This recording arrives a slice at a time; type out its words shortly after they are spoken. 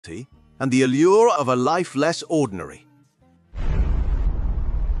and the allure of a life less ordinary.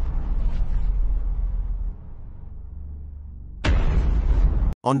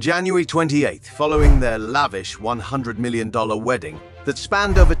 On January 28th, following their lavish $100 million wedding that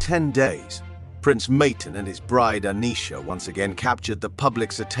spanned over 10 days, Prince Mateen and his bride Anisha once again captured the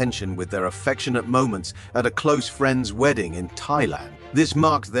public's attention with their affectionate moments at a close friend's wedding in Thailand. This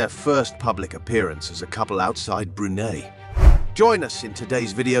marked their first public appearance as a couple outside Brunei. Join us in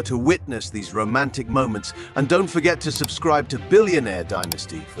today's video to witness these romantic moments, and don't forget to subscribe to Billionaire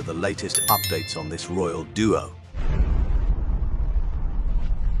Dynasty for the latest updates on this royal duo.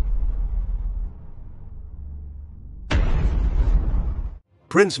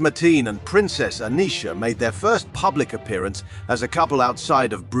 Prince Mateen and Princess Anisha made their first public appearance as a couple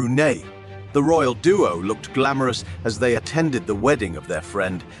outside of Brunei. The royal duo looked glamorous as they attended the wedding of their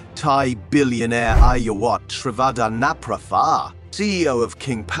friend, Thai billionaire Ayawat Srivaddhanaprabha, CEO of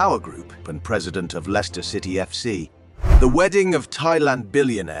King Power Group and president of Leicester City FC. The wedding of Thailand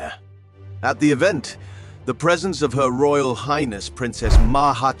billionaire. At the event, the presence of Her Royal Highness Princess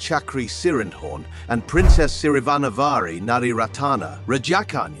Mahachakri Sirindhorn and Princess Sirivannavari Nariratana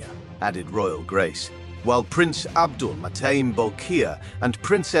Rajakanya added royal grace, while Prince Abdul Mateen Bolkiah and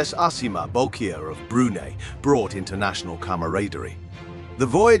Princess Asima Bolkiah of Brunei brought international camaraderie. The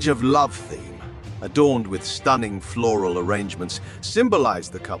Voyage of Love theme, adorned with stunning floral arrangements,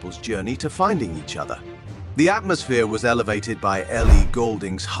 symbolized the couple's journey to finding each other. The atmosphere was elevated by Ellie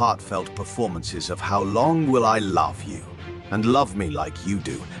Goulding's heartfelt performances of How Long Will I Love You and Love Me Like You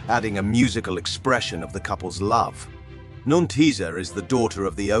Do, adding a musical expression of the couple's love. Nuntiza is the daughter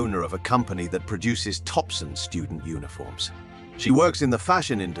of the owner of a company that produces Thompson student uniforms. She works in the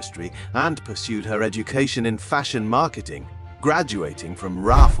fashion industry and pursued her education in fashion marketing, graduating from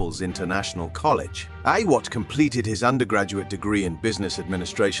Raffles International College. Ayawat completed his undergraduate degree in business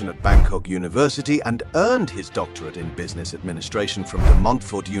administration at Bangkok University and earned his doctorate in business administration from De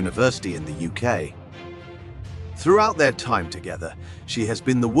Montfort University in the UK. Throughout their time together, she has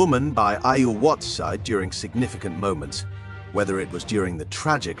been the woman by Ayawat's side during significant moments, whether it was during the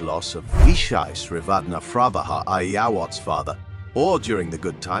tragic loss of Vijay Srivaddhanaprabha, Ayawat's father, or during the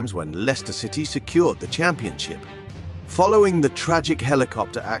good times when Leicester City secured the championship. Following the tragic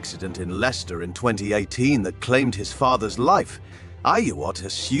helicopter accident in Leicester in 2018 that claimed his father's life, Ayawat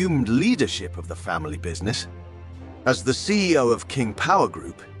assumed leadership of the family business. As the CEO of King Power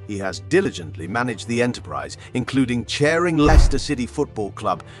Group, he has diligently managed the enterprise, including chairing Leicester City Football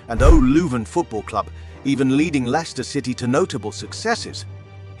Club and Leuven Football Club, even leading Leicester City to notable successes.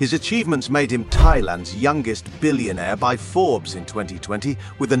 His achievements made him Thailand's youngest billionaire by Forbes in 2020,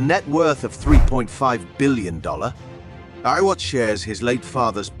 with a net worth of $3.5 billion. Ayawat shares his late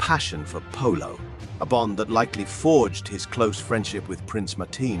father's passion for polo, a bond that likely forged his close friendship with Prince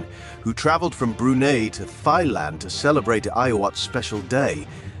Mateen, who traveled from Brunei to Thailand to celebrate Ayawat's special day,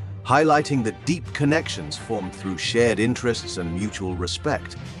 highlighting the deep connections formed through shared interests and mutual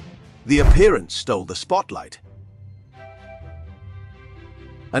respect. The appearance stole the spotlight.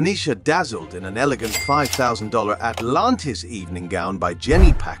 Anisha dazzled in an elegant $5,000 Atlantis evening gown by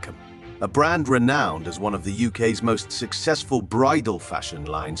Jenny Packham, a brand renowned as one of the UK's most successful bridal fashion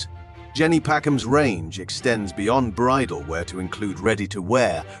lines. Jenny Packham's range extends beyond bridal wear to include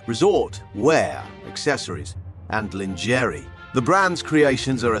ready-to-wear, resort wear, accessories, and lingerie. The brand's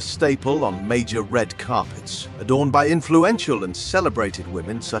creations are a staple on major red carpets, adorned by influential and celebrated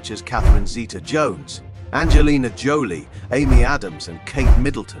women such as Catherine Zeta-Jones, Angelina Jolie, Amy Adams, and Kate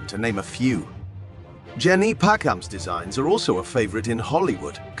Middleton, to name a few. Jenny Packham's designs are also a favorite in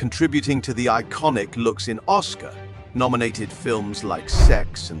Hollywood, contributing to the iconic looks in Oscar-nominated films like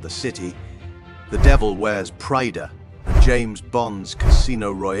Sex and the City, The Devil Wears Prada, and James Bond's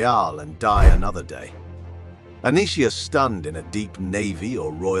Casino Royale and Die Another Day. Anisha stunned in a deep navy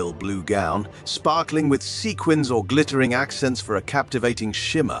or royal blue gown, sparkling with sequins or glittering accents for a captivating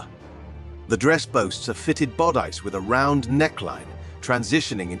shimmer. The dress boasts a fitted bodice with a round neckline,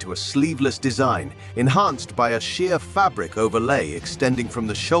 transitioning into a sleeveless design, enhanced by a sheer fabric overlay extending from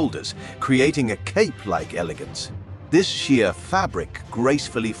the shoulders, creating a cape-like elegance. This sheer fabric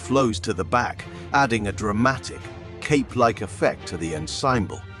gracefully flows to the back, adding a dramatic, cape-like effect to the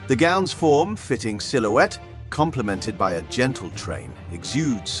ensemble. The gown's form-fitting silhouette, complemented by a gentle train,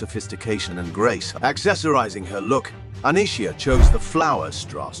 exudes sophistication and grace. Accessorizing her look, Anisha chose the Flower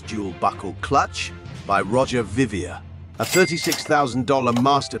Strass dual buckle clutch by Roger Vivier, a $36,000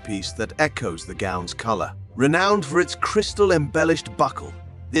 masterpiece that echoes the gown's color. Renowned for its crystal-embellished buckle,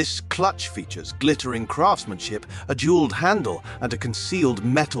 this clutch features glittering craftsmanship, a jeweled handle, and a concealed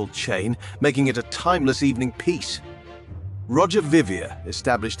metal chain, making it a timeless evening piece. Roger Vivier,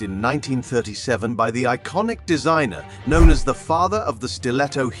 established in 1937 by the iconic designer known as the father of the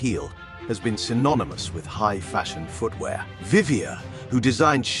stiletto heel, has been synonymous with high-fashion footwear. Vivier, who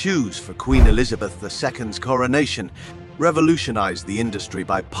designed shoes for Queen Elizabeth II's coronation, revolutionized the industry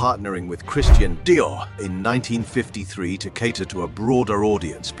by partnering with Christian Dior in 1953 to cater to a broader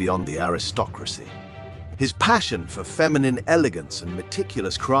audience beyond the aristocracy. His passion for feminine elegance and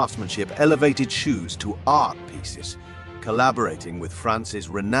meticulous craftsmanship elevated shoes to art pieces, collaborating with France's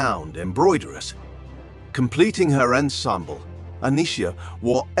renowned embroiderers. Completing her ensemble, Anisha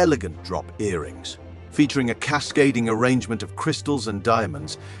wore elegant drop earrings, featuring a cascading arrangement of crystals and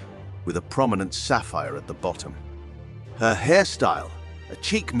diamonds with a prominent sapphire at the bottom. Her hairstyle, a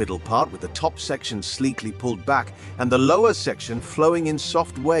cheek middle part with the top section sleekly pulled back and the lower section flowing in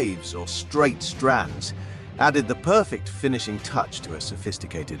soft waves or straight strands, added the perfect finishing touch to her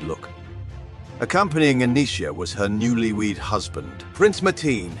sophisticated look. Accompanying Anisha was her newlywed husband, Prince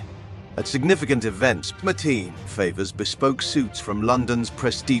Mateen. At significant events, Mateen favors bespoke suits from London's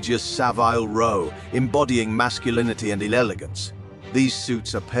prestigious Savile Row, embodying masculinity and elegance. These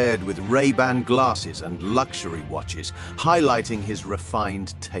suits are paired with Ray-Ban glasses and luxury watches, highlighting his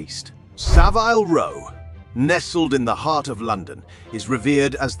refined taste. Savile Row, nestled in the heart of London, is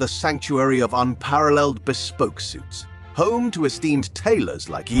revered as the sanctuary of unparalleled bespoke suits, home to esteemed tailors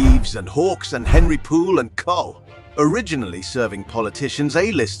like Yves and Hawkes and Henry Poole and Co. Originally serving politicians,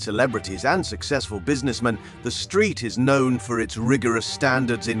 A-list celebrities, and successful businessmen, the street is known for its rigorous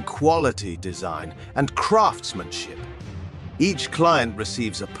standards in quality design and craftsmanship. Each client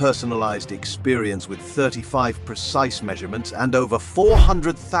receives a personalized experience with 35 precise measurements and over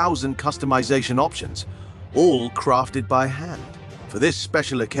 400,000 customization options, all crafted by hand. For this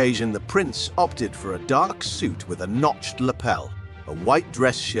special occasion, the prince opted for a dark suit with a notched lapel, a white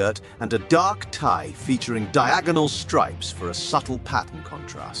dress shirt, and a dark tie featuring diagonal stripes for a subtle pattern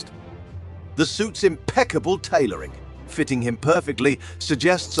contrast. The suit's impeccable tailoring, fitting him perfectly,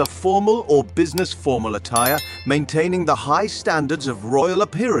 suggests a formal or business-formal attire, maintaining the high standards of royal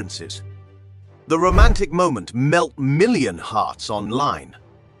appearances. The romantic moment melted million hearts online.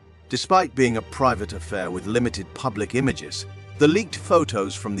 Despite being a private affair with limited public images, the leaked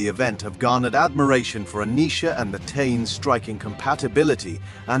photos from the event have garnered admiration for Anisha and Mateen's striking compatibility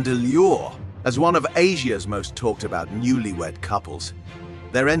and allure as one of Asia's most talked-about newlywed couples.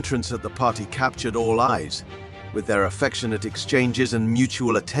 Their entrance at the party captured all eyes, with their affectionate exchanges and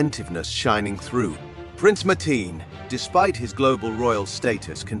mutual attentiveness shining through. Prince Mateen, despite his global royal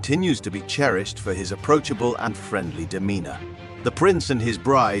status, continues to be cherished for his approachable and friendly demeanor. The prince and his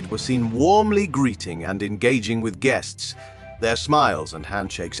bride were seen warmly greeting and engaging with guests, their smiles and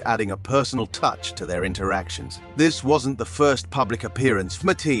handshakes adding a personal touch to their interactions. This wasn't the first public appearance for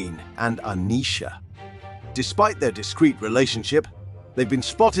Mateen and Anisha. Despite their discreet relationship, they've been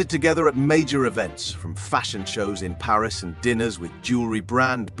spotted together at major events, from fashion shows in Paris and dinners with jewelry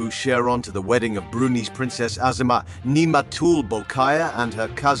brand Boucheron to the wedding of Brunei's Princess Azima Nimatul Bolkiah and her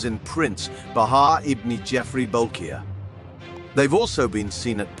cousin Prince Bahar ibn Jeffrey Bolkiah. They've also been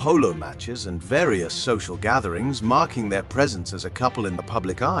seen at polo matches and various social gatherings, marking their presence as a couple in the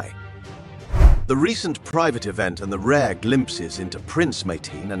public eye. The recent private event and the rare glimpses into Prince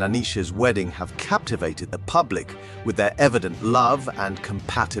Mateen and Anisha's wedding have captivated the public with their evident love and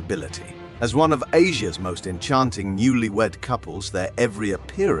compatibility. As one of Asia's most enchanting newlywed couples, their every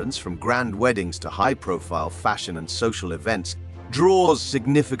appearance, from grand weddings to high-profile fashion and social events, draws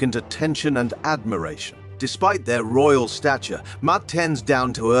significant attention and admiration. Despite their royal stature, Mateen's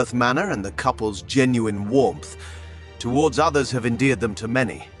down-to-earth manner and the couple's genuine warmth towards others have endeared them to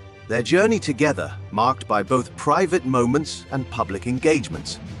many. Their journey together, marked by both private moments and public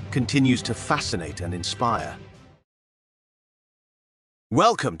engagements, continues to fascinate and inspire.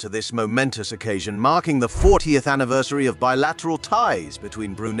 Welcome to this momentous occasion marking the 40th anniversary of bilateral ties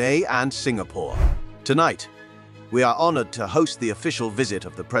between Brunei and Singapore. Tonight, we are honored to host the official visit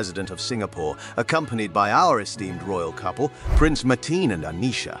of the President of Singapore, accompanied by our esteemed royal couple, Prince Mateen and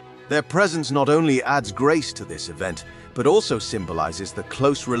Anisha. Their presence not only adds grace to this event, but also symbolizes the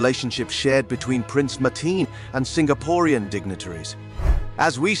close relationship shared between Prince Mateen and Singaporean dignitaries.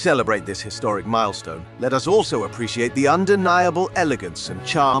 As we celebrate this historic milestone, let us also appreciate the undeniable elegance and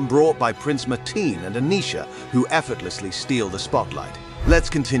charm brought by Prince Mateen and Anisha, who effortlessly steal the spotlight.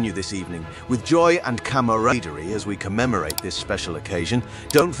 Let's continue this evening with joy and camaraderie as we commemorate this special occasion.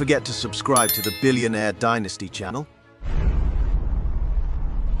 Don't forget to subscribe to the Billionaire Dynasty channel.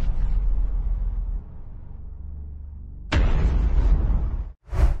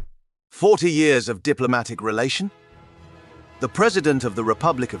 "40 years of diplomatic relation?" The President of the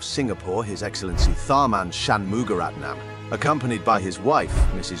Republic of Singapore, His Excellency Tharman Shanmugaratnam, accompanied by his wife,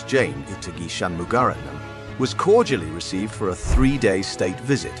 Mrs. Jane Itagi Shanmugaratnam, was cordially received for a 3-day state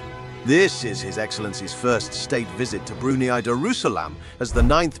visit. This is His Excellency's first state visit to Brunei Darussalam as the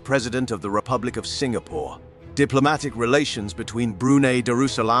 9th President of the Republic of Singapore. Diplomatic relations between Brunei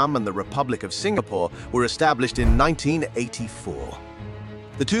Darussalam and the Republic of Singapore were established in 1984.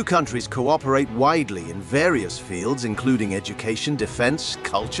 The two countries cooperate widely in various fields, including education, defense,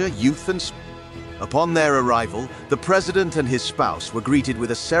 culture, youth and sport. Upon their arrival, the President and his spouse were greeted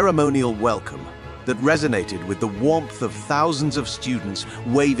with a ceremonial welcome that resonated with the warmth of thousands of students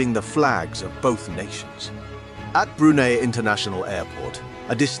waving the flags of both nations. At Brunei International Airport,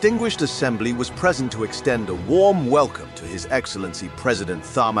 a distinguished assembly was present to extend a warm welcome to His Excellency President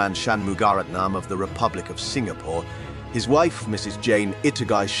Tharman Shanmugaratnam of the Republic of Singapore, his wife Mrs. Jane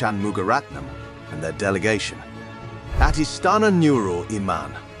Itagi Shanmugaratnam, and their delegation. At Istana Nurul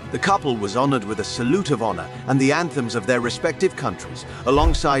Iman, the couple was honored with a salute of honor and the anthems of their respective countries,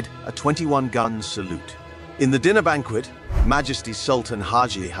 alongside a 21-gun salute. In the dinner banquet, Majesty Sultan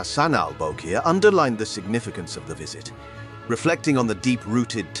Haji Hassan al-Bolkiah underlined the significance of the visit, reflecting on the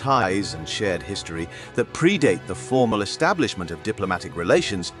deep-rooted ties and shared history that predate the formal establishment of diplomatic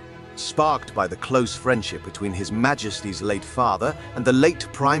relations, sparked by the close friendship between His Majesty's late father and the late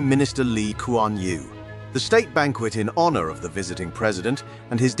Prime Minister Lee Kuan Yew. The state banquet in honor of the visiting president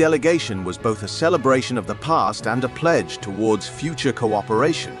and his delegation was both a celebration of the past and a pledge towards future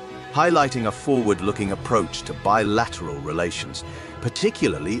cooperation, highlighting a forward-looking approach to bilateral relations,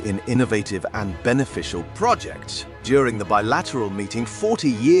 particularly in innovative and beneficial projects. During the bilateral meeting, 40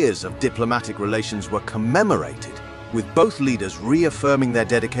 years of diplomatic relations were commemorated, with both leaders reaffirming their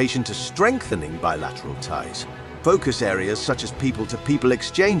dedication to strengthening bilateral ties. Focus areas such as people-to-people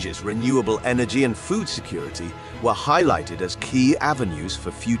exchanges, renewable energy and food security were highlighted as key avenues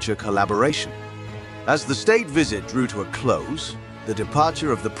for future collaboration. As the state visit drew to a close, the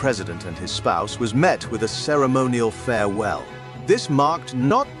departure of the president and his spouse was met with a ceremonial farewell. This marked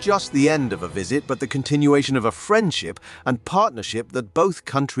not just the end of a visit, but the continuation of a friendship and partnership that both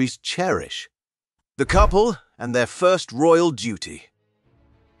countries cherish. The couple and their first royal duty.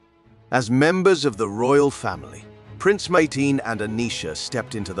 As members of the royal family, Prince Mateen and Anisha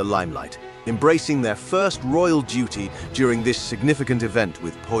stepped into the limelight, embracing their first royal duty during this significant event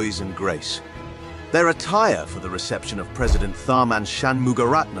with poise and grace. Their attire for the reception of President Tharman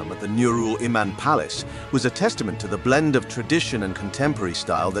Shanmugaratnam at the Nurul Iman Palace was a testament to the blend of tradition and contemporary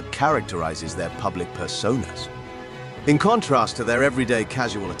style that characterizes their public personas. In contrast to their everyday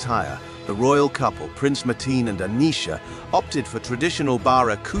casual attire, the royal couple, Prince Mateen and Anisha, opted for traditional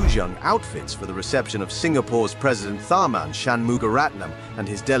Bara Kujang outfits for the reception of Singapore's President Tharman Shanmugaratnam and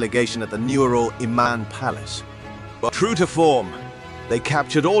his delegation at the Nurul Iman Palace. But true to form, they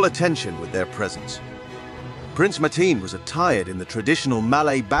captured all attention with their presence. Prince Mateen was attired in the traditional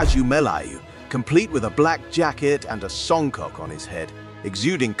Malay baju Melayu, complete with a black jacket and a songkok on his head,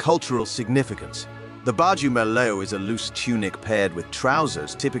 exuding cultural significance. The baju Melayu is a loose tunic paired with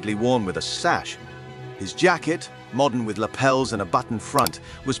trousers, typically worn with a sash. His jacket, modern with lapels and a button front,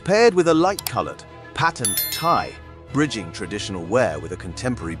 was paired with a light-colored, patterned tie, bridging traditional wear with a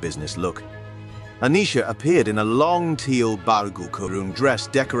contemporary business look. Anisha appeared in a long teal bargu kurung dress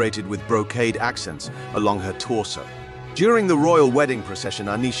decorated with brocade accents along her torso. During the royal wedding procession,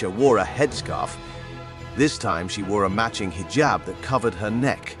 Anisha wore a headscarf. This time she wore a matching hijab that covered her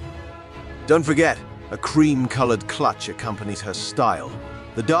neck. Don't forget, a cream-colored clutch accompanied her style.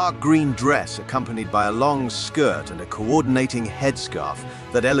 The dark green dress accompanied by a long skirt and a coordinating headscarf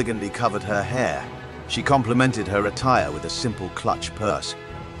that elegantly covered her hair. She complemented her attire with a simple clutch purse.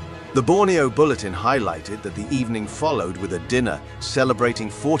 The Borneo Bulletin highlighted that the evening followed with a dinner celebrating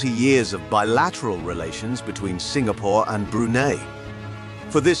 40 years of bilateral relations between Singapore and Brunei.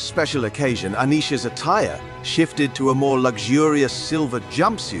 For this special occasion, Anisha's attire shifted to a more luxurious silver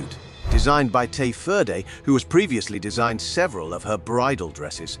jumpsuit designed by Tay Ferde, who has previously designed several of her bridal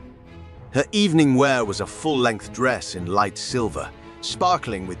dresses. Her evening wear was a full-length dress in light silver,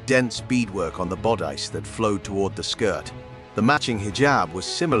 sparkling with dense beadwork on the bodice that flowed toward the skirt. The matching hijab was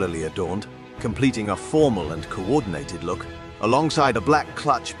similarly adorned, completing a formal and coordinated look, alongside a black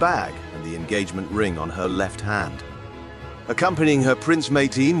clutch bag and the engagement ring on her left hand. Accompanying her, Prince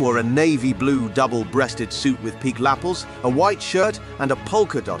Mateen wore a navy blue double-breasted suit with peak lapels, a white shirt and a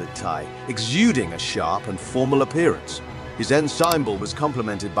polka-dotted tie, exuding a sharp and formal appearance. His ensemble was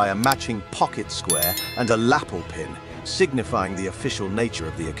complemented by a matching pocket square and a lapel pin, signifying the official nature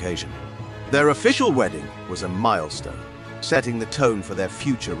of the occasion. Their official wedding was a milestone, setting the tone for their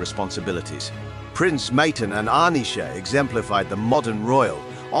future responsibilities. Prince Mateen and Anisha exemplified the modern royal,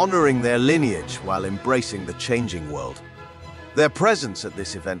 honoring their lineage while embracing the changing world. Their presence at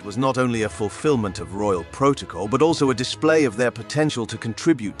this event was not only a fulfillment of royal protocol, but also a display of their potential to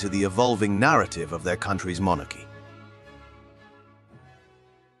contribute to the evolving narrative of their country's monarchy.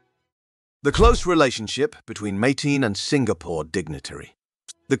 The close relationship between Mateen and Singapore dignitary.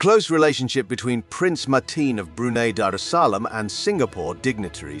 The close relationship between Prince Mateen of Brunei Darussalam and Singapore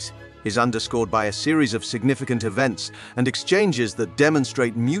dignitaries is underscored by a series of significant events and exchanges that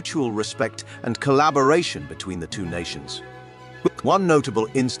demonstrate mutual respect and collaboration between the two nations. One notable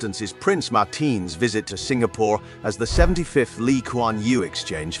instance is Prince Mateen's visit to Singapore as the 75th Lee Kuan Yew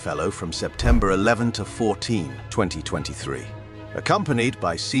Exchange Fellow from September 11 to 14, 2023. Accompanied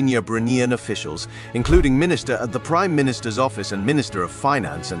by senior Bruneian officials, including Minister at the Prime Minister's Office and Minister of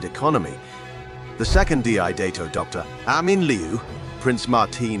Finance and Economy. The second DI Dato Dr. Amin Liu, Prince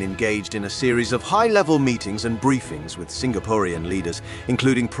Mateen engaged in a series of high-level meetings and briefings with Singaporean leaders,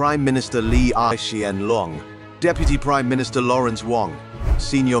 including Prime Minister Lee Hsien Loong, Deputy Prime Minister Lawrence Wong,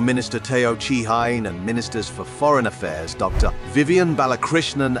 Senior Minister Teo Chee Hean, and Ministers for Foreign Affairs Dr. Vivian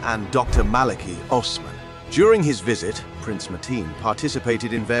Balakrishnan and Dr. Maliki Osman. During his visit, Prince Mateen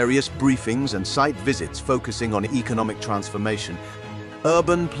participated in various briefings and site visits focusing on economic transformation,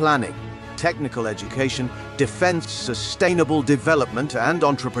 urban planning, technical education, defense, sustainable development, and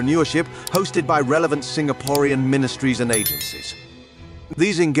entrepreneurship, hosted by relevant Singaporean ministries and agencies.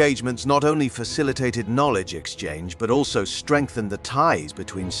 These engagements not only facilitated knowledge exchange, but also strengthened the ties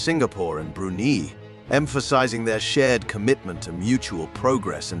between Singapore and Brunei, emphasizing their shared commitment to mutual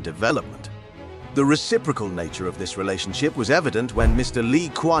progress and development. The reciprocal nature of this relationship was evident when Mr. Lee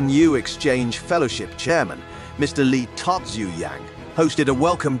Kuan Yew Exchange Fellowship Chairman, Mr. Lee Tzu Yang, hosted a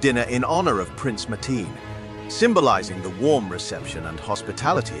welcome dinner in honor of Prince Mateen, symbolizing the warm reception and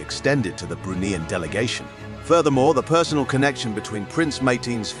hospitality extended to the Bruneian delegation. Furthermore, the personal connection between Prince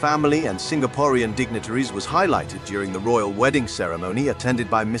Mateen's family and Singaporean dignitaries was highlighted during the royal wedding ceremony attended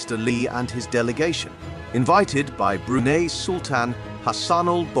by Mr. Lee and his delegation, invited by Brunei Sultan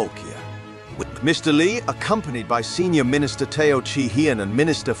Hassanal Bolkiah. Mr. Lee, accompanied by Senior Minister Teo Chee Hean and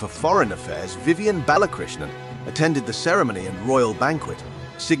Minister for Foreign Affairs Vivian Balakrishnan, attended the ceremony and royal banquet,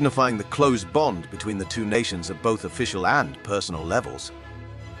 signifying the close bond between the two nations at both official and personal levels.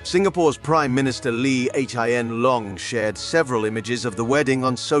 Singapore's Prime Minister Lee Hsien Loong shared several images of the wedding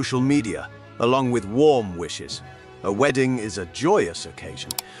on social media, along with warm wishes. A wedding is a joyous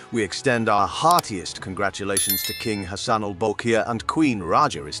occasion. We extend our heartiest congratulations to King Hassanal Bolkiah and Queen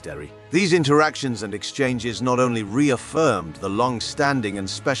Raja Isteri. These interactions and exchanges not only reaffirmed the long-standing and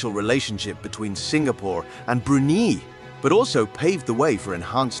special relationship between Singapore and Brunei, but also paved the way for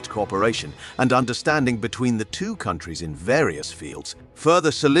enhanced cooperation and understanding between the two countries in various fields,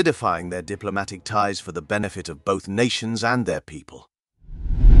 further solidifying their diplomatic ties for the benefit of both nations and their people.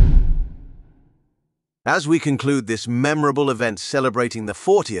 As we conclude this memorable event celebrating the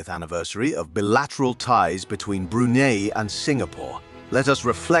 40th anniversary of bilateral ties between Brunei and Singapore, let us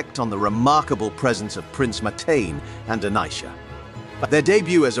reflect on the remarkable presence of Prince Mateen and Anisha. Their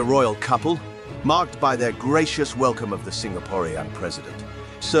debut as a royal couple, marked by their gracious welcome of the Singaporean president,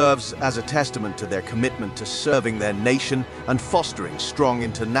 serves as a testament to their commitment to serving their nation and fostering strong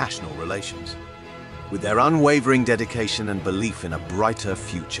international relations. With their unwavering dedication and belief in a brighter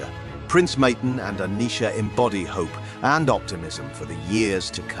future, Prince Mateen and Anisha embody hope and optimism for the years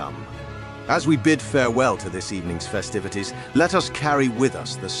to come. As we bid farewell to this evening's festivities, let us carry with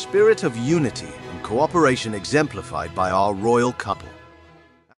us the spirit of unity and cooperation exemplified by our royal couple.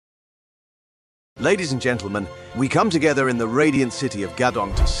 Ladies and gentlemen, we come together in the radiant city of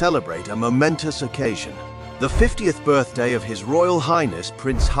Gadong to celebrate a momentous occasion, the 50th birthday of His Royal Highness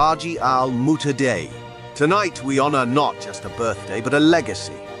Prince Haji Al Muhtadi. Tonight we honor not just a birthday, but a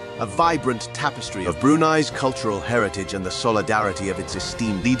legacy, a vibrant tapestry of Brunei's cultural heritage and the solidarity of its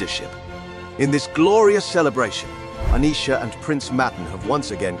esteemed leadership. In this glorious celebration, Anisha and Prince Mateen have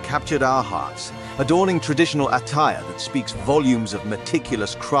once again captured our hearts, adorning traditional attire that speaks volumes of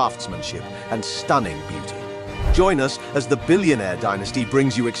meticulous craftsmanship and stunning beauty. Join us as the Billionaire Dynasty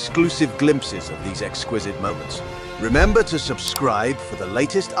brings you exclusive glimpses of these exquisite moments. Remember to subscribe for the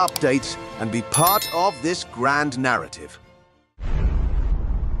latest updates and be part of this grand narrative.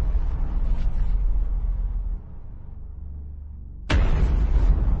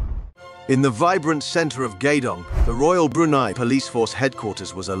 In the vibrant center of Gadong, the Royal Brunei Police Force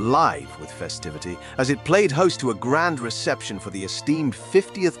headquarters was alive with festivity as it played host to a grand reception for the esteemed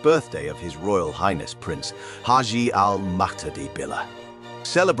 50th birthday of His Royal Highness Prince Haji Al Muhtadi Billah.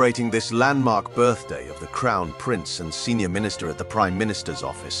 Celebrating this landmark birthday of the Crown Prince and Senior Minister at the Prime Minister's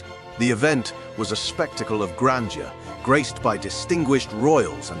Office, the event was a spectacle of grandeur, graced by distinguished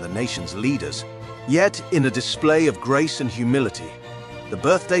royals and the nation's leaders. Yet, in a display of grace and humility, the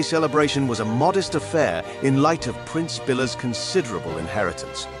birthday celebration was a modest affair in light of Prince Billa's considerable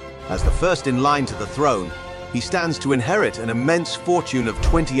inheritance. As the first in line to the throne, he stands to inherit an immense fortune of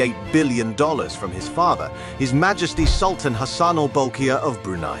 $28 billion from his father, His Majesty Sultan Hassan al-Bolkiah of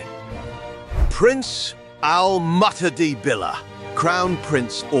Brunei. Prince Al-Muhtadi Billah, Crown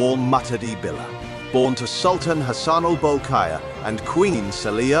Prince Al-Muhtadi Billah, born to Sultan Hassan al-Bolkiah and Queen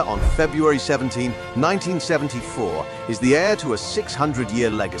Saliha on February 17, 1974, is the heir to a 600-year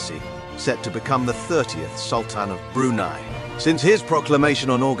legacy, set to become the 30th Sultan of Brunei. Since his proclamation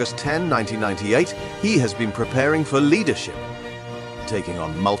on August 10, 1998, he has been preparing for leadership, taking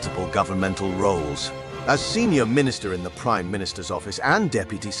on multiple governmental roles. As senior minister in the Prime Minister's office and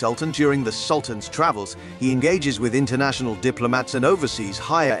Deputy Sultan during the Sultan's travels, he engages with international diplomats and oversees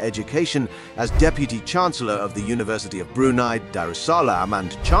higher education as Deputy Chancellor of the University of Brunei, Darussalam,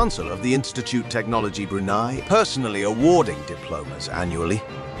 and Chancellor of the Institute Technology Brunei, personally awarding diplomas annually.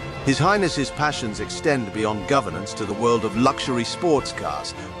 His Highness's passions extend beyond governance to the world of luxury sports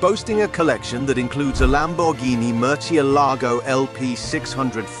cars, boasting a collection that includes a Lamborghini Murcielago LP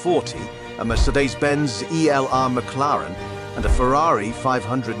 640, a Mercedes-Benz ELR McLaren, and a Ferrari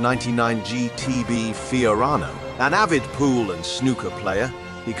 599 GTB Fiorano. An avid pool and snooker player,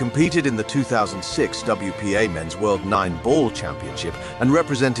 he competed in the 2006 WPA Men's World 9-Ball Championship and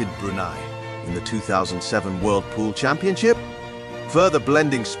represented Brunei in the 2007 World Pool Championship. Further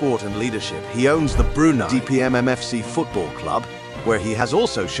blending sport and leadership, he owns the Brunei DPM Football Club, where he has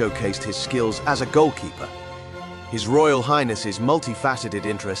also showcased his skills as a goalkeeper. His Royal Highness's multifaceted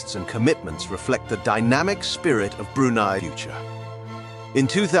interests and commitments reflect the dynamic spirit of Brunei's future. In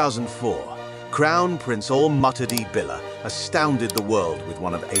 2004, Crown Prince Al-Muhtadi Billah astounded the world with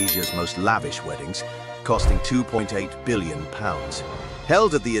one of Asia's most lavish weddings, costing £2.8 billion.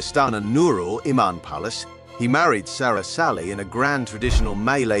 Held at the Istana Nurul Iman Palace, he married Sarah Saleh in a grand traditional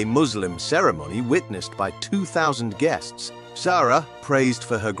Malay Muslim ceremony witnessed by 2,000 guests. Sarah, praised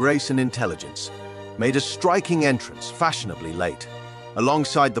for her grace and intelligence, made a striking entrance fashionably late,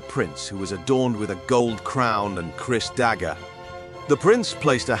 alongside the prince, who was adorned with a gold crown and kris dagger. The prince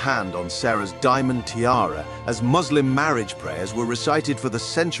placed a hand on Sarah's diamond tiara as Muslim marriage prayers were recited for the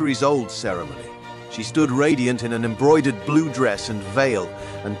centuries-old ceremony. She stood radiant in an embroidered blue dress and veil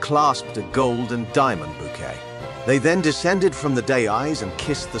and clasped a gold and diamond bouquet. They then descended from the dais and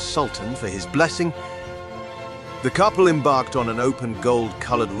kissed the Sultan for his blessing. The couple embarked on an open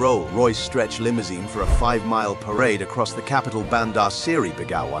gold-colored Rolls-Royce stretch limousine for a 5-mile parade across the capital Bandar Seri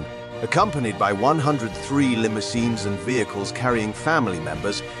Begawan, accompanied by 103 limousines and vehicles carrying family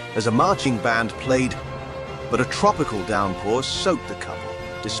members as a marching band played. But a tropical downpour soaked the couple,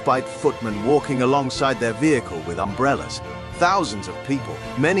 despite footmen walking alongside their vehicle with umbrellas. Thousands of people,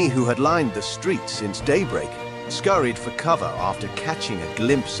 many who had lined the streets since daybreak, scurried for cover after catching a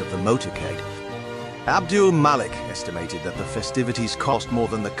glimpse of the motorcade. Abdul Malik estimated that the festivities cost more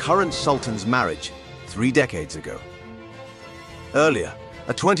than the current Sultan's marriage 3 decades ago. Earlier,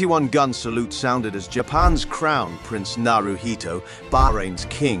 a 21-gun salute sounded as Japan's Crown Prince Naruhito, Bahrain's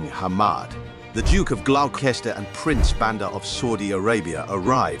King Hamad, the Duke of Gloucester and Prince Bandar of Saudi Arabia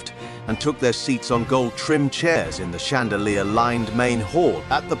arrived and took their seats on gold-trimmed chairs in the chandelier-lined main hall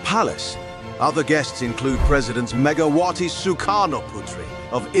at the palace. Other guests include Presidents Megawati Sukarnoputri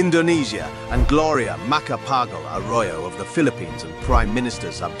of Indonesia and Gloria Macapagal Arroyo of the Philippines, and Prime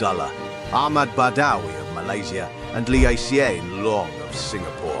Ministers Abdullah Ahmad Badawi of Malaysia and Lee Hsien Loong of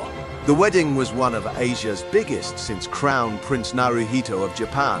Singapore. The wedding was one of Asia's biggest since Crown Prince Naruhito of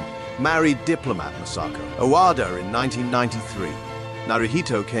Japan married diplomat Masako Owada in 1993.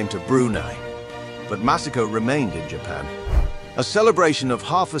 Naruhito came to Brunei, but Masako remained in Japan. A celebration of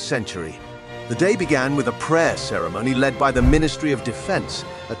half a century, the day began with a prayer ceremony led by the Ministry of Defense,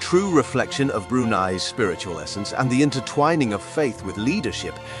 a true reflection of Brunei's spiritual essence and the intertwining of faith with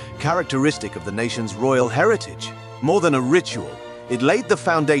leadership, characteristic of the nation's royal heritage. More than a ritual, it laid the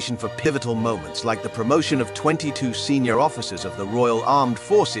foundation for pivotal moments like the promotion of 22 senior officers of the Royal Armed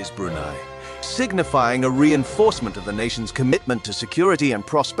Forces Brunei, signifying a reinforcement of the nation's commitment to security and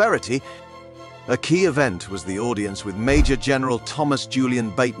prosperity. A key event was the audience with Major General Thomas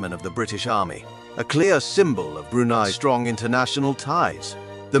Julian Bateman of the British Army, a clear symbol of Brunei's strong international ties.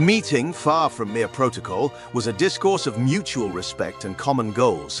 The meeting, far from mere protocol, was a discourse of mutual respect and common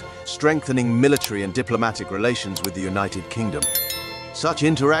goals, strengthening military and diplomatic relations with the United Kingdom. Such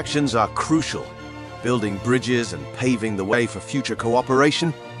interactions are crucial, building bridges and paving the way for future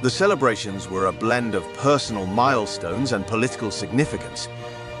cooperation. The celebrations were a blend of personal milestones and political significance,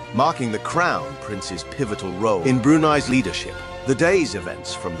 marking the Crown Prince's pivotal role in Brunei's leadership. The day's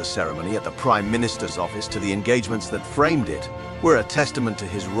events, from the ceremony at the Prime Minister's office to the engagements that framed it, were a testament to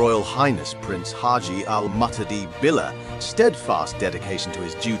His Royal Highness Prince Haji Al Muhtadi Billah' steadfast dedication to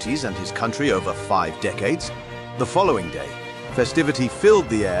his duties and his country over 5 decades. The following day, festivity filled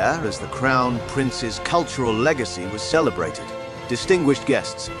the air as the Crown Prince's cultural legacy was celebrated. Distinguished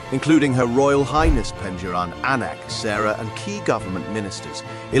guests, including Her Royal Highness Pengiran Anak Sarah and key government ministers,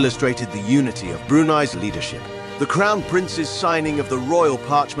 illustrated the unity of Brunei's leadership. The Crown Prince's signing of the royal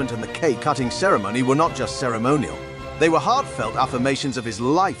parchment and the cake-cutting ceremony were not just ceremonial. They were heartfelt affirmations of his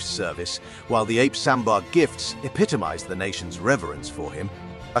life service, while the ape sambar gifts epitomized the nation's reverence for him.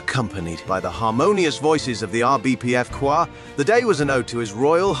 Accompanied by the harmonious voices of the RBPF choir, the day was an ode to His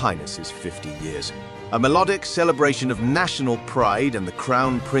Royal Highness's 50 years. A melodic celebration of national pride and the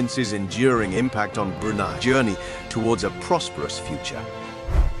Crown Prince's enduring impact on Brunei's journey towards a prosperous future.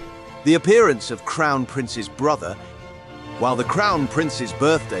 The appearance of Crown Prince's brother. While the Crown Prince's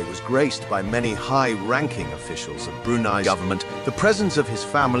birthday was graced by many high-ranking officials of Brunei's government, the presence of his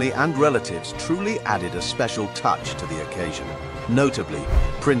family and relatives truly added a special touch to the occasion. Notably,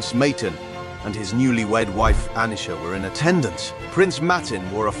 Prince Mateen and his newlywed wife Anisha were in attendance. Prince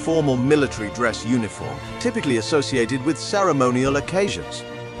Mateen wore a formal military dress uniform, typically associated with ceremonial occasions.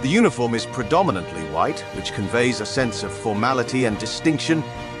 The uniform is predominantly white, which conveys a sense of formality and distinction.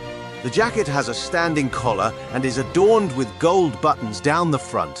 The jacket has a standing collar and is adorned with gold buttons down the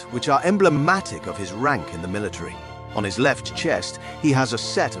front, which are emblematic of his rank in the military. On his left chest, he has a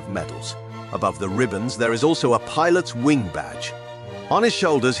set of medals. Above the ribbons, there is also a pilot's wing badge. On his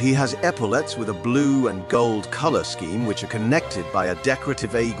shoulders, he has epaulettes with a blue and gold color scheme, which are connected by a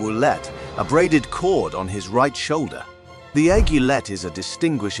decorative aiguillette, a braided cord on his right shoulder. The aiguillette is a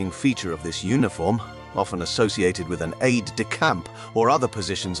distinguishing feature of this uniform, often associated with an aide-de-camp or other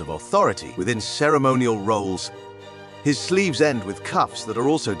positions of authority within ceremonial roles. His sleeves end with cuffs that are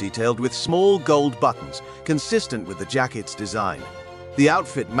also detailed with small gold buttons, consistent with the jacket's design. The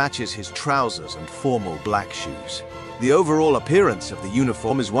outfit matches his trousers and formal black shoes. The overall appearance of the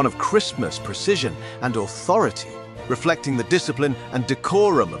uniform is one of Christmas precision and authority, reflecting the discipline and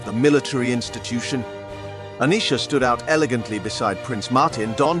decorum of the military institution. Anisha stood out elegantly beside Prince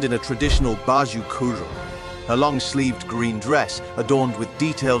Mateen, donned in a traditional baju kurung. Her long-sleeved green dress, adorned with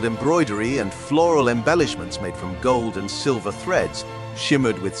detailed embroidery and floral embellishments made from gold and silver threads,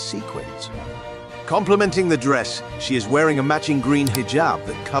 shimmered with sequins. Complementing the dress, she is wearing a matching green hijab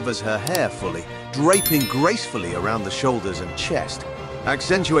that covers her hair fully, draping gracefully around the shoulders and chest.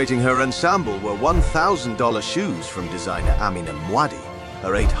 Accentuating her ensemble were $1,000 shoes from designer Amina Mwadi,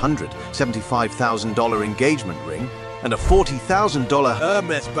 her $875,000 engagement ring, and a $40,000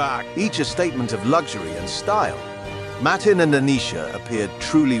 Hermes bag, each a statement of luxury and style. Mateen and Anisha appeared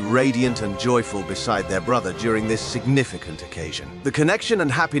truly radiant and joyful beside their brother during this significant occasion. The connection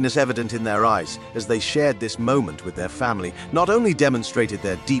and happiness evident in their eyes as they shared this moment with their family not only demonstrated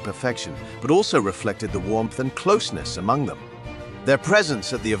their deep affection, but also reflected the warmth and closeness among them. Their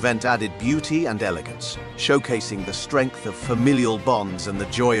presence at the event added beauty and elegance, showcasing the strength of familial bonds and the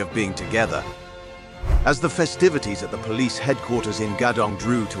joy of being together. As the festivities at the police headquarters in Gadong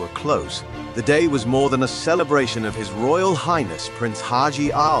drew to a close, the day was more than a celebration of His Royal Highness Prince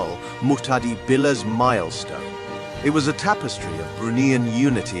Haji Al Muhtadi Billah's milestone. It was a tapestry of Bruneian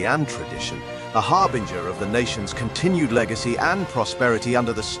unity and tradition, a harbinger of the nation's continued legacy and prosperity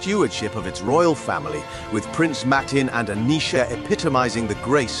under the stewardship of its royal family, with Prince Mateen and Anisha epitomizing the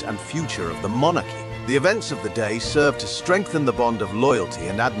grace and future of the monarchy. The events of the day served to strengthen the bond of loyalty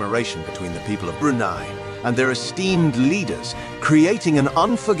and admiration between the people of Brunei and their esteemed leaders, creating an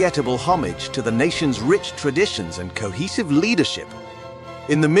unforgettable homage to the nation's rich traditions and cohesive leadership.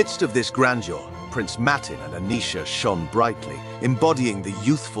 In the midst of this grandeur, Prince Mateen and Anisha shone brightly, embodying the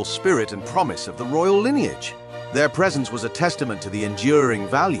youthful spirit and promise of the royal lineage. Their presence was a testament to the enduring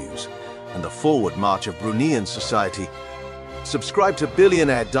values and the forward march of Bruneian society. Subscribe to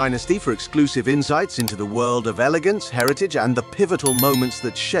Billionaire Dynasty for exclusive insights into the world of elegance, heritage, and the pivotal moments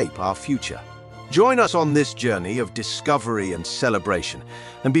that shape our future. Join us on this journey of discovery and celebration,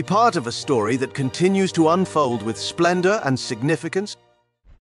 and be part of a story that continues to unfold with splendor and significance.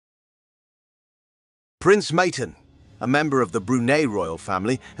 Prince Mateen, a member of the Brunei royal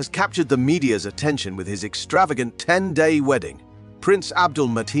family, has captured the media's attention with his extravagant 10-day wedding. Prince Abdul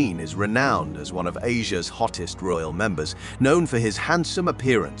Mateen is renowned as one of Asia's hottest royal members, known for his handsome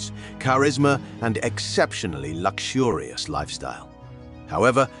appearance, charisma, and exceptionally luxurious lifestyle.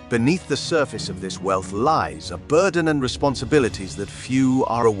 However, beneath the surface of this wealth lies a burden and responsibilities that few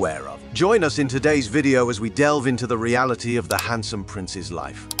are aware of. Join us in today's video as we delve into the reality of the handsome prince's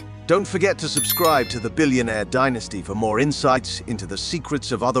life. Don't forget to subscribe to the Billionaire Dynasty for more insights into the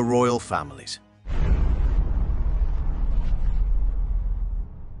secrets of other royal families.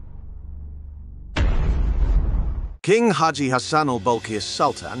 King Haji Hassan al-Bolkiah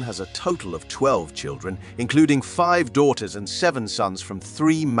Sultan has a total of 12 children, including 5 daughters and 7 sons from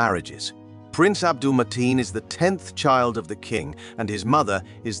 3 marriages. Prince Abdul Mateen is the 10th child of the king, and his mother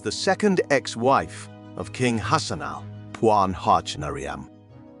is the 2nd ex-wife of King Hassan al-Puan Haj Nariam.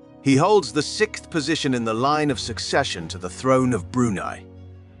 He holds the 6th position in the line of succession to the throne of Brunei.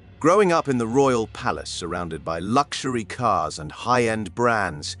 Growing up in the royal palace surrounded by luxury cars and high-end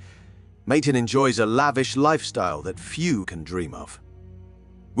brands, Mateen enjoys a lavish lifestyle that few can dream of.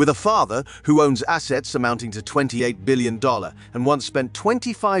 With a father who owns assets amounting to $28 billion and once spent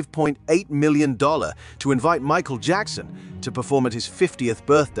 $25.8 million to invite Michael Jackson to perform at his 50th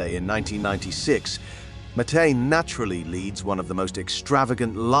birthday in 1996, Mateen naturally leads one of the most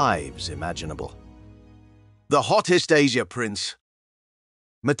extravagant lives imaginable. The hottest Asia prince.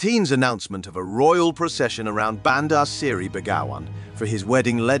 Mateen's announcement of a royal procession around Bandar Seri Begawan for his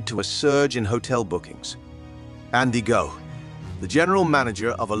wedding led to a surge in hotel bookings. Andy Goh, the general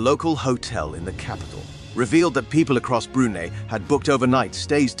manager of a local hotel in the capital, revealed that people across Brunei had booked overnight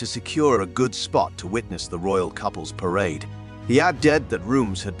stays to secure a good spot to witness the royal couple's parade. He added that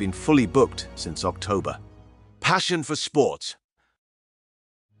rooms had been fully booked since October. Passion for sports.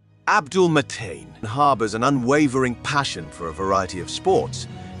 Abdul Mateen harbors an unwavering passion for a variety of sports,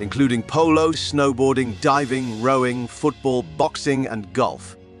 including polo, snowboarding, diving, rowing, football, boxing, and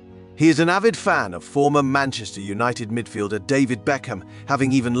golf. He is an avid fan of former Manchester United midfielder David Beckham,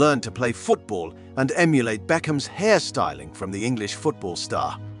 having even learned to play football and emulate Beckham's hairstyling from the English football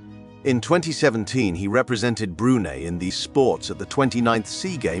star. In 2017, he represented Brunei in these sports at the 29th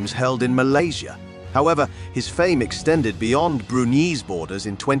SEA Games held in Malaysia. However, his fame extended beyond Brunei's borders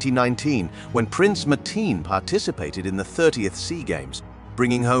in 2019 when Prince Mateen participated in the 30th SEA Games,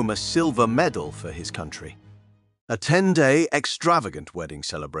 bringing home a silver medal for his country. A 10-day extravagant wedding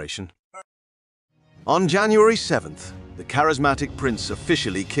celebration. On January 7th, the charismatic prince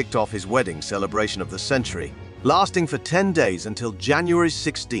officially kicked off his wedding celebration of the century, lasting for 10 days until January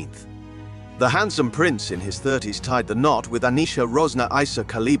 16th. The handsome prince in his 30s tied the knot with Anisha Rosna Isa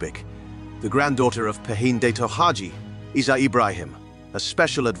Kalibik, the granddaughter of Pehin Dato Haji Isa Ibrahim, a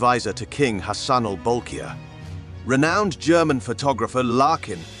special advisor to King Hassan al-Bolkiah. Renowned German photographer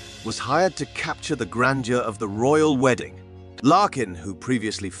Larkin was hired to capture the grandeur of the royal wedding. Larkin, who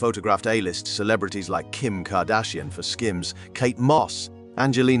previously photographed A-list celebrities like Kim Kardashian for Skims, Kate Moss,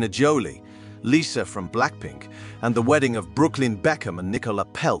 Angelina Jolie, Lisa from Blackpink, and the wedding of Brooklyn Beckham and Nicola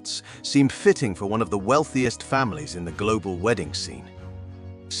Peltz, seemed fitting for one of the wealthiest families in the global wedding scene.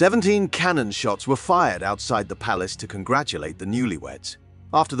 17 cannon shots were fired outside the palace to congratulate the newlyweds.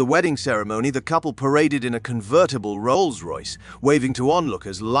 After the wedding ceremony, the couple paraded in a convertible Rolls-Royce, waving to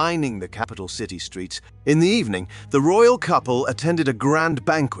onlookers lining the capital city streets. In the evening, the royal couple attended a grand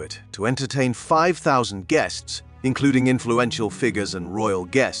banquet to entertain 5,000 guests, including influential figures and royal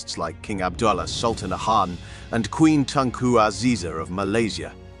guests like King Abdullah Sultan Ahsan and Queen Tunku Aziza of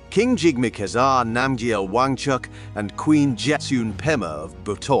Malaysia, King Jigme Khazar Namgyel Wangchuck, and Queen Jetsun Pema of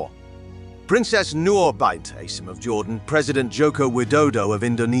Bhutan. Princess Noor bint Hashim of Jordan, President Joko Widodo of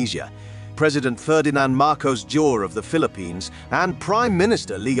Indonesia, President Ferdinand Marcos Jr. of the Philippines, and Prime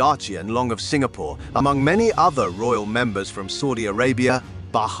Minister Lee Hsien Loong of Singapore, among many other royal members from Saudi Arabia,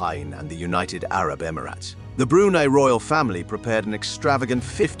 Bahrain, and the United Arab Emirates. The Brunei royal family prepared an extravagant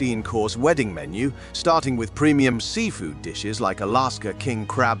 15-course wedding menu, starting with premium seafood dishes like Alaska king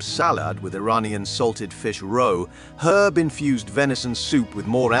crab salad with Iranian salted fish roe, herb-infused venison soup with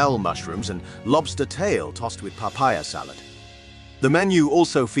morel mushrooms, and lobster tail tossed with papaya salad. The menu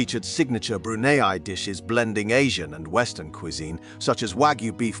also featured signature Brunei dishes blending Asian and Western cuisine, such as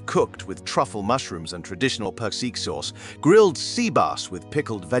Wagyu beef cooked with truffle mushrooms and traditional persik sauce, grilled sea bass with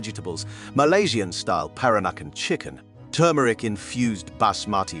pickled vegetables, Malaysian-style Peranakan chicken, turmeric-infused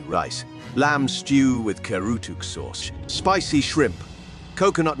basmati rice, lamb stew with kerutuk sauce, spicy shrimp,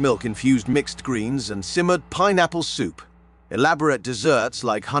 coconut milk-infused mixed greens, and simmered pineapple soup. Elaborate desserts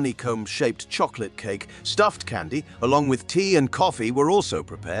like honeycomb-shaped chocolate cake, stuffed candy, along with tea and coffee were also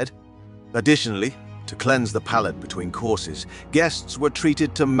prepared. Additionally, to cleanse the palate between courses, guests were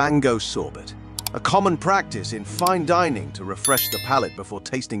treated to mango sorbet, a common practice in fine dining to refresh the palate before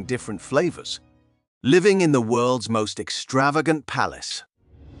tasting different flavors. Living in the world's most extravagant palace.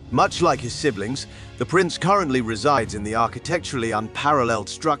 Much like his siblings, the prince currently resides in the architecturally unparalleled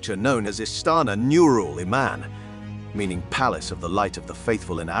structure known as Istana Nurul Iman, meaning Palace of the Light of the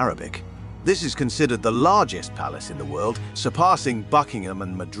Faithful in Arabic. This is considered the largest palace in the world, surpassing Buckingham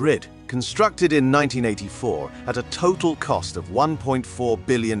and Madrid. Constructed in 1984 at a total cost of $1.4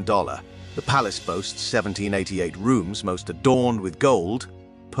 billion, the palace boasts 1788 rooms, most adorned with gold,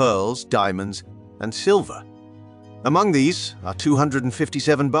 pearls, diamonds, and silver. Among these are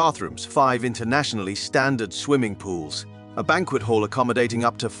 257 bathrooms, 5 internationally standard swimming pools, a banquet hall accommodating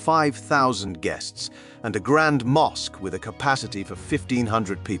up to 5,000 guests, and a grand mosque with a capacity for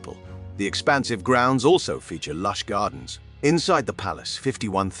 1,500 people. The expansive grounds also feature lush gardens. Inside the palace,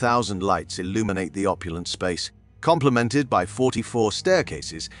 51,000 lights illuminate the opulent space, complemented by 44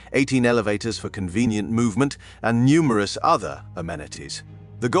 staircases, 18 elevators for convenient movement, and numerous other amenities.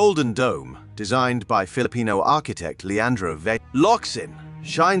 The Golden Dome, designed by Filipino architect Leandro Locsin,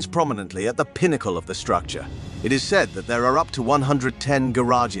 shines prominently at the pinnacle of the structure. It is said that there are up to 110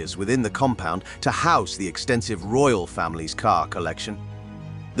 garages within the compound to house the extensive royal family's car collection.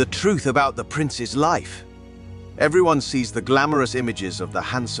 The truth about the prince's life. Everyone sees the glamorous images of the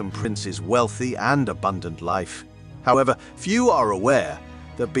handsome prince's wealthy and abundant life. However, few are aware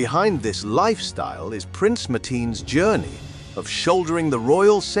that behind this lifestyle is Prince Mateen's journey of shouldering the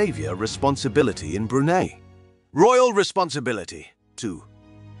royal savior responsibility in Brunei. Royal responsibility, too.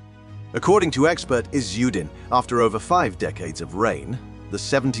 According to expert Izzuddin, after over 5 decades of reign, the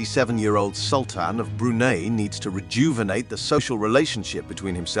 77-year-old Sultan of Brunei needs to rejuvenate the social relationship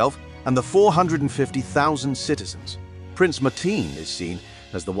between himself and the 450,000 citizens. Prince Mateen is seen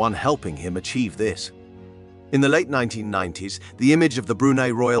as the one helping him achieve this. In the late 1990s, the image of the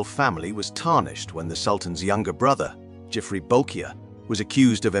Brunei royal family was tarnished when the Sultan's younger brother, Jeffrey Bolkiah, was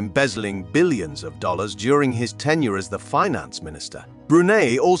accused of embezzling billions of dollars during his tenure as the finance minister.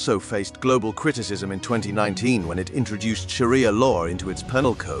 Brunei also faced global criticism in 2019 when it introduced Sharia law into its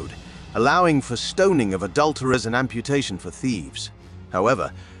penal code, allowing for stoning of adulterers and amputation for thieves.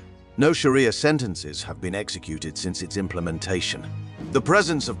 However, no Sharia sentences have been executed since its implementation. The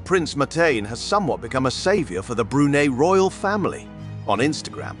presence of Prince Mateen has somewhat become a savior for the Brunei royal family. On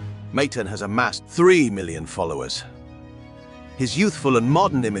Instagram, Mateen has amassed 3 million followers. His youthful and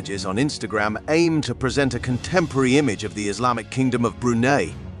modern images on Instagram aim to present a contemporary image of the Islamic Kingdom of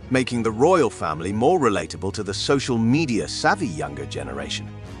Brunei, making the royal family more relatable to the social media-savvy younger generation.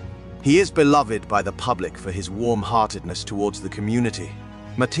 He is beloved by the public for his warm-heartedness towards the community.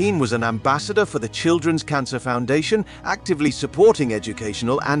 Mateen was an ambassador for the Children's Cancer Foundation, actively supporting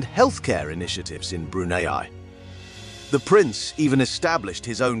educational and healthcare initiatives in Brunei. The prince even established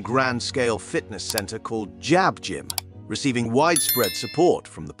his own grand-scale fitness center called Jab Gym, receiving widespread support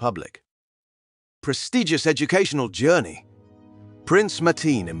from the public. Prestigious educational journey. Prince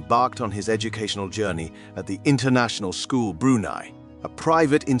Mateen embarked on his educational journey at the International School Brunei, a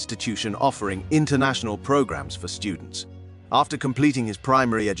private institution offering international programs for students. After completing his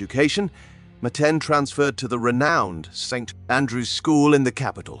primary education, Mateen transferred to the renowned St. Andrew's School in the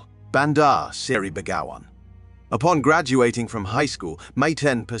capital, Bandar Seri Begawan. Upon graduating from high school,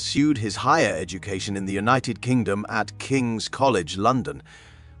 Mateen pursued his higher education in the United Kingdom at King's College London,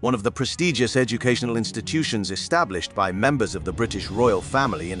 one of the prestigious educational institutions established by members of the British royal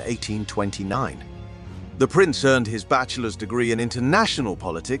family in 1829. The prince earned his bachelor's degree in international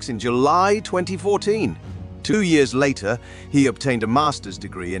politics in July 2014. 2 years later, he obtained a master's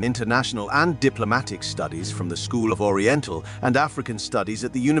degree in international and diplomatic studies from the School of Oriental and African Studies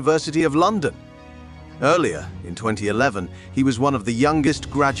at the University of London. Earlier, in 2011, he was one of the youngest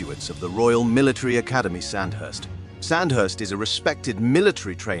graduates of the Royal Military Academy Sandhurst. Sandhurst is a respected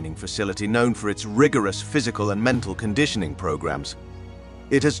military training facility known for its rigorous physical and mental conditioning programs.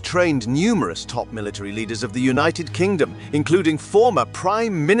 It has trained numerous top military leaders of the United Kingdom, including former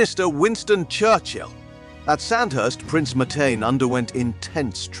Prime Minister Winston Churchill. At Sandhurst, Prince Mateen underwent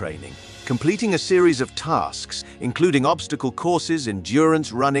intense training, completing a series of tasks, including obstacle courses,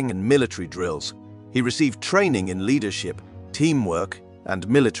 endurance running, and military drills. He received training in leadership, teamwork, and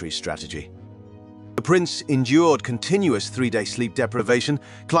military strategy. The prince endured continuous 3-day sleep deprivation,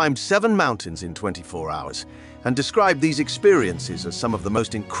 climbed 7 mountains in 24 hours, and described these experiences as some of the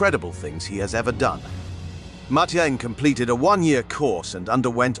most incredible things he has ever done. Mateen completed a 1-year course and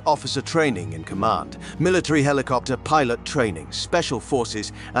underwent officer training in command, military helicopter pilot training, special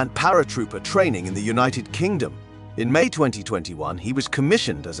forces, and paratrooper training in the United Kingdom. In May 2021, he was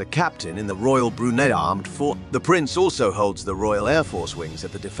commissioned as a captain in the Royal Brunei Armed Forces. The prince also holds the Royal Air Force wings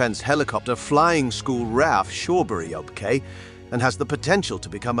at the Defence Helicopter Flying School RAF Shawbury UK and has the potential to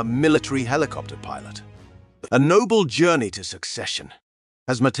become a military helicopter pilot. A noble journey to succession.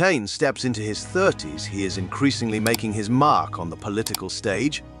 As Mateen steps into his 30s, he is increasingly making his mark on the political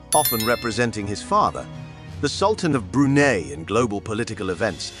stage, often representing his father. the Sultan of Brunei in global political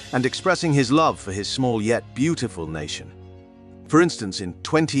events and expressing his love for his small yet beautiful nation. For instance, in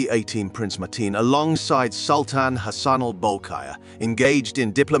 2018, Prince Mateen, alongside Sultan Hassan al-Bolkiah, engaged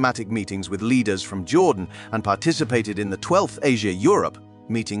in diplomatic meetings with leaders from Jordan and participated in the 12th Asia-Europe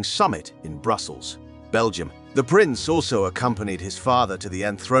Meeting Summit in Brussels, Belgium. The prince also accompanied his father to the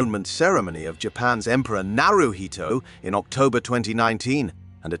enthronement ceremony of Japan's Emperor Naruhito in October 2019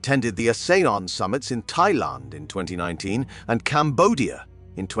 and attended the ASEAN summits in Thailand in 2019 and Cambodia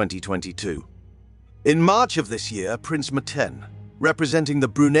in 2022. In March of this year, Prince Mateen, representing the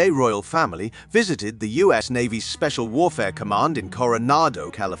Brunei royal family, visited the U.S. Navy's Special Warfare Command in Coronado,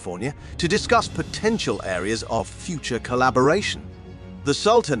 California, to discuss potential areas of future collaboration. The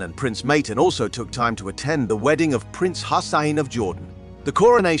Sultan and Prince Mateen also took time to attend the wedding of Prince Hussein of Jordan, the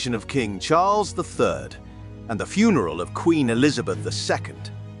coronation of King Charles III, and the funeral of Queen Elizabeth II.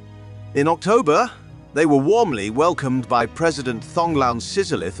 In October, they were warmly welcomed by President Thongloun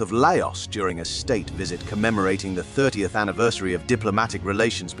Sisoulith of Laos during a state visit commemorating the 30th anniversary of diplomatic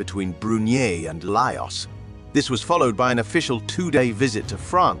relations between Brunei and Laos. This was followed by an official two-day visit to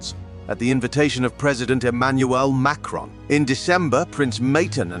France at the invitation of President Emmanuel Macron. In December, Prince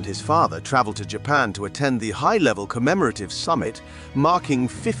Mateen and his father traveled to Japan to attend the high-level commemorative summit, marking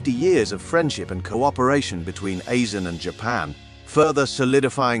 50 years of friendship and cooperation between ASEAN and Japan, further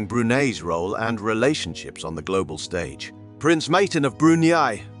solidifying Brunei's role and relationships on the global stage. Prince Mateen of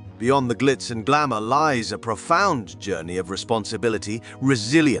Brunei. Beyond the glitz and glamour lies a profound journey of responsibility,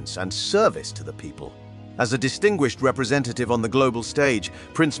 resilience, and service to the people. As a distinguished representative on the global stage,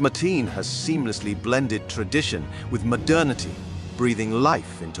 Prince Mateen has seamlessly blended tradition with modernity, breathing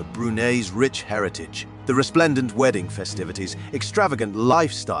life into Brunei's rich heritage. The resplendent wedding festivities, extravagant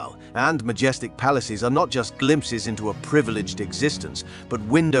lifestyle, and majestic palaces are not just glimpses into a privileged existence, but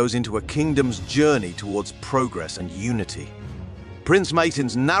windows into a kingdom's journey towards progress and unity. Prince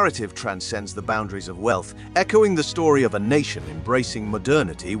Mateen's narrative transcends the boundaries of wealth, echoing the story of a nation embracing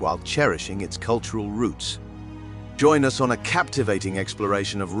modernity while cherishing its cultural roots. Join us on a captivating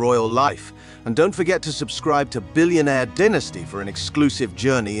exploration of royal life, and don't forget to subscribe to Billionaire Dynasty for an exclusive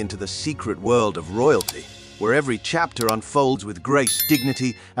journey into the secret world of royalty, where every chapter unfolds with grace,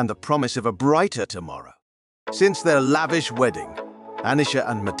 dignity, and the promise of a brighter tomorrow. Since their lavish wedding, Anisha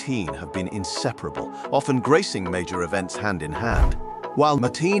and Mateen have been inseparable, often gracing major events hand in hand. While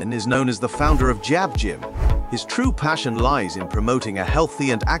Mateen is known as the founder of Jab Gym, his true passion lies in promoting a healthy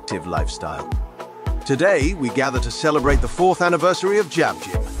and active lifestyle. Today, we gather to celebrate the 4th anniversary of Jab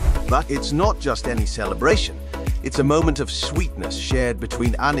Gym. But it's not just any celebration. It's a moment of sweetness shared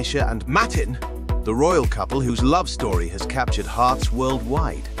between Anisha and Mateen, the royal couple whose love story has captured hearts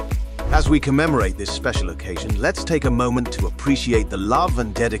worldwide. As we commemorate this special occasion, let's take a moment to appreciate the love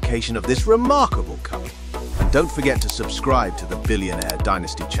and dedication of this remarkable couple. And don't forget to subscribe to the Billionaire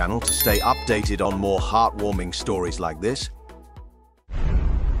Dynasty channel to stay updated on more heartwarming stories like this.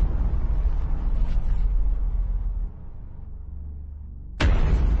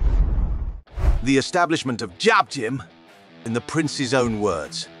 The establishment of Jab Gym. In the prince's own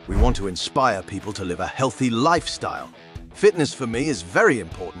words, we want to inspire people to live a healthy lifestyle. Fitness for me is very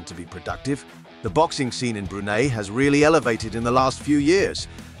important to be productive. The boxing scene in Brunei has really elevated in the last few years,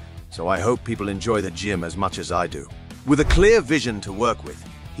 so I hope people enjoy the gym as much as I do. With a clear vision to work with,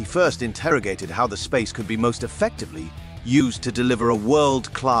 he first interrogated how the space could be most effectively used to deliver a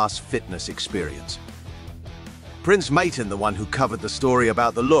world-class fitness experience. Prince Mateen, the one who covered the story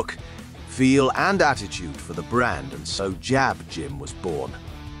about the look, feel and attitude for the brand, and so Jab Gym was born.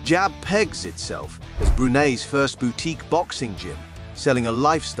 Jab pegs itself as Brunei's first boutique boxing gym, selling a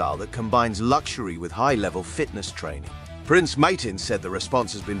lifestyle that combines luxury with high-level fitness training. Prince Mateen said the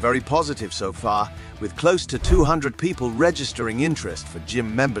response has been very positive so far, with close to 200 people registering interest for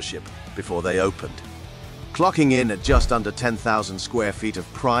gym membership before they opened. Clocking in at just under 10,000 square feet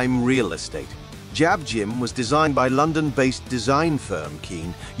of prime real estate, Jab Gym was designed by London-based design firm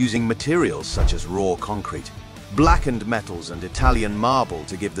Keen, using materials such as raw concrete, blackened metals and Italian marble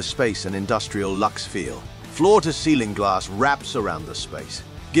to give the space an industrial luxe feel. Floor-to-ceiling glass wraps around the space,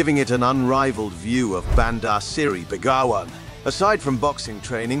 giving it an unrivaled view of Bandar Seri Begawan. Aside from boxing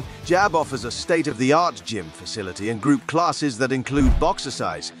training, Jab offers a state-of-the-art gym facility and group classes that include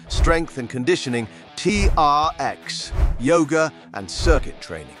boxercise, strength and conditioning, TRX, yoga, and circuit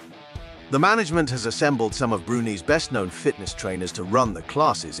training. The management has assembled some of Brunei's best-known fitness trainers to run the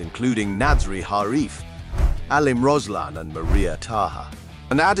classes, including Nazri Harif, Alim Roslan and Maria Taha.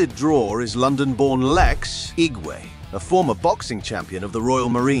 An added draw is London-born Lex Igwe, a former boxing champion of the Royal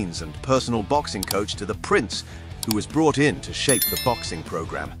Marines and personal boxing coach to the Prince, who was brought in to shape the boxing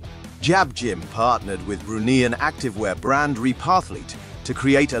program. Jab Gym partnered with Bruneian activewear brand Repathlete to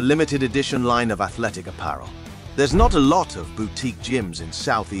create a limited edition line of athletic apparel. There's not a lot of boutique gyms in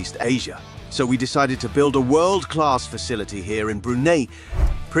Southeast Asia, so we decided to build a world-class facility here in Brunei,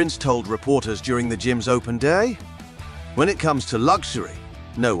 Prince told reporters during the gym's open day. When it comes to luxury,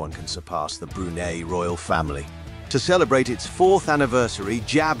 no one can surpass the Brunei royal family. To celebrate its 4th anniversary,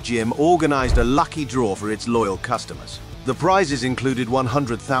 Jab Gym organized a lucky draw for its loyal customers. The prizes included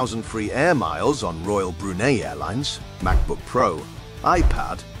 100,000 free air miles on Royal Brunei Airlines, MacBook Pro,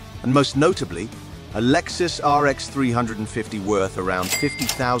 iPad, and most notably, a Lexus RX 350 worth around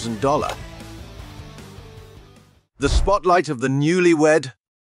 $50,000. The spotlight of the newlywed.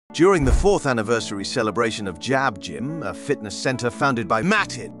 During the 4th anniversary celebration of Jab Gym, a fitness center founded by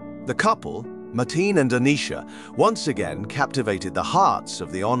Mateen, the couple, Mateen and Anisha, once again captivated the hearts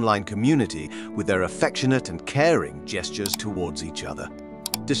of the online community with their affectionate and caring gestures towards each other.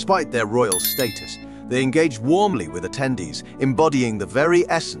 Despite their royal status, they engaged warmly with attendees, embodying the very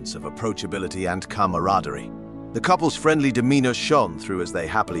essence of approachability and camaraderie. The couple's friendly demeanor shone through as they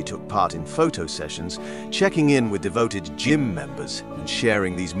happily took part in photo sessions, checking in with devoted gym members and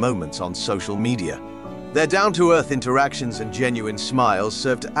sharing these moments on social media. Their down-to-earth interactions and genuine smiles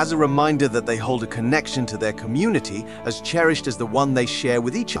served as a reminder that they hold a connection to their community as cherished as the one they share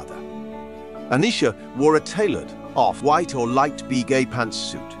with each other. Anisha wore a tailored, off-white or light beige pants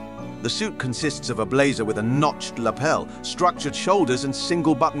suit. The suit consists of a blazer with a notched lapel, structured shoulders and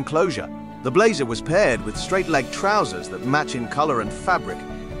single-button closure. The blazer was paired with straight-leg trousers that match in color and fabric,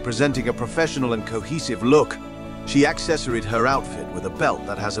 presenting a professional and cohesive look. She accessoried her outfit with a belt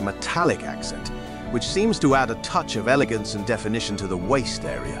that has a metallic accent, which seems to add a touch of elegance and definition to the waist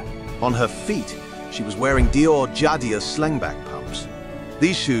area. On her feet, she was wearing Dior Jadier slingback pumps.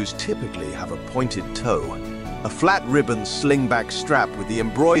 These shoes typically have a pointed toe, a flat ribbon slingback strap with the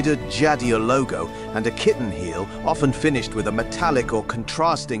embroidered Jadier logo, and a kitten heel, often finished with a metallic or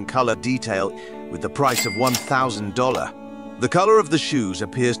contrasting color detail, with the price of $1,000. The color of the shoes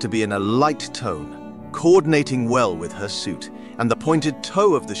appears to be in a light tone, coordinating well with her suit, and the pointed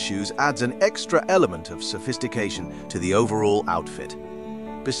toe of the shoes adds an extra element of sophistication to the overall outfit.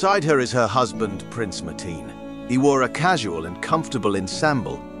 Beside her is her husband, Prince Mateen. He wore a casual and comfortable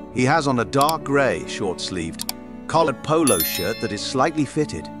ensemble. He has on a dark gray, short-sleeved, collared polo shirt that is slightly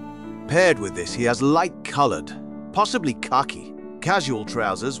fitted. Paired with this, he has light-colored, possibly khaki, casual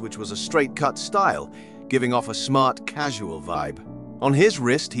trousers, which was a straight-cut style, giving off a smart, casual vibe. On his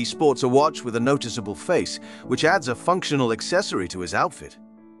wrist, he sports a watch with a noticeable face, which adds a functional accessory to his outfit.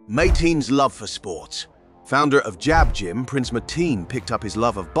 Mateen's love for sports. Founder of Jab Gym, Prince Mateen picked up his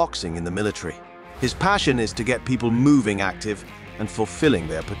love of boxing in the military. His passion is to get people moving, active, and fulfilling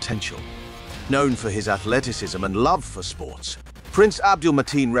their potential. Known for his athleticism and love for sports, Prince Abdul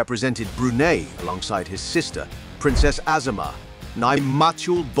Mateen represented Brunei alongside his sister, Princess Azamah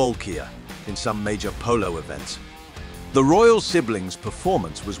Naimatul Bolkiah, in some major polo events. The royal siblings'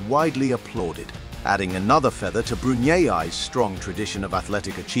 performance was widely applauded, adding another feather to Brunei's strong tradition of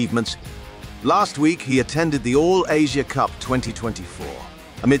athletic achievements. Last week, he attended the All-Asia Cup 2024.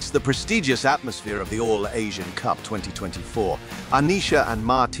 Amidst the prestigious atmosphere of the All-Asian Cup 2024, Anisha and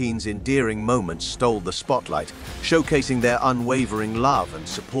Mateen's endearing moments stole the spotlight, showcasing their unwavering love and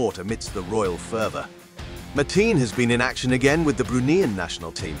support amidst the royal fervor. Mateen has been in action again with the Bruneian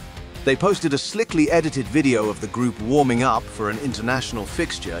national team. They posted a slickly edited video of the group warming up for an international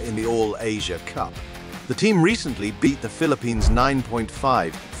fixture in the All-Asia Cup. The team recently beat the Philippines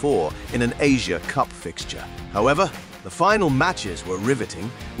 9.5-4 in an Asia Cup fixture. However, the final matches were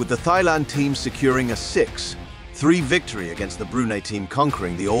riveting, with the Thailand team securing a 6-3 victory against the Brunei team,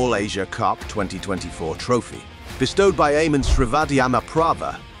 conquering the All-Asia Cup 2024 trophy, bestowed by Aman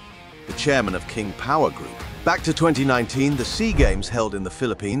Srivadhyamaprava, the chairman of King Power Group. Back to 2019, the SEA Games held in the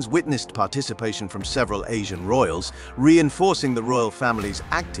Philippines witnessed participation from several Asian royals, reinforcing the royal family's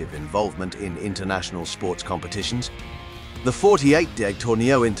active involvement in international sports competitions. The 48-day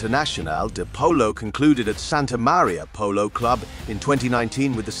Torneo Internacional de Polo concluded at Santa Maria Polo Club in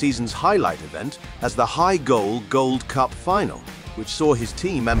 2019 with the season's highlight event as the High Goal Gold Cup Final, which saw his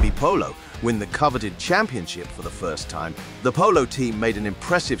team, MB Polo, win the coveted championship for the first time. The polo team made an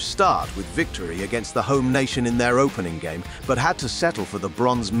impressive start with victory against the home nation in their opening game, but had to settle for the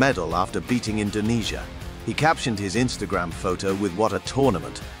bronze medal after beating Indonesia. He captioned his Instagram photo with "What a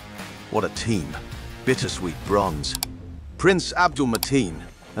tournament. What a team. Bittersweet bronze." Prince Abdul Mateen,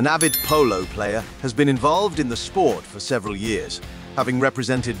 an avid polo player, has been involved in the sport for several years, having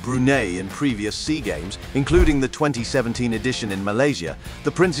represented Brunei in previous SEA Games, including the 2017 edition in Malaysia.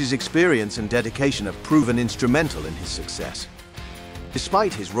 The prince's experience and dedication have proven instrumental in his success.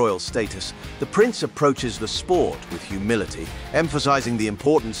 Despite his royal status, the prince approaches the sport with humility, emphasizing the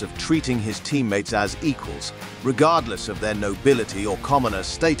importance of treating his teammates as equals, regardless of their nobility or commoner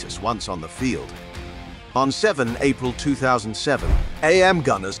status once on the field. On 7 April 2007, AM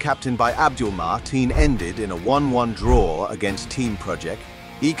Gunners captained by Mateen ended in a 1-1 draw against Team Project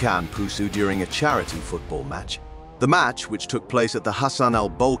Ikan Pusu during a charity football match. The match, which took place at the Hassan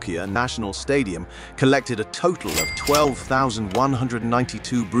al-Bolkiah National Stadium, collected a total of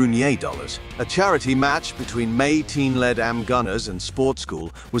 12,192 Brunei dollars. A charity match between Mateen-led AM Gunners and Sports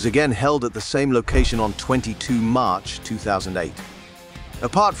School was again held at the same location on 22 March 2008.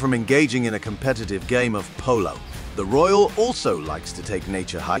 Apart from engaging in a competitive game of polo, the royal also likes to take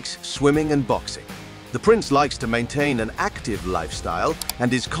nature hikes, swimming and boxing. The prince likes to maintain an active lifestyle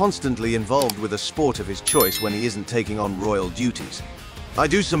and is constantly involved with a sport of his choice when he isn't taking on royal duties. I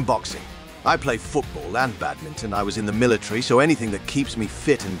do some boxing. I play football and badminton. I was in the military, so anything that keeps me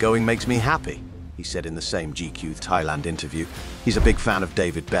fit and going makes me happy, he said in the same GQ Thailand interview. He's a big fan of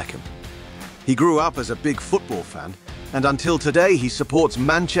David Beckham. He grew up as a big football fan, and until today he supports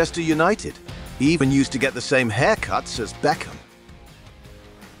Manchester United. He even used to get the same haircuts as Beckham.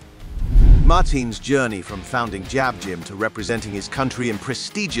 Mateen's journey from founding Jab Gym to representing his country in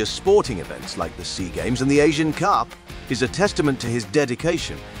prestigious sporting events like the SEA Games and the Asian Cup is a testament to his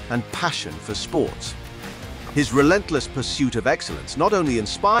dedication and passion for sports. His relentless pursuit of excellence not only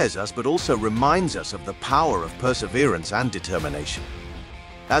inspires us but also reminds us of the power of perseverance and determination.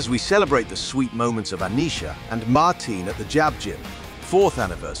 As we celebrate the sweet moments of Anisha and Mateen at the Jab Gym 4th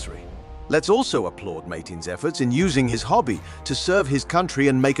anniversary, let's also applaud Mateen's efforts in using his hobby to serve his country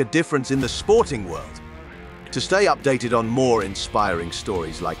and make a difference in the sporting world. To stay updated on more inspiring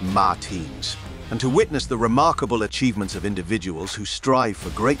stories like Mateen's, and to witness the remarkable achievements of individuals who strive for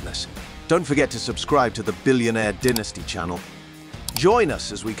greatness, don't forget to subscribe to the Billionaire Dynasty channel. Join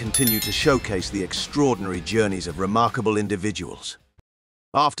us as we continue to showcase the extraordinary journeys of remarkable individuals.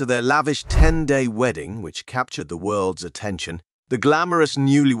 After their lavish 10-day wedding, which captured the world's attention, the glamorous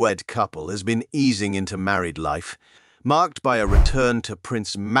newlywed couple has been easing into married life, marked by a return to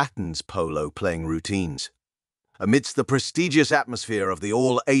Prince Mateen's polo-playing routines. Amidst the prestigious atmosphere of the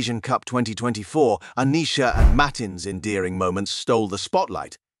All-Asian Cup 2024, Anisha and Mateen's endearing moments stole the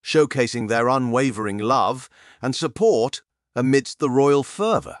spotlight, showcasing their unwavering love and support amidst the royal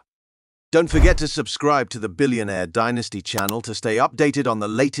fervor. Don't forget to subscribe to the Billionaire Dynasty channel to stay updated on the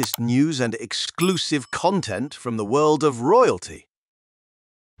latest news and exclusive content from the world of royalty.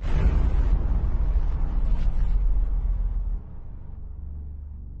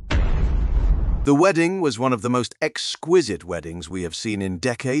 The wedding was one of the most exquisite weddings we have seen in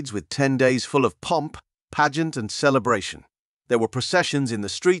decades, with 10 days full of pomp, pageant and celebration. There were processions in the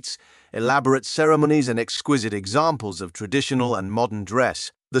streets, elaborate ceremonies and exquisite examples of traditional and modern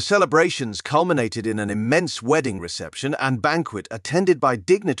dress. The celebrations culminated in an immense wedding reception and banquet attended by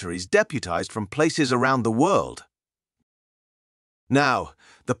dignitaries deputized from places around the world. Now,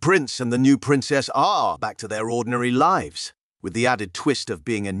 the prince and the new princess are back to their ordinary lives, with the added twist of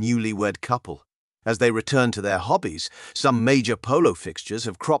being a newlywed couple. As they return to their hobbies, some major polo fixtures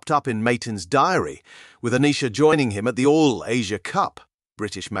have cropped up in Mateen's diary, with Anisha joining him at the All-Asia Cup,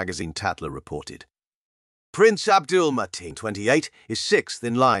 British magazine Tatler reported. Prince Abdul Mateen, 28, is 6th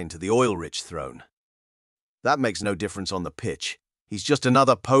in line to the oil-rich throne. That makes no difference on the pitch. He's just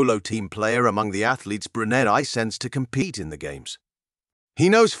another polo team player among the athletes Brunei sends to compete in the games. He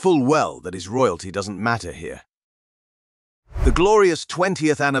knows full well that his royalty doesn't matter here. The glorious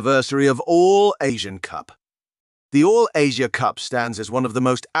 20th anniversary of All-Asian Cup. The All-Asia Cup stands as one of the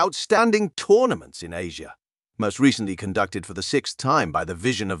most outstanding tournaments in Asia, most recently conducted for the 6th time by the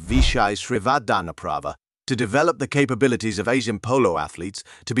vision of Vishai Srivardhanaprabha, to develop the capabilities of Asian polo athletes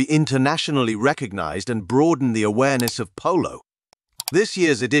to be internationally recognized and broaden the awareness of polo. This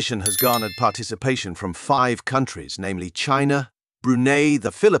year's edition has garnered participation from 5 countries, namely China, Brunei,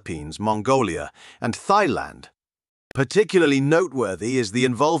 the Philippines, Mongolia, and Thailand. Particularly noteworthy is the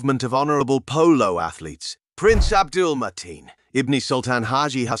involvement of honorable polo athletes Prince Abdul Mateen, Ibni Sultan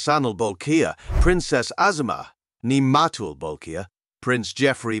Haji Hassan al-Bolkiah, Princess Azma Nimatul Bolkiah, Prince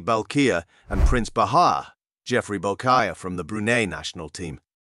Jeffrey Bolkiah, and Prince Bahar Jeffrey Bolkiah from the Brunei national team.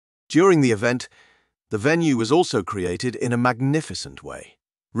 During the event, the venue was also created in a magnificent way,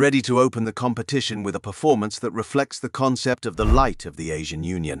 ready to open the competition with a performance that reflects the concept of the light of the Asian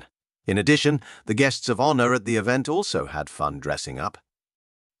Union. In addition, the guests of honor at the event also had fun dressing up,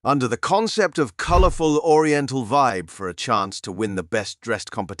 under the concept of colorful Oriental vibe, for a chance to win the Best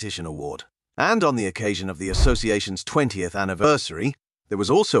Dressed Competition award. And on the occasion of the association's 20th anniversary, there was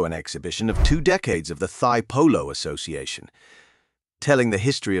also an exhibition of 2 decades of the Thai Polo Association. telling the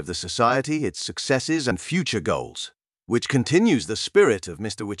history of the society, its successes and future goals, which continues the spirit of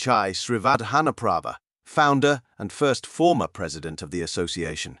Mr. Wichai Srivadhanaprabha, founder and first former president of the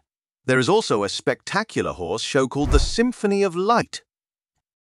association. There is also a spectacular horse show called the Symphony of Light.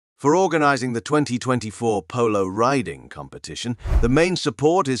 For organizing the 2024 polo riding competition, the main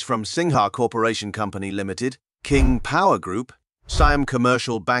support is from Singha Corporation Company Limited, King Power Group, Siam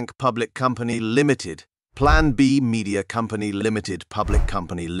Commercial Bank Public Company Limited, Plan B Media Company Limited Public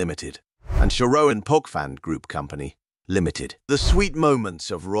Company Limited, and Sharoan Pokphand Group Company Limited. The sweet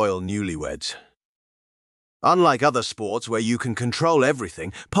moments of royal newlyweds. Unlike other sports where you can control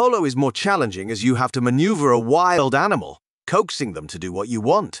everything, polo is more challenging as you have to maneuver a wild animal, coaxing them to do what you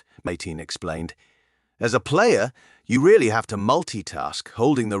want, Mateen explained. As a player, you really have to multitask,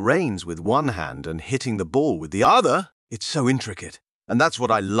 holding the reins with one hand and hitting the ball with the other. It's so intricate, and that's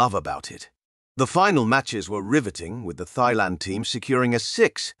what I love about it. The final matches were riveting, with the Thailand team securing a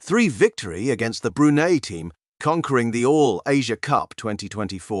 6-3 victory against the Brunei team, conquering the All-Asia Cup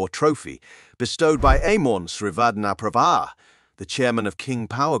 2024 trophy, bestowed by Mateen Srivadhanaprabha, the chairman of King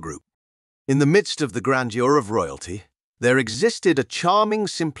Power Group. In the midst of the grandeur of royalty, there existed a charming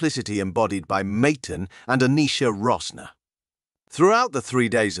simplicity embodied by Mateen and Anisha Rosner. Throughout the 3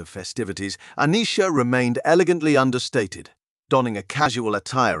 days of festivities, Anisha remained elegantly understated, donning a casual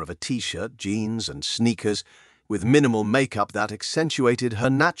attire of a t-shirt, jeans and sneakers, with minimal makeup that accentuated her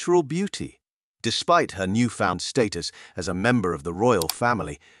natural beauty. Despite her newfound status as a member of the royal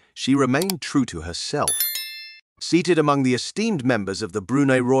family, she remained true to herself. Seated among the esteemed members of the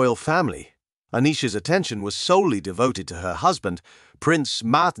Brunei royal family, Anisha's attention was solely devoted to her husband, Prince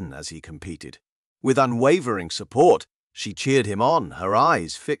Mateen, as he competed. With unwavering support, she cheered him on, her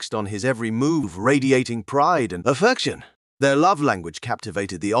eyes fixed on his every move, radiating pride and affection. Their love language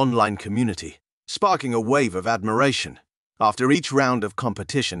captivated the online community, sparking a wave of admiration. After each round of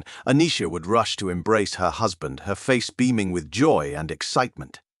competition, Anisha would rush to embrace her husband, her face beaming with joy and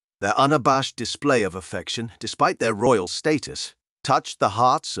excitement. Their unabashed display of affection, despite their royal status, touched the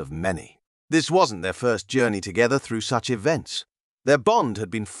hearts of many. This wasn't their first journey together through such events. Their bond had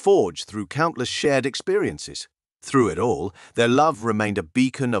been forged through countless shared experiences. Through it all, their love remained a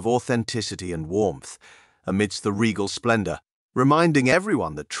beacon of authenticity and warmth, amidst the regal splendor, reminding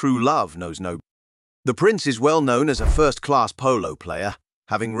everyone that true love knows no bounds. The prince is well known as a first-class polo player,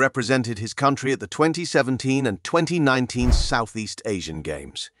 having represented his country at the 2017 and 2019 Southeast Asian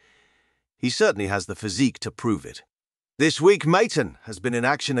Games. He certainly has the physique to prove it. This week, Mateen has been in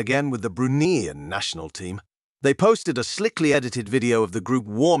action again with the Bruneian national team. They posted a slickly edited video of the group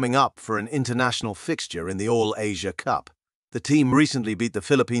warming up for an international fixture in the All-Asia Cup. The team recently beat the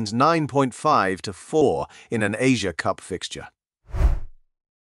Philippines 9.5-4 in an Asia Cup fixture.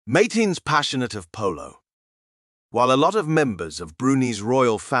 Mateen's passionate of polo. While a lot of members of Brunei's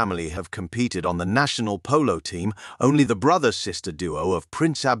royal family have competed on the national polo team, only the brother-sister duo of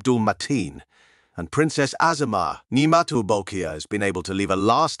Prince Abdul Mateen and Princess Azamah Nimatul Bolkiah has been able to leave a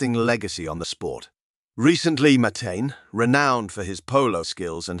lasting legacy on the sport. Recently, Mateen, renowned for his polo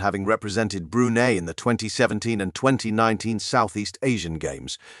skills and having represented Brunei in the 2017 and 2019 Southeast Asian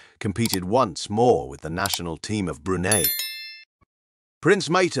Games, competed once more with the national team of Brunei. Prince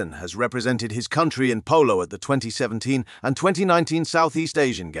Mateen has represented his country in polo at the 2017 and 2019 Southeast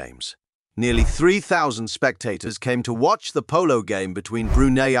Asian Games. Nearly 3,000 spectators came to watch the polo game between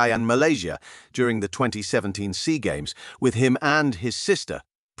Brunei and Malaysia during the 2017 SEA Games, with him and his sister,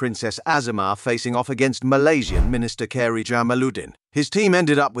 Princess Azamah, facing off against Malaysian Minister Khairi Jamaluddin. His team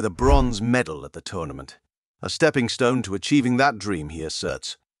ended up with a bronze medal at the tournament, a stepping stone to achieving that dream, he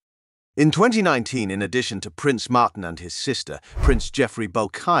asserts. In 2019, in addition to Prince Mateen and his sister, Prince Jeffrey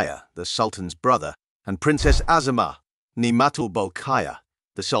Bolkiah, the Sultan's brother, and Princess Azamah Nimatul Bolkiah,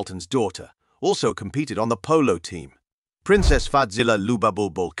 the Sultan's daughter, also competed on the polo team. Princess Fadzila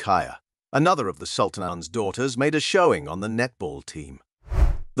Lubabul Bolkiah, another of the Sultan's daughters, made a showing on the netball team.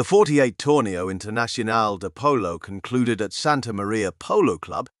 The 48 Torneo Internacional de Polo concluded at Santa Maria Polo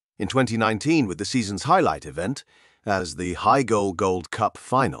Club in 2019 with the season's highlight event as the High Gold Cup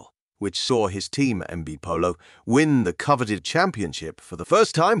final, which saw his team, MB Polo, win the coveted championship for the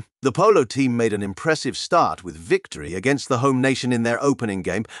first time. The polo team made an impressive start with victory against the home nation in their opening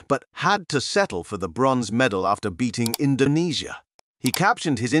game, but had to settle for the bronze medal after beating Indonesia. He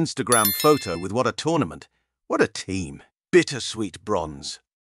captioned his Instagram photo with "What a tournament, what a team, bittersweet bronze."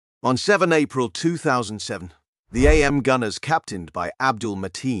 On 7 April 2007, the AM Gunners, captained by Abdul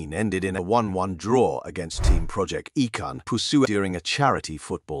Mateen, ended in a 1-1 draw against Team Project Ikan Pusua during a charity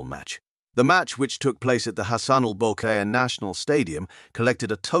football match. The match, which took place at the Hassanal Bolkiah National Stadium,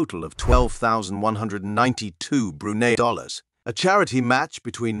 collected a total of 12,192 Brunei dollars. A charity match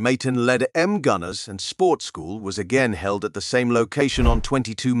between Mateen-led Gunners and Sports School was again held at the same location on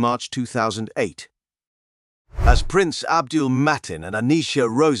 22 March 2008. As Prince Abdul Mateen and Anisha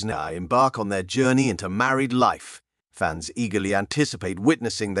Brunei embark on their journey into married life, fans eagerly anticipate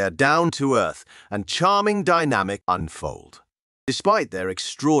witnessing their down-to-earth and charming dynamic unfold. Despite their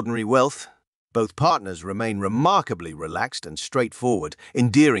extraordinary wealth, both partners remain remarkably relaxed and straightforward,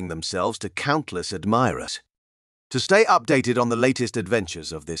 endearing themselves to countless admirers. To stay updated on the latest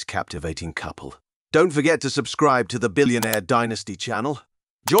adventures of this captivating couple, don't forget to subscribe to the Billionaire Dynasty channel.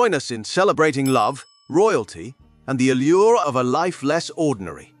 Join us in celebrating love, royalty, and the allure of a life less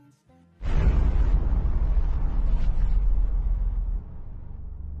ordinary.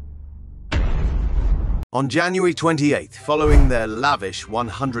 On January 28th, following their lavish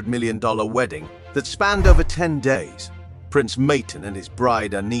 $100 million wedding that spanned over 10 days, Prince Mateen and his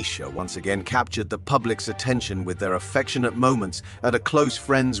bride Anisha once again captured the public's attention with their affectionate moments at a close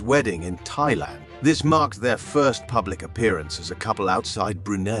friend's wedding in Thailand. This marked their first public appearance as a couple outside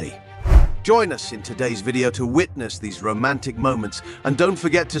Brunei. Join us in today's video to witness these romantic moments, and don't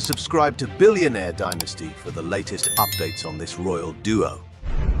forget to subscribe to Billionaire Dynasty for the latest updates on this royal duo.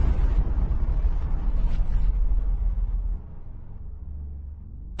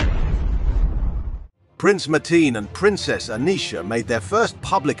 Prince Mateen and Princess Anisha made their first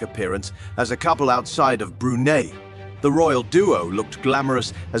public appearance as a couple outside of Brunei. The royal duo looked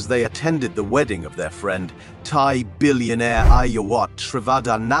glamorous as they attended the wedding of their friend, Thai billionaire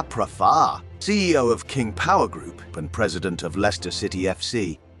Srivaddhanaprabha, CEO of King Power Group and president of Leicester City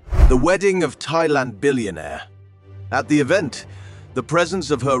FC. The wedding of Thailand billionaire. At the event, the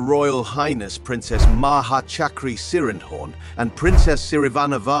presence of Her Royal Highness Princess Mahachakri Sirindhorn and Princess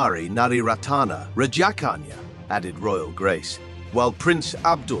Sirivannavari Nariratana Rajakanya added royal grace, while Prince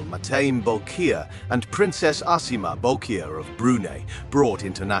Abdul Mateen Bolkiah and Princess Asima Bolkiah of Brunei brought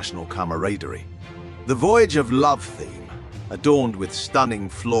international camaraderie. The Voyage of Love theme, adorned with stunning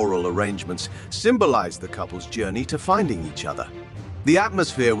floral arrangements, symbolized the couple's journey to finding each other. The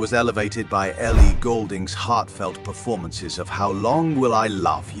atmosphere was elevated by Ellie Goulding's heartfelt performances of How Long Will I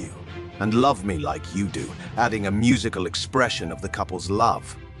Love You and Love Me Like You Do, adding a musical expression of the couple's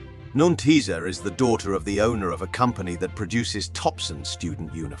love. Nuntiza is the daughter of the owner of a company that produces Topson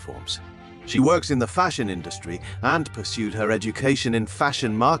student uniforms. She works in the fashion industry and pursued her education in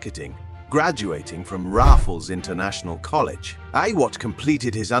fashion marketing, graduating from Raffles International College. Aiwat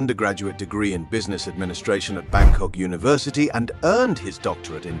completed his undergraduate degree in business administration at Bangkok University and earned his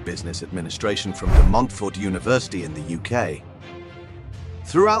doctorate in business administration from De Montfort University in the UK.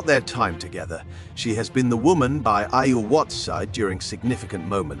 Throughout their time together, she has been the woman by Aiwat's side during significant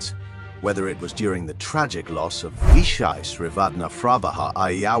moments, whether it was during the tragic loss of Vishai Srivaddhanaprabha,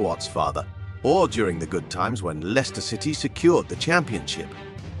 Aiwat's father, or during the good times when Leicester City secured the championship.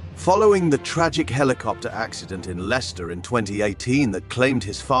 Following the tragic helicopter accident in Leicester in 2018 that claimed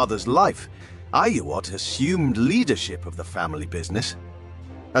his father's life, Aiwat assumed leadership of the family business.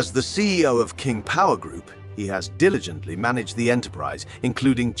 As the CEO of King Power Group, he has diligently managed the enterprise,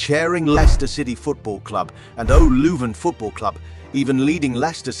 including chairing Leicester City Football Club and Leuven Football Club, even leading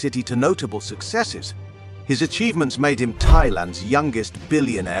Leicester City to notable successes. His achievements made him Thailand's youngest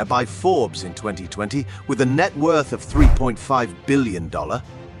billionaire by Forbes in 2020, with a net worth of $3.5 billion.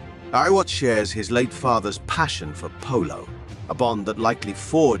 Aiwat shares his late father's passion for polo, a bond that likely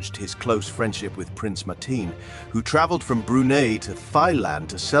forged his close friendship with Prince Mateen, who traveled from Brunei to Thailand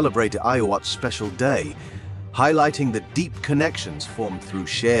to celebrate Aiwat's special day, highlighting the deep connections formed through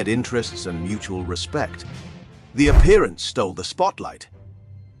shared interests and mutual respect. The appearance stole the spotlight.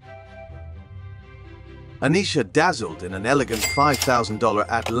 Anisha dazzled in an elegant $5,000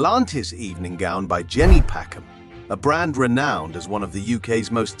 Atlantis evening gown by Jenny Packham, a brand renowned as one of the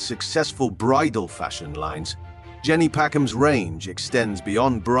UK's most successful bridal fashion lines. Jenny Packham's range extends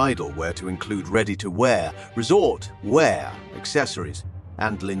beyond bridal wear to include ready-to-wear, resort wear, accessories,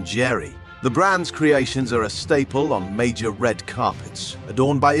 and lingerie. The brand's creations are a staple on major red carpets,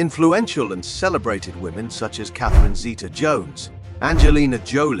 adorned by influential and celebrated women such as Catherine Zeta-Jones, Angelina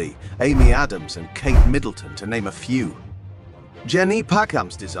Jolie, Amy Adams, and Kate Middleton, to name a few. Jenny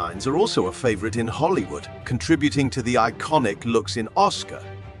Packham's designs are also a favorite in Hollywood, contributing to the iconic looks in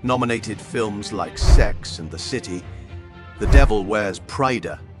Oscar-nominated films like Sex and the City, The Devil Wears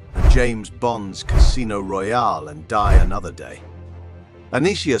Prada, and James Bond's Casino Royale and Die Another Day.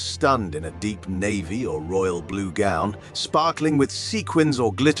 Anisha stunned in a deep navy or royal blue gown, sparkling with sequins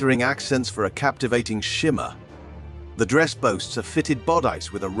or glittering accents for a captivating shimmer. The dress boasts a fitted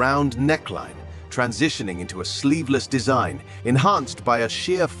bodice with a round neckline, transitioning into a sleeveless design, enhanced by a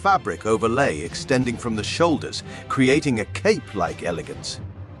sheer fabric overlay extending from the shoulders, creating a cape-like elegance.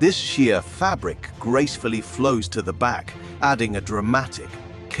 This sheer fabric gracefully flows to the back, adding a dramatic,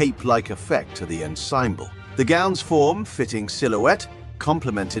 cape-like effect to the ensemble. The gown's form-fitting silhouette,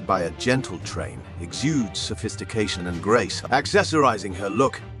 complemented by a gentle train, exudes sophistication and grace. Accessorizing her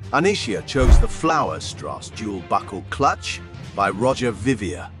look, Anisha chose the flower strass dual-buckle clutch by Roger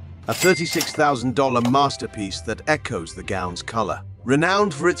Vivier, a $36,000 masterpiece that echoes the gown's color.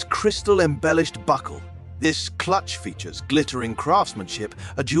 Renowned for its crystal-embellished buckle, this clutch features glittering craftsmanship,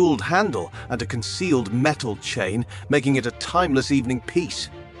 a jeweled handle, and a concealed metal chain, making it a timeless evening piece.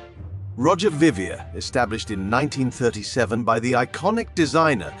 Roger Vivier, established in 1937 by the iconic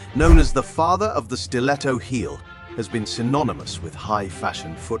designer known as the father of the stiletto heel, has been synonymous with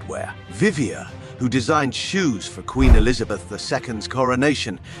high-fashion footwear. Vivier, who designed shoes for Queen Elizabeth II's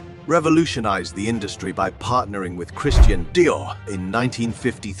coronation, revolutionized the industry by partnering with Christian Dior in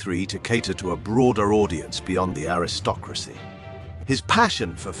 1953 to cater to a broader audience beyond the aristocracy. His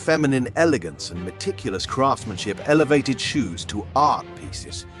passion for feminine elegance and meticulous craftsmanship elevated shoes to art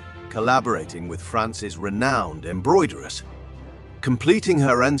pieces, collaborating with France's renowned embroiderers. Completing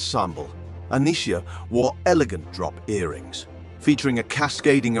her ensemble, Anisha wore elegant drop earrings, featuring a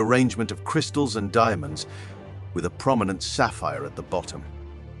cascading arrangement of crystals and diamonds, with a prominent sapphire at the bottom.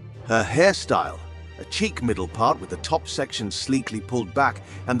 Her hairstyle, a cheek middle part with the top section sleekly pulled back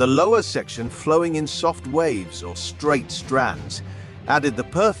and the lower section flowing in soft waves or straight strands, added the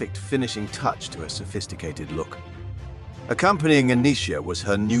perfect finishing touch to her sophisticated look. Accompanying Anisha was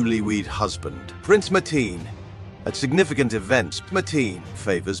her newlywed husband, Prince Mateen. At significant events, Mateen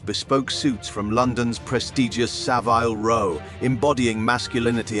favors bespoke suits from London's prestigious Savile Row, embodying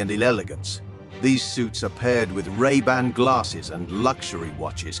masculinity and elegance. These suits are paired with Ray-Ban glasses and luxury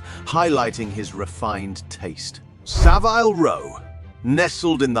watches, highlighting his refined taste. Savile Row,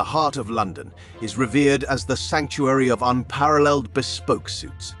 nestled in the heart of London, is revered as the sanctuary of unparalleled bespoke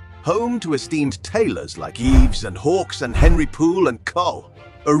suits, home to esteemed tailors like Yves and Hawkes and Henry Poole and Co.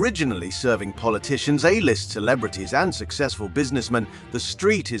 Originally serving politicians, A-list celebrities, and successful businessmen, the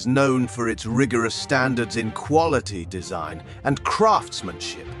street is known for its rigorous standards in quality design and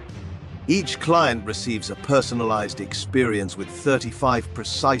craftsmanship. Each client receives a personalized experience with 35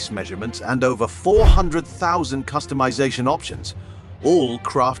 precise measurements and over 400,000 customization options, all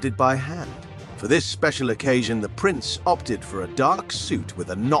crafted by hand. For this special occasion, the prince opted for a dark suit with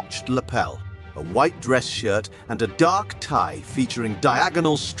a notched lapel, a white dress shirt, and a dark tie featuring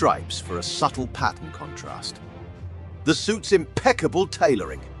diagonal stripes for a subtle pattern contrast. The suit's impeccable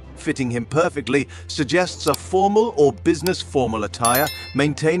tailoring, fitting him perfectly, suggests a formal or business formal attire,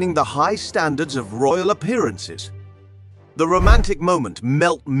 maintaining the high standards of royal appearances. The romantic moment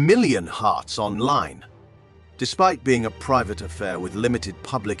melted million hearts online. Despite being a private affair with limited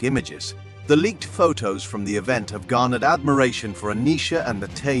public images, the leaked photos from the event have garnered admiration for Anisha and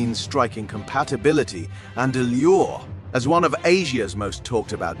Mateen's striking compatibility and allure as one of Asia's most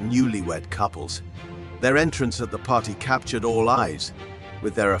talked about newlywed couples. Their entrance at the party captured all eyes,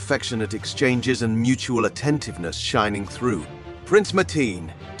 with their affectionate exchanges and mutual attentiveness shining through. Prince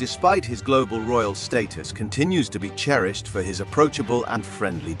Mateen, despite his global royal status, continues to be cherished for his approachable and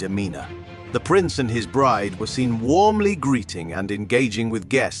friendly demeanor. The prince and his bride were seen warmly greeting and engaging with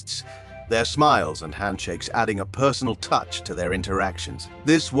guests, their smiles and handshakes adding a personal touch to their interactions.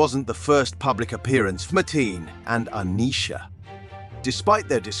 This wasn't the first public appearance for Mateen and Anisha. Despite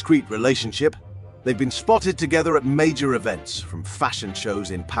their discreet relationship, they've been spotted together at major events, from fashion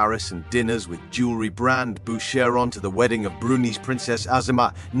shows in Paris and dinners with jewelry brand Boucheron to the wedding of Brunei's Princess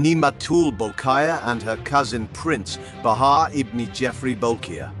Azima Nimatul Bolkiah and her cousin Prince Bahar ibn Jeffrey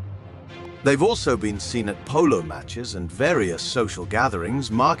Bolkiah. They've also been seen at polo matches and various social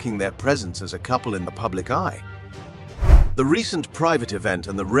gatherings, marking their presence as a couple in the public eye. The recent private event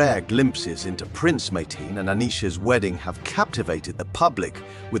and the rare glimpses into Prince Mateen and Anisha's wedding have captivated the public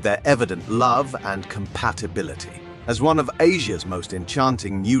with their evident love and compatibility. As one of Asia's most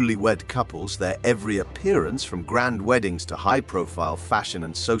enchanting newlywed couples, their every appearance, from grand weddings to high-profile fashion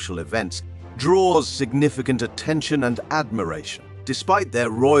and social events, draws significant attention and admiration. Despite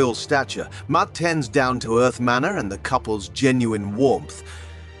their royal stature, Mateen's down-to-earth manner and the couple's genuine warmth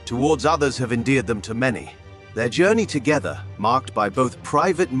towards others have endeared them to many. Their journey together, marked by both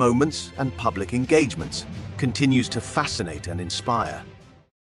private moments and public engagements, continues to fascinate and inspire.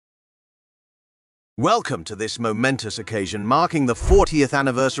 Welcome to this momentous occasion marking the 40th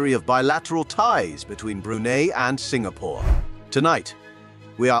anniversary of bilateral ties between Brunei and Singapore. Tonight,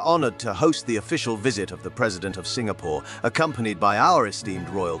 We are honored to host the official visit of the President of Singapore, accompanied by our esteemed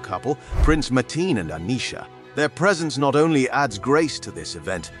royal couple, Prince Mateen and Anisha. Their presence not only adds grace to this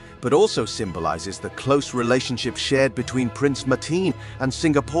event, but also symbolizes the close relationship shared between Prince Mateen and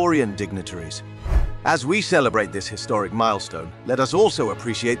Singaporean dignitaries. As we celebrate this historic milestone, let us also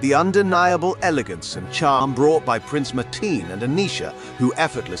appreciate the undeniable elegance and charm brought by Prince Mateen and Anisha, who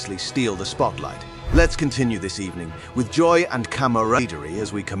effortlessly steal the spotlight. Let's continue this evening with joy and camaraderie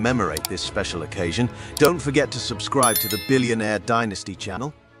as we commemorate this special occasion. Don't forget to subscribe to the Billionaire Dynasty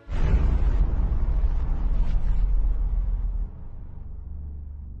channel.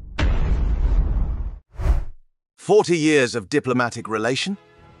 "40 years of diplomatic relation?"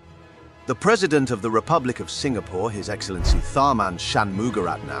 The President of the Republic of Singapore, His Excellency Tharman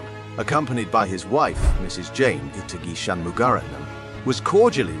Shanmugaratnam, accompanied by his wife, Mrs. Jane Ittagi Shanmugaratnam, was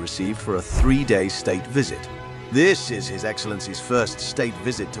cordially received for a 3-day state visit. This is His Excellency's first state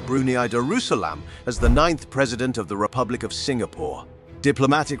visit to Brunei Darussalam as the 9th President of the Republic of Singapore.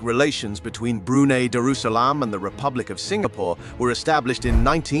 Diplomatic relations between Brunei Darussalam and the Republic of Singapore were established in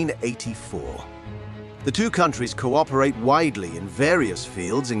 1984. The two countries cooperate widely in various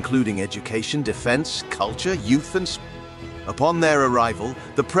fields, including education, defense, culture, youth and sport. Upon their arrival,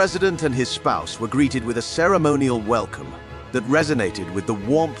 the President and his spouse were greeted with a ceremonial welcome that resonated with the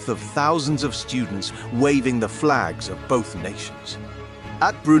warmth of thousands of students waving the flags of both nations.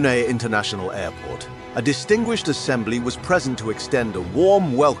 At Brunei International Airport, a distinguished assembly was present to extend a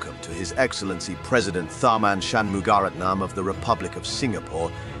warm welcome to His Excellency President Tharman Shanmugaratnam of the Republic of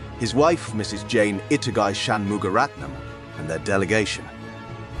Singapore, his wife, Mrs. Jane Ittagi Shanmugaratnam, and their delegation.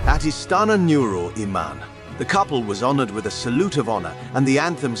 At Istana Nurul Iman, the couple was honored with a salute of honor and the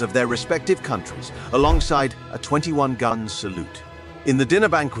anthems of their respective countries, alongside a 21-gun salute. In the dinner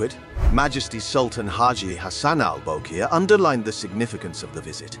banquet, Majesty Sultan Haji Hassan al-Bolkiah underlined the significance of the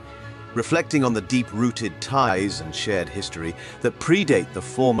visit, reflecting on the deep-rooted ties and shared history that predate the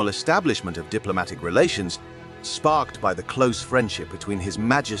formal establishment of diplomatic relations, sparked by the close friendship between His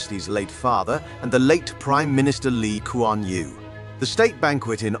Majesty's late father and the late Prime Minister Lee Kuan Yew. The state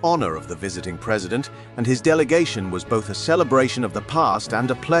banquet in honor of the visiting president and his delegation was both a celebration of the past and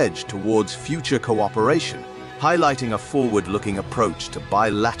a pledge towards future cooperation, highlighting a forward-looking approach to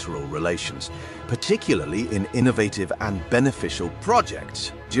bilateral relations, particularly in innovative and beneficial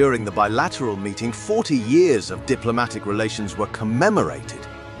projects. During the bilateral meeting, 40 years of diplomatic relations were commemorated,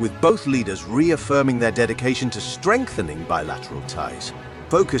 with both leaders reaffirming their dedication to strengthening bilateral ties.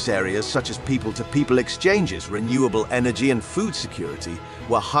 Focus areas such as people-to-people exchanges, renewable energy and food security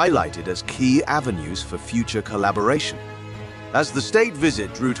were highlighted as key avenues for future collaboration. As the state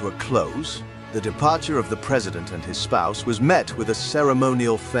visit drew to a close, the departure of the President and his spouse was met with a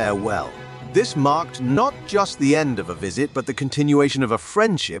ceremonial farewell. This marked not just the end of a visit, but the continuation of a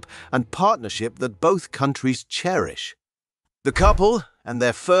friendship and partnership that both countries cherish. The couple and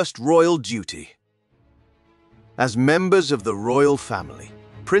their first royal duty. As members of the royal family,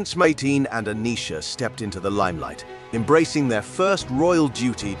 Prince Mateen and Anisha stepped into the limelight, embracing their first royal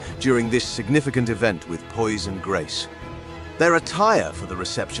duty during this significant event with poise and grace. Their attire for the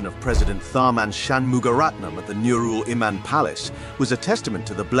reception of President Tharman Shanmugaratnam at the Nurul Iman Palace was a testament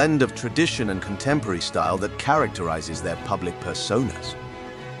to the blend of tradition and contemporary style that characterizes their public personas.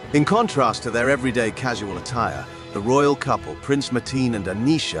 In contrast to their everyday casual attire, the royal couple, Prince Mateen and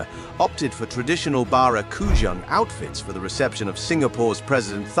Anisha, opted for traditional Bara Kujang outfits for the reception of Singapore's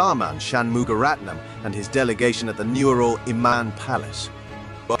President Tharman Shanmugaratnam and his delegation at the Nurul Iman Palace.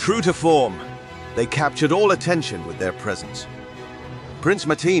 But true to form, they captured all attention with their presence. Prince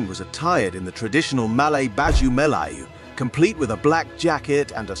Mateen was attired in the traditional Malay baju Melayu, complete with a black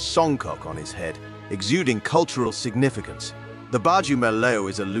jacket and a songkok on his head, exuding cultural significance. The baju Melayu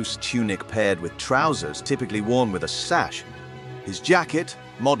is a loose tunic paired with trousers typically worn with a sash. His jacket,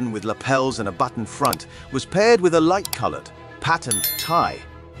 modern with lapels and a button front, was paired with a light-colored, patterned tie,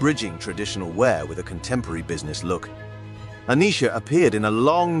 bridging traditional wear with a contemporary business look. Anisha appeared in a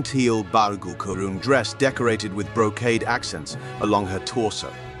long teal bargu kurung dress decorated with brocade accents along her torso.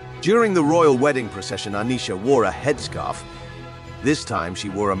 During the royal wedding procession, Anisha wore a headscarf. This time she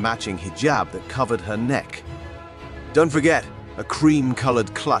wore a matching hijab that covered her neck. Don't forget, a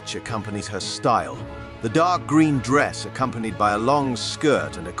cream-colored clutch accompanies her style. The dark green dress accompanied by a long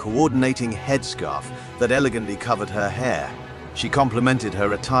skirt and a coordinating headscarf that elegantly covered her hair. She complemented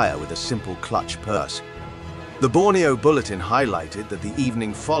her attire with a simple clutch purse. The Borneo Bulletin highlighted that the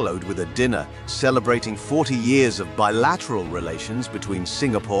evening followed with a dinner celebrating 40 years of bilateral relations between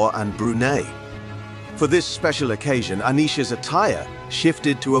Singapore and Brunei. For this special occasion, Anisha's attire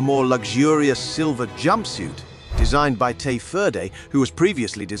shifted to a more luxurious silver jumpsuit designed by Tay Ferde, who has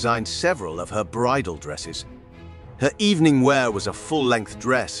previously designed several of her bridal dresses. Her evening wear was a full-length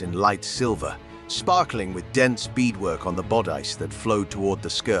dress in light silver, sparkling with dense beadwork on the bodice that flowed toward the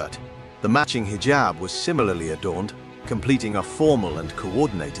skirt. The matching hijab was similarly adorned, completing a formal and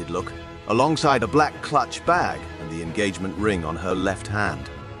coordinated look, alongside a black clutch bag and the engagement ring on her left hand.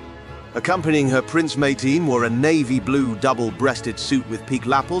 Accompanying her, Prince Mateen wore a navy blue double-breasted suit with peak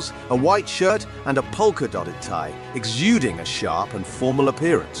lapels, a white shirt and a polka-dotted tie, exuding a sharp and formal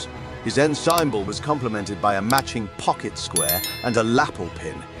appearance. His ensemble was complemented by a matching pocket square and a lapel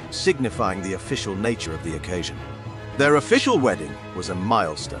pin, signifying the official nature of the occasion. Their official wedding was a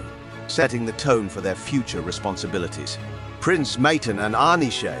milestone, setting the tone for their future responsibilities. Prince Mateen and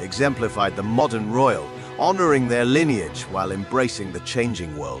Anisha exemplified the modern royal, honoring their lineage while embracing the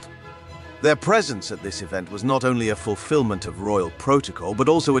changing world. Their presence at this event was not only a fulfillment of royal protocol, but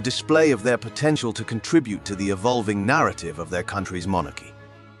also a display of their potential to contribute to the evolving narrative of their country's monarchy.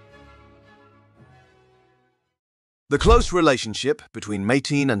 The close relationship between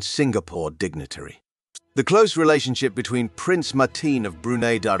Mateen and Singapore dignitary. The close relationship between Prince Mateen of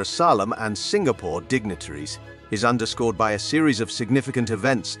Brunei Darussalam and Singapore dignitaries is underscored by a series of significant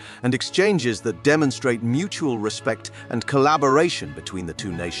events and exchanges that demonstrate mutual respect and collaboration between the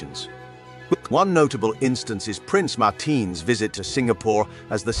two nations. One notable instance is Prince Mateen's visit to Singapore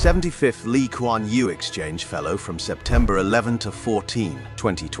as the 75th Lee Kuan Yew Exchange Fellow from September 11 to 14,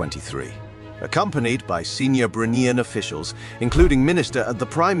 2023. Accompanied by senior Bruneian officials, including Minister at the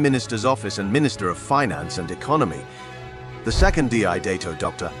Prime Minister's Office and Minister of Finance and Economy. The second DI Dato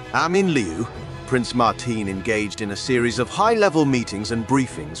Dr. Amin Liu, Prince Mateen engaged in a series of high-level meetings and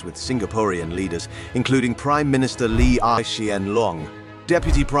briefings with Singaporean leaders, including Prime Minister Lee Hsien Loong,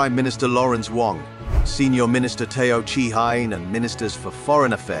 Deputy Prime Minister Lawrence Wong, Senior Minister Teo Chee Hean and Ministers for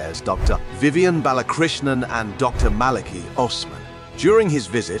Foreign Affairs Dr. Vivian Balakrishnan and Dr. Maliki Osman. During his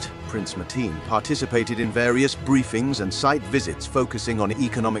visit, Prince Mateen participated in various briefings and site visits focusing on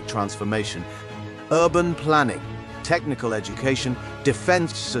economic transformation, urban planning, technical education,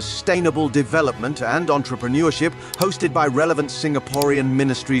 defense, sustainable development and entrepreneurship, hosted by relevant Singaporean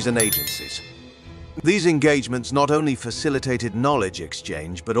ministries and agencies. These engagements not only facilitated knowledge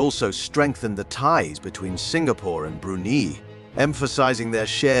exchange, but also strengthened the ties between Singapore and Brunei, emphasizing their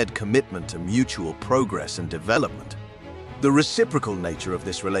shared commitment to mutual progress and development. The reciprocal nature of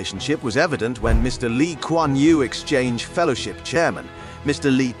this relationship was evident when Mr. Lee Kuan Yew Exchange Fellowship Chairman,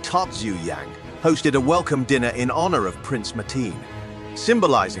 Mr. Lee Tzu Yang, hosted a welcome dinner in honor of Prince Mateen,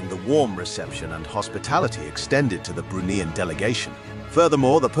 symbolizing the warm reception and hospitality extended to the Bruneian delegation.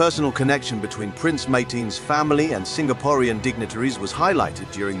 Furthermore, the personal connection between Prince Mateen's family and Singaporean dignitaries was highlighted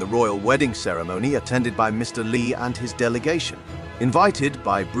during the royal wedding ceremony attended by Mr. Lee and his delegation, invited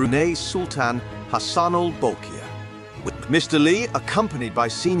by Brunei Sultan Hassanal Bolkiah. With Mr. Lee, accompanied by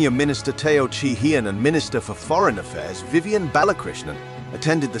Senior Minister Teo Chee Hean and Minister for Foreign Affairs Vivian Balakrishnan,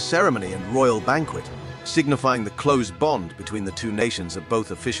 attended the ceremony and royal banquet, signifying the close bond between the two nations at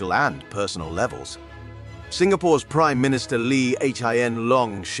both official and personal levels. Singapore's Prime Minister Lee Hsien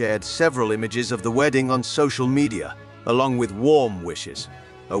Loong shared several images of the wedding on social media, along with warm wishes.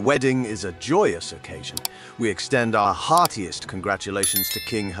 A wedding is a joyous occasion. We extend our heartiest congratulations to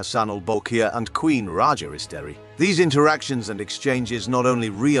King Hassanal Bolkiah and Queen Raja Isteri. These interactions and exchanges not only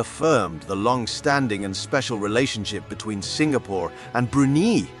reaffirmed the long-standing and special relationship between Singapore and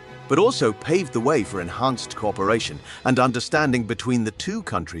Brunei, but also paved the way for enhanced cooperation and understanding between the two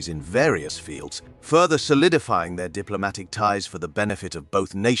countries in various fields, further solidifying their diplomatic ties for the benefit of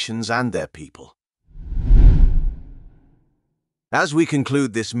both nations and their people. As we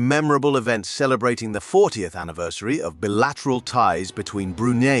conclude this memorable event celebrating the 40th anniversary of bilateral ties between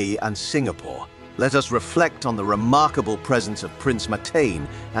Brunei and Singapore, let us reflect on the remarkable presence of Prince Mateen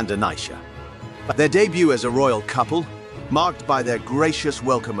and Anisha. Their debut as a royal couple, marked by their gracious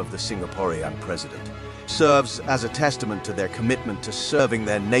welcome of the Singaporean president, serves as a testament to their commitment to serving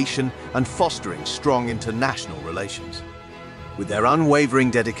their nation and fostering strong international relations. With their unwavering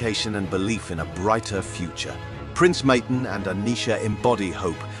dedication and belief in a brighter future, Prince Mateen and Anisha embody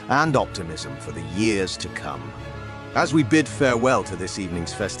hope and optimism for the years to come. As we bid farewell to this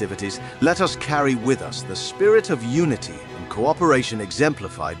evening's festivities, let us carry with us the spirit of unity and cooperation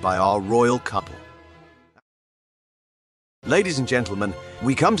exemplified by our royal couple. Ladies and gentlemen,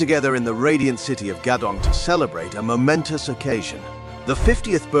 we come together in the radiant city of Gadong to celebrate a momentous occasion, the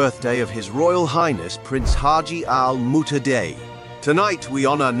 50th birthday of His Royal Highness Prince Haji Al Mutadei. Tonight we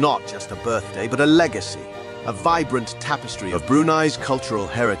honor not just a birthday, but a legacy, a vibrant tapestry of Brunei's cultural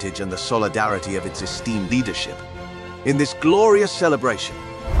heritage and the solidarity of its esteemed leadership. In this glorious celebration,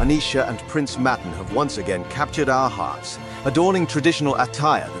 Anisha and Prince Mateen have once again captured our hearts, adorning traditional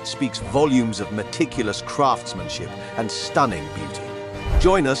attire that speaks volumes of meticulous craftsmanship and stunning beauty.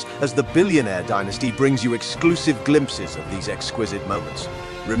 Join us as the Billionaire Dynasty brings you exclusive glimpses of these exquisite moments.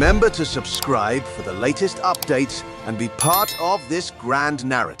 Remember to subscribe for the latest updates and be part of this grand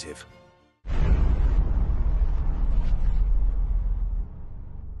narrative.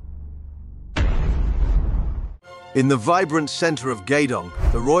 In the vibrant center of Gadong,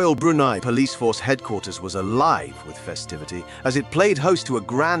 the Royal Brunei Police Force headquarters was alive with festivity as it played host to a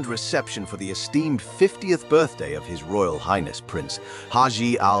grand reception for the esteemed 50th birthday of His Royal Highness Prince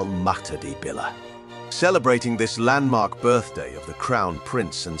Haji Al Muhtadi Billah. Celebrating this landmark birthday of the Crown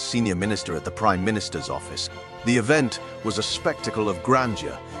Prince and Senior Minister at the Prime Minister's office, the event was a spectacle of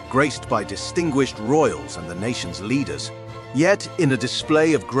grandeur, graced by distinguished royals and the nation's leaders. Yet, in a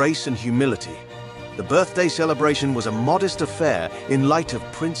display of grace and humility, the birthday celebration was a modest affair in light of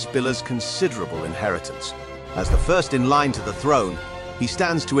Prince Billah's considerable inheritance. As the first in line to the throne, he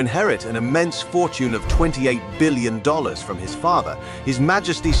stands to inherit an immense fortune of $28 billion from his father, His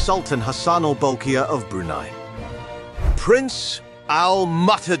Majesty Sultan Hassan Al Bolkiah of Brunei. Prince Al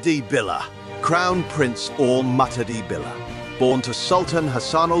Muhtadi Billah, Crown Prince Al Muhtadi Billah, born to Sultan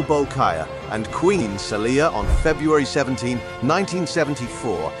Hassan Al Bolkiah and Queen Saliyah on February 17,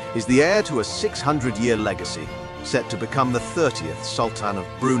 1974, is the heir to a 600-year legacy, set to become the 30th Sultan of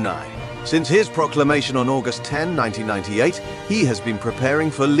Brunei. Since his proclamation on August 10, 1998, he has been preparing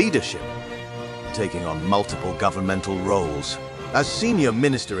for leadership, taking on multiple governmental roles. As senior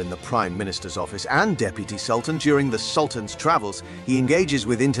minister in the Prime Minister's office and Deputy Sultan during the Sultan's travels, he engages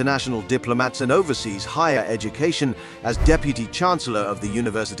with international diplomats and oversees higher education as Deputy Chancellor of the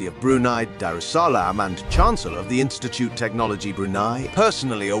University of Brunei, Darussalam, and Chancellor of the Institute Technology Brunei,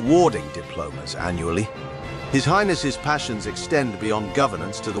 personally awarding diplomas annually. His Highness's passions extend beyond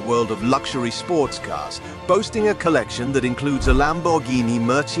governance to the world of luxury sports cars, boasting a collection that includes a Lamborghini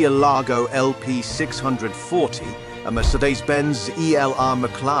Murcielago LP 640, a Mercedes-Benz ELR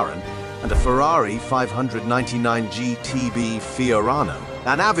McLaren, and a Ferrari 599 GTB Fiorano.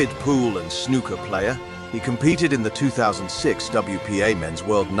 An avid pool and snooker player, he competed in the 2006 WPA Men's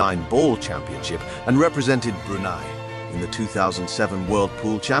World 9-Ball Championship and represented Brunei in the 2007 World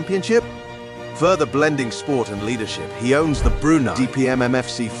Pool Championship. Further blending sport and leadership, he owns the Brunei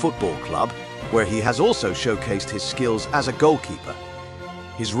DPMMFC Football Club, where he has also showcased his skills as a goalkeeper.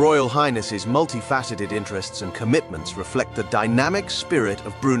 His Royal Highness's multifaceted interests and commitments reflect the dynamic spirit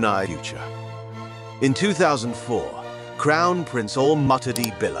of Brunei's future. In 2004, Crown Prince Al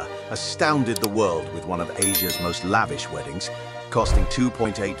Muhtadi Billah astounded the world with one of Asia's most lavish weddings, costing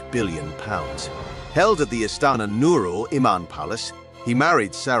 £2.8 billion. Held at the Istana Nurul Iman Palace, he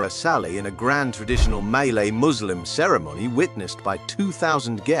married Sarah Saleh in a grand traditional Malay Muslim ceremony witnessed by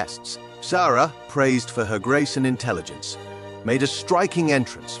 2,000 guests. Sarah, praised for her grace and intelligence, made a striking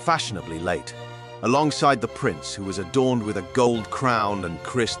entrance fashionably late, alongside the prince, who was adorned with a gold crown and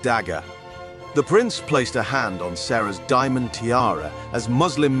kris dagger. The prince placed a hand on Sarah's diamond tiara as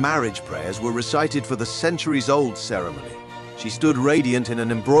Muslim marriage prayers were recited for the centuries-old ceremony. She stood radiant in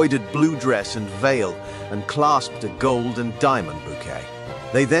an embroidered blue dress and veil and clasped a gold and diamond bouquet.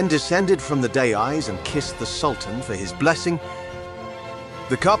 They then descended from the dais and kissed the Sultan for his blessing.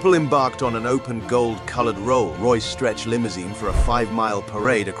 The couple embarked on an open gold-colored Rolls-Royce stretch limousine for a 5-mile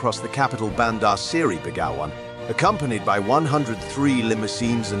parade across the capital Bandar Seri Begawan, accompanied by 103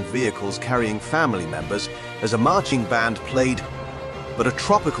 limousines and vehicles carrying family members as a marching band played. But a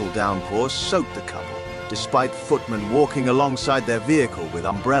tropical downpour soaked the couple, despite footmen walking alongside their vehicle with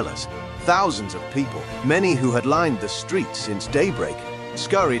umbrellas. Thousands of people, many who had lined the streets since daybreak,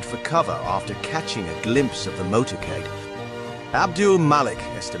 scurried for cover after catching a glimpse of the motorcade. Abdul Malik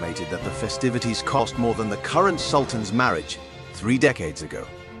estimated that the festivities cost more than the current Sultan's marriage 3 decades ago.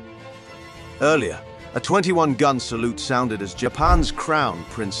 Earlier, a 21-gun salute sounded as Japan's Crown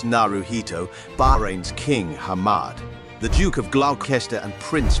Prince Naruhito, Bahrain's King Hamad, the Duke of Gloucester and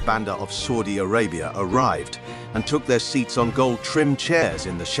Prince Bandar of Saudi Arabia arrived and took their seats on gold-trimmed chairs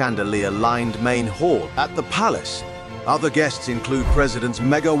in the chandelier-lined main hall at the palace. Other guests include Presidents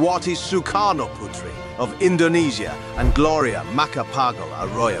Megawati Sukarnoputri of Indonesia and Gloria Macapagal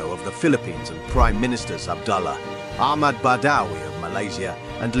Arroyo of the Philippines, and Prime Ministers Abdullah Ahmad Badawi of Malaysia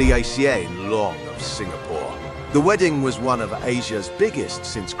and Lee Hsien Loong of Singapore. The wedding was one of Asia's biggest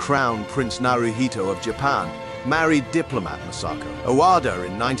since Crown Prince Naruhito of Japan married diplomat Masako Owada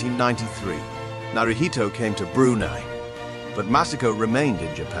in 1993. Naruhito came to Brunei, but Masako remained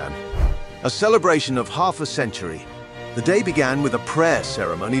in Japan. A celebration of half a century, The day began with a prayer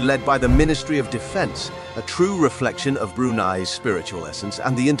ceremony led by the Ministry of Defense, a true reflection of Brunei's spiritual essence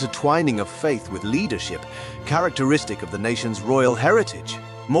and the intertwining of faith with leadership, characteristic of the nation's royal heritage.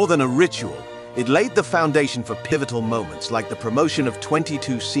 More than a ritual, it laid the foundation for pivotal moments like the promotion of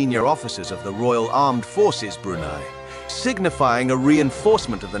 22 senior officers of the Royal Armed Forces Brunei, signifying a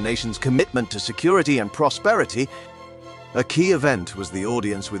reinforcement of the nation's commitment to security and prosperity. A key event was the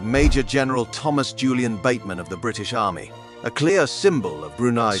audience with Major General Thomas Julian Bateman of the British Army, a clear symbol of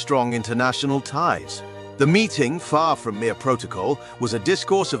Brunei's strong international ties. The meeting, far from mere protocol, was a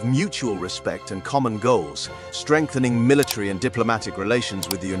discourse of mutual respect and common goals, strengthening military and diplomatic relations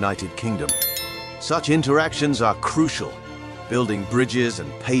with the United Kingdom. Such interactions are crucial, building bridges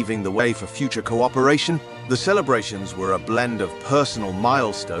and paving the way for future cooperation. The celebrations were a blend of personal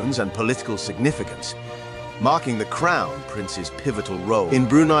milestones and political significance, marking the Crown Prince's pivotal role in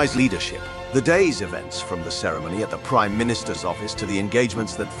Brunei's leadership. The day's events, from the ceremony at the Prime Minister's office to the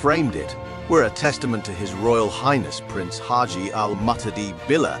engagements that framed it, were a testament to His Royal Highness Prince Haji Al Muhtadi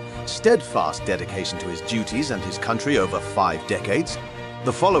Billah' steadfast dedication to his duties and his country over 5 decades.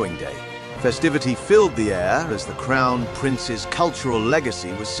 The following day, festivity filled the air as the Crown Prince's cultural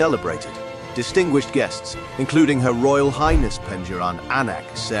legacy was celebrated. Distinguished guests, including Her Royal Highness Pengiran Anak,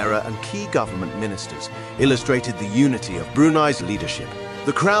 Sarah, and key government ministers, illustrated the unity of Brunei's leadership.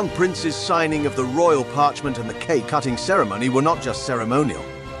 The Crown Prince's signing of the royal parchment and the cake-cutting ceremony were not just ceremonial.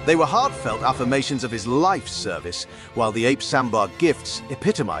 They were heartfelt affirmations of his life's service, while the ape sambar gifts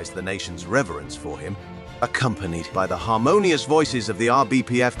epitomized the nation's reverence for him. Accompanied by the harmonious voices of the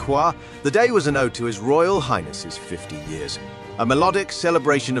RBPF choir, the day was an ode to His Royal Highness's 50 years. A melodic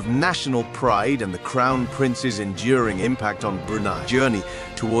celebration of national pride and the Crown Prince's enduring impact on Brunei's journey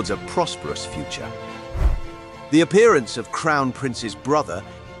towards a prosperous future. The appearance of Crown Prince's brother.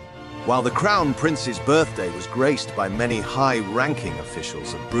 While the Crown Prince's birthday was graced by many high-ranking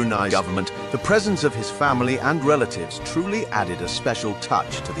officials of Brunei's government, the presence of his family and relatives truly added a special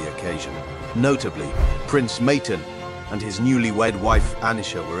touch to the occasion. Notably, Prince Mateen and his newlywed wife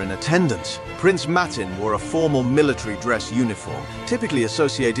Anisha were in attendance. Prince Mateen wore a formal military dress uniform, typically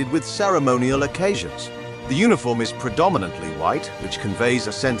associated with ceremonial occasions. The uniform is predominantly white, which conveys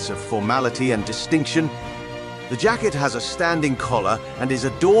a sense of formality and distinction. The jacket has a standing collar and is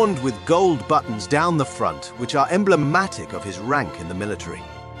adorned with gold buttons down the front, which are emblematic of his rank in the military.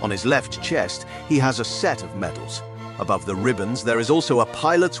 On his left chest, he has a set of medals. Above the ribbons, there is also a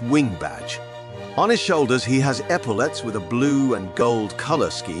pilot's wing badge. On his shoulders, he has epaulets with a blue and gold color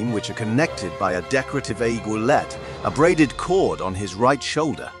scheme, which are connected by a decorative aiguilette, a braided cord on his right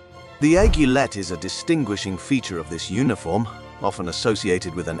shoulder. The aiguilette is a distinguishing feature of this uniform, often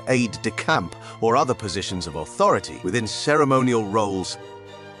associated with an aide-de-camp or other positions of authority within ceremonial roles.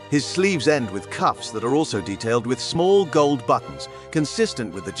 His sleeves end with cuffs that are also detailed with small gold buttons,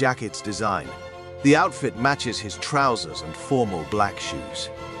 consistent with the jacket's design. The outfit matches his trousers and formal black shoes.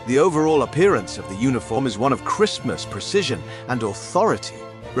 The overall appearance of the uniform is one of Christmas precision and authority,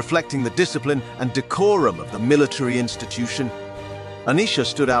 reflecting the discipline and decorum of the military institution. Anisha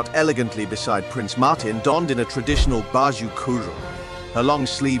stood out elegantly beside Prince Mateen, donned in a traditional baju kurung. Her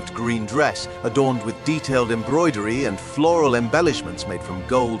long-sleeved green dress, adorned with detailed embroidery and floral embellishments made from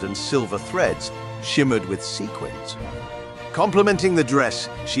gold and silver threads, shimmered with sequins. Complementing the dress,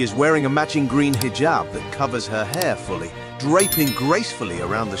 she is wearing a matching green hijab that covers her hair fully, draping gracefully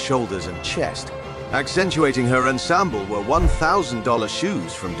around the shoulders and chest. Accentuating her ensemble were $1,000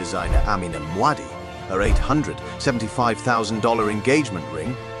 shoes from designer Amin Mwadi, her $875,000 engagement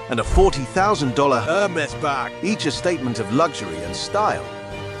ring, and a $40,000 Hermes bag, each a statement of luxury and style.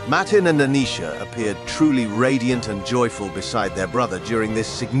 Mateen and Anisha appeared truly radiant and joyful beside their brother during this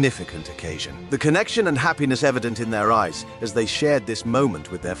significant occasion. The connection and happiness evident in their eyes as they shared this moment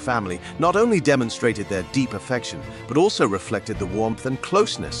with their family not only demonstrated their deep affection, but also reflected the warmth and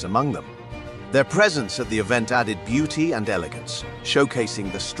closeness among them. Their presence at the event added beauty and elegance,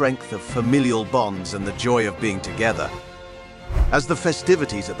 showcasing the strength of familial bonds and the joy of being together. As the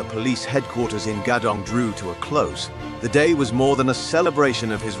festivities at the police headquarters in Gadong drew to a close, the day was more than a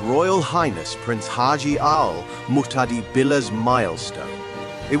celebration of His Royal Highness Prince Haji Al Muhtadi Billah's milestone.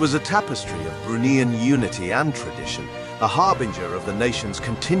 It was a tapestry of Bruneian unity and tradition, a harbinger of the nation's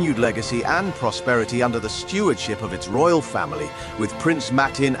continued legacy and prosperity under the stewardship of its royal family, with Prince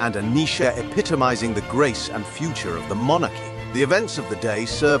Mateen and Anisha epitomizing the grace and future of the monarchy. The events of the day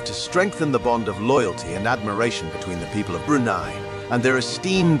served to strengthen the bond of loyalty and admiration between the people of Brunei and their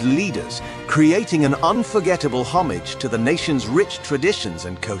esteemed leaders, creating an unforgettable homage to the nation's rich traditions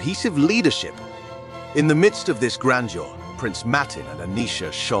and cohesive leadership. In the midst of this grandeur, Prince Mateen and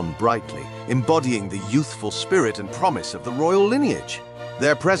Anisha shone brightly, embodying the youthful spirit and promise of the royal lineage.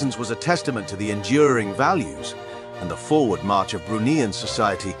 Their presence was a testament to the enduring values and the forward march of Bruneian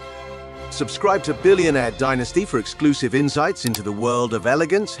society. Subscribe to Billionaire Dynasty for exclusive insights into the world of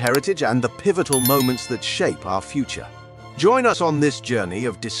elegance, heritage, and the pivotal moments that shape our future. Join us on this journey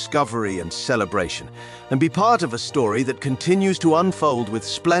of discovery and celebration, and be part of a story that continues to unfold with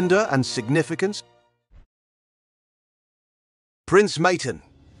splendor and significance. Prince Mateen,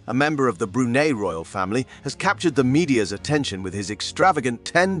 a member of the Brunei royal family, has captured the media's attention with his extravagant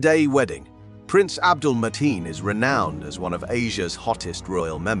 10-day wedding. Prince Abdul Mateen is renowned as one of Asia's hottest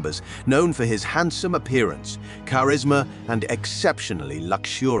royal members, known for his handsome appearance, charisma, and exceptionally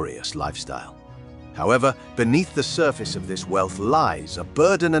luxurious lifestyle. However, beneath the surface of this wealth lies a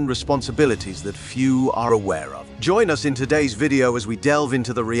burden and responsibilities that few are aware of. Join us in today's video as we delve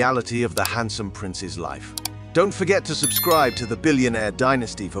into the reality of the handsome prince's life. Don't forget to subscribe to the Billionaire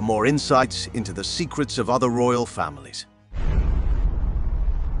Dynasty for more insights into the secrets of other royal families.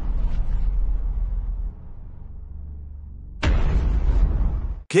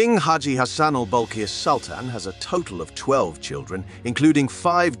 King Haji Hassan al-Bolkiah Sultan has a total of 12 children, including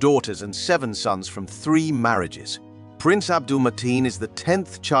 5 daughters and 7 sons from 3 marriages. Prince Abdul Mateen is the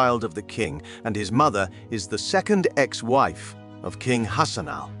 10th child of the king, and his mother is the 2nd ex-wife of King Hassan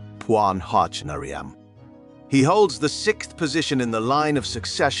al-Puan Haj Nariam. He holds the 6th position in the line of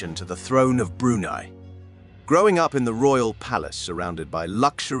succession to the throne of Brunei. Growing up in the royal palace surrounded by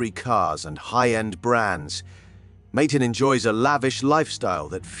luxury cars and high-end brands, Mateen enjoys a lavish lifestyle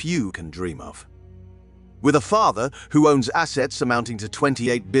that few can dream of. With a father who owns assets amounting to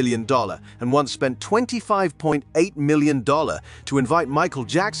 $28 billion and once spent $25.8 million to invite Michael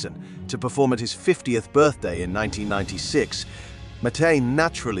Jackson to perform at his 50th birthday in 1996, Mateen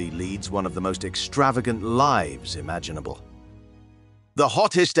naturally leads one of the most extravagant lives imaginable. The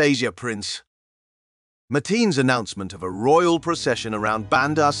hottest Asia prince. Mateen's announcement of a royal procession around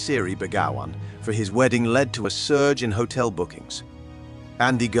Bandar Seri Begawan for his wedding led to a surge in hotel bookings.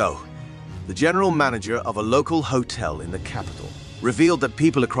 Andy Go, the general manager of a local hotel in the capital, revealed that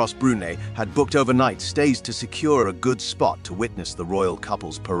people across Brunei had booked overnight stays to secure a good spot to witness the royal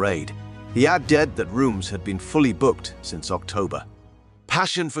couple's parade. He added that rooms had been fully booked since October.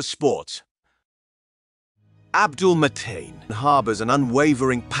 Passion for sports. Abdul Mateen harbors an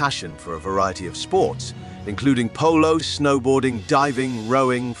unwavering passion for a variety of sports, including polo, snowboarding, diving,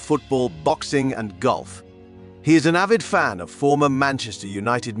 rowing, football, boxing, and golf. He is an avid fan of former Manchester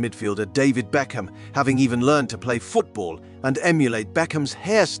United midfielder David Beckham, having even learned to play football and emulate Beckham's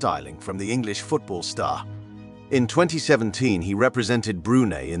hairstyling from the English football star. In 2017, he represented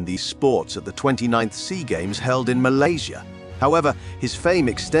Brunei in these sports at the 29th SEA Games held in Malaysia. However, his fame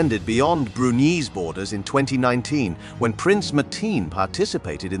extended beyond Brunei's borders in 2019 when Prince Mateen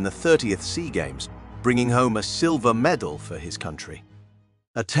participated in the 30th SEA Games, bringing home a silver medal for his country.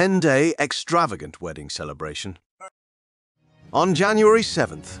 A 10-day extravagant wedding celebration. On January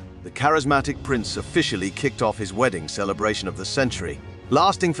 7th, the charismatic prince officially kicked off his wedding celebration of the century,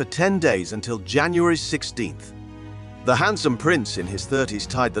 lasting for 10 days until January 16th. The handsome prince in his 30s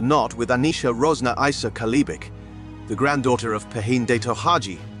tied the knot with Anisha Rosna Isa Kalibik, the granddaughter of Pahin Dato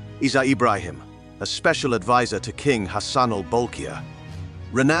Haji Isa Ibrahim, a special advisor to King Hassan al-Bolkiah.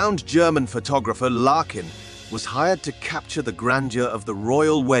 Renowned German photographer Larkin was hired to capture the grandeur of the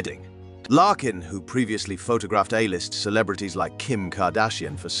royal wedding. Larkin, who previously photographed A-list celebrities like Kim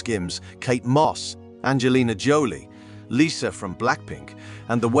Kardashian for Skims, Kate Moss, Angelina Jolie, Lisa from Blackpink,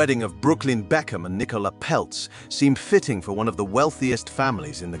 and the wedding of Brooklyn Beckham and Nicola Peltz, seemed fitting for one of the wealthiest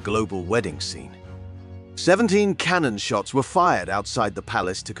families in the global wedding scene. 17 cannon shots were fired outside the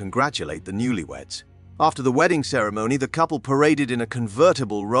palace to congratulate the newlyweds. After the wedding ceremony, the couple paraded in a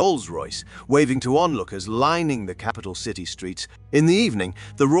convertible Rolls-Royce, waving to onlookers lining the capital city streets. In the evening,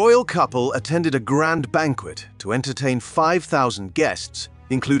 the royal couple attended a grand banquet to entertain 5,000 guests,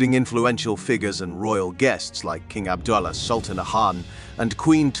 including influential figures and royal guests like King Abdullah Sultan Ahsan and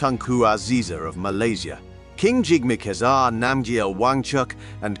Queen Tunku Aziza of Malaysia, King Jigme Khazar Namgyel Wangchuck,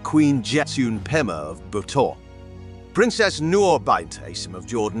 and Queen Jetsun Pema of Bhutan. Princess Noor bint Asim of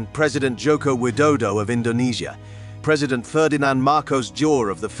Jordan, President Joko Widodo of Indonesia, President Ferdinand Marcos Jr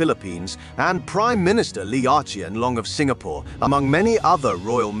of the Philippines, and Prime Minister Lee Hsien Loong of Singapore, among many other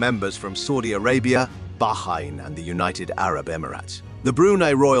royal members from Saudi Arabia, Bahrain, and the United Arab Emirates. The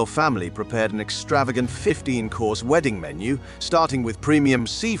Brunei royal family prepared an extravagant 15-course wedding menu, starting with premium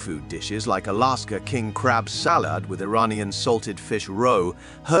seafood dishes like Alaska king crab salad with Iranian salted fish roe,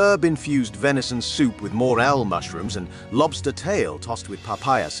 herb-infused venison soup with morel mushrooms, and lobster tail tossed with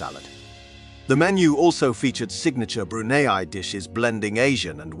papaya salad. The menu also featured signature Brunei dishes blending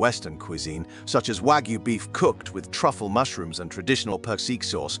Asian and Western cuisine, such as Wagyu beef cooked with truffle mushrooms and traditional persik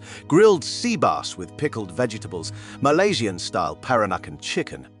sauce, grilled sea bass with pickled vegetables, Malaysian-style Peranakan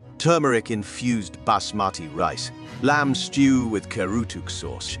chicken, turmeric-infused basmati rice, lamb stew with kerutuk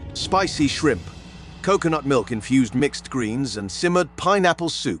sauce, spicy shrimp, coconut milk-infused mixed greens, and simmered pineapple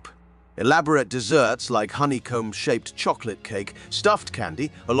soup. Elaborate desserts like honeycomb-shaped chocolate cake, stuffed candy,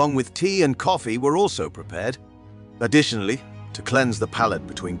 along with tea and coffee were also prepared. Additionally, to cleanse the palate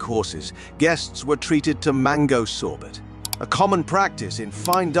between courses, guests were treated to mango sorbet, a common practice in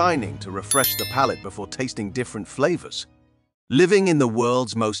fine dining to refresh the palate before tasting different flavors. Living in the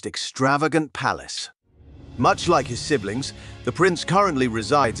world's most extravagant palace. Much like his siblings, the prince currently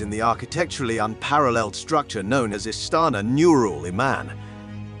resides in the architecturally unparalleled structure known as Istana Nurul Iman,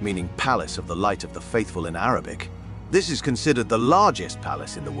 meaning Palace of the Light of the Faithful in Arabic. This is considered the largest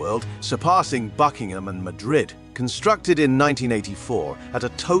palace in the world, surpassing Buckingham and Madrid. Constructed in 1984 at a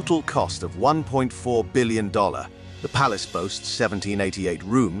total cost of $1.4 billion, the palace boasts 1788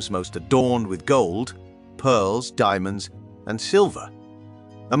 rooms, most adorned with gold, pearls, diamonds, and silver.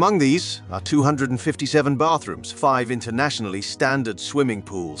 Among these are 257 bathrooms, 5 internationally standard swimming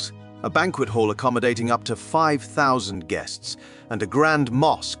pools, a banquet hall accommodating up to 5,000 guests, and a grand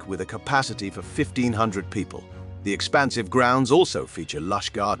mosque with a capacity for 1,500 people. The expansive grounds also feature lush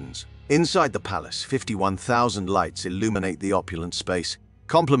gardens. Inside the palace, 51,000 lights illuminate the opulent space,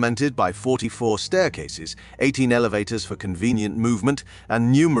 complemented by 44 staircases, 18 elevators for convenient movement,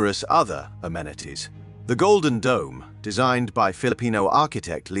 and numerous other amenities. The Golden Dome, designed by Filipino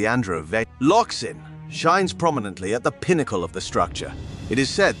architect Leandro Locsin, shines prominently at the pinnacle of the structure. It is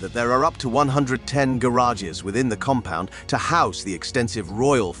said that there are up to 110 garages within the compound to house the extensive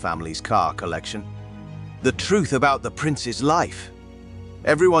royal family's car collection. The truth about the prince's life.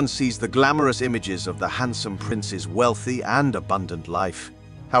 Everyone sees the glamorous images of the handsome prince's wealthy and abundant life.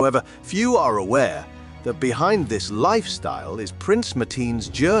 However, few are aware that behind this lifestyle is Prince Mateen's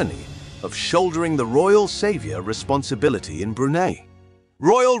journey of shouldering the royal savior responsibility in Brunei.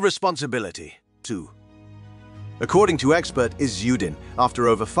 Royal responsibility, 2. According to expert Izzuddin, after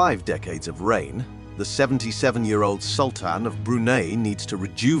over 5 decades of reign, the 77-year-old Sultan of Brunei needs to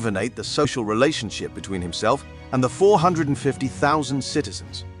rejuvenate the social relationship between himself and the 450,000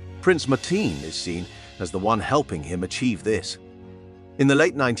 citizens. Prince Mateen is seen as the one helping him achieve this. In the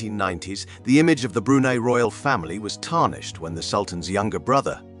late 1990s, the image of the Brunei royal family was tarnished when the Sultan's younger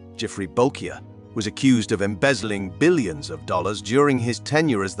brother, Jeffrey Bolkiah, was accused of embezzling billions of dollars during his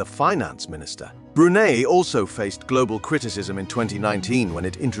tenure as the finance minister. Brunei also faced global criticism in 2019 when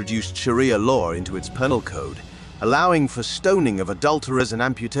it introduced Sharia law into its penal code, allowing for stoning of adulterers and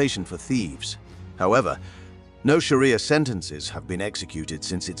amputation for thieves. However, no Sharia sentences have been executed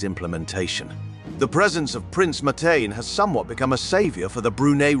since its implementation. The presence of Prince Mateen has somewhat become a savior for the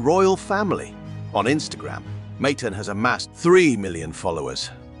Brunei royal family. On Instagram, Mateen has amassed 3 million followers.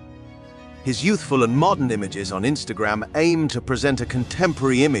 His youthful and modern images on Instagram aim to present a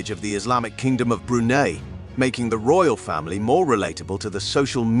contemporary image of the Islamic Kingdom of Brunei, making the royal family more relatable to the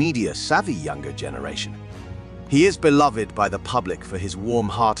social media-savvy younger generation. He is beloved by the public for his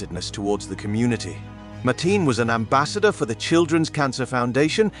warm-heartedness towards the community. Mateen was an ambassador for the Children's Cancer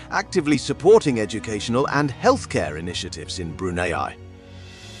Foundation, actively supporting educational and healthcare initiatives in Brunei.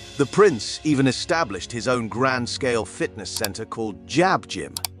 The prince even established his own grand-scale fitness center called Jab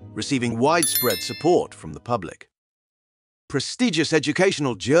Gym, receiving widespread support from the public. Prestigious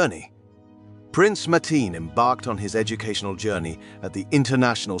educational journey. Prince Mateen embarked on his educational journey at the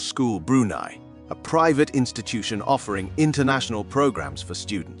International School Brunei, a private institution offering international programs for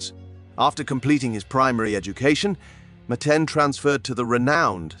students. After completing his primary education, Mateen transferred to the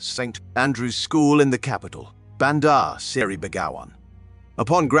renowned St. Andrew's School in the capital, Bandar Seri Begawan.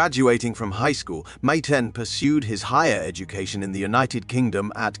 Upon graduating from high school, Mateen pursued his higher education in the United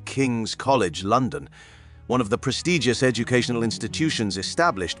Kingdom at King's College London, one of the prestigious educational institutions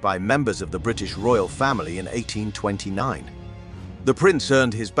established by members of the British royal family in 1829. The prince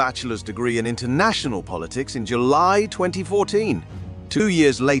earned his bachelor's degree in international politics in July 2014. 2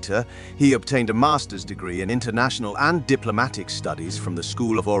 years later, he obtained a master's degree in international and diplomatic studies from the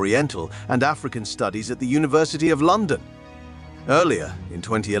School of Oriental and African Studies at the University of London. Earlier, in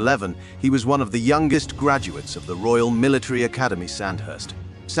 2011, he was one of the youngest graduates of the Royal Military Academy Sandhurst.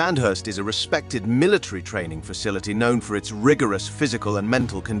 Sandhurst is a respected military training facility known for its rigorous physical and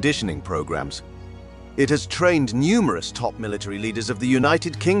mental conditioning programs. It has trained numerous top military leaders of the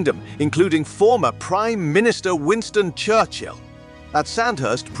United Kingdom, including former Prime Minister Winston Churchill. At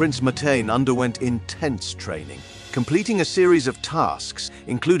Sandhurst, Prince Mateen underwent intense training, completing a series of tasks,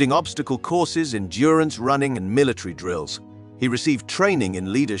 including obstacle courses, endurance running, and military drills. He received training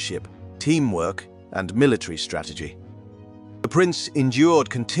in leadership, teamwork, and military strategy. The prince endured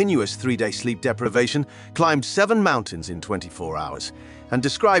continuous 3-day sleep deprivation, climbed 7 mountains in 24 hours, and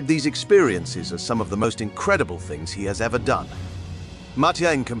described these experiences as some of the most incredible things he has ever done.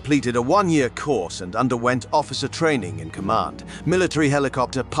 Mateen completed a 1-year course and underwent officer training in command, military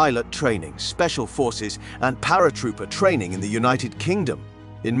helicopter pilot training, special forces, and paratrooper training in the United Kingdom.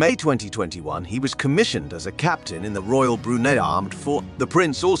 In May 2021, he was commissioned as a captain in the Royal Brunei Armed Force. The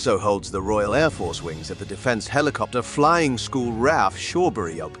prince also holds the Royal Air Force wings at the Defence Helicopter Flying School RAF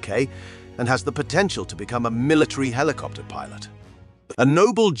Shawbury UK and has the potential to become a military helicopter pilot. A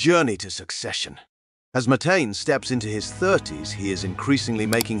noble journey to succession. As Mateen steps into his 30s, he is increasingly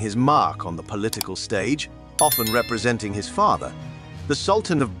making his mark on the political stage, often representing his father, the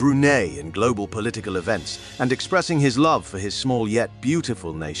Sultan of Brunei, in global political events, and expressing his love for his small yet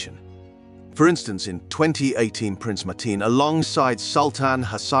beautiful nation. For instance, in 2018, Prince Mateen, alongside Sultan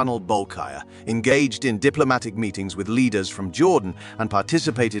Hassan al-Bolkiah, engaged in diplomatic meetings with leaders from Jordan and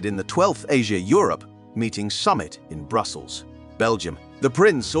participated in the 12th Asia-Europe Meeting Summit in Brussels, Belgium. The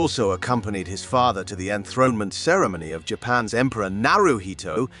prince also accompanied his father to the enthronement ceremony of Japan's Emperor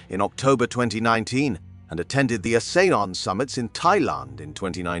Naruhito in October 2019 and attended the ASEAN summits in Thailand in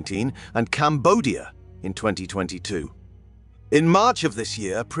 2019 and Cambodia in 2022. In March of this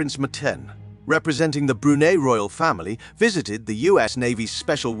year, Prince Mateen, representing the Brunei royal family, visited the U.S. Navy's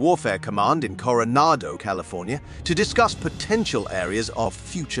Special Warfare Command in Coronado, California, to discuss potential areas of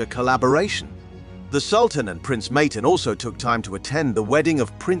future collaboration. The Sultan and Prince Mateen also took time to attend the wedding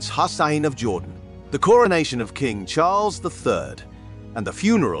of Prince Hussein of Jordan, the coronation of King Charles III, and the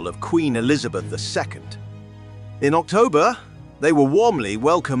funeral of Queen Elizabeth II. In October, they were warmly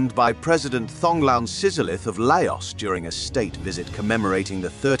welcomed by President Thongloun Sisoulith of Laos during a state visit commemorating the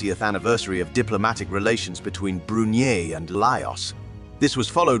 30th anniversary of diplomatic relations between Brunei and Laos. This was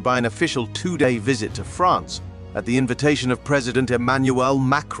followed by an official 2-day visit to France at the invitation of President Emmanuel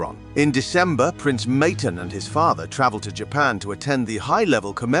Macron. In December, Prince Mateen and his father traveled to Japan to attend the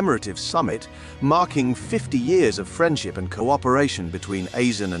high-level commemorative summit, marking 50 years of friendship and cooperation between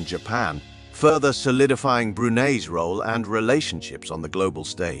ASEAN and Japan, further solidifying Brunei's role and relationships on the global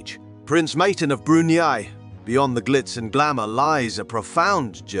stage. Prince Mateen of Brunei. Beyond the glitz and glamour lies a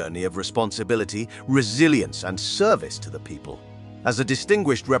profound journey of responsibility, resilience, and service to the people. As a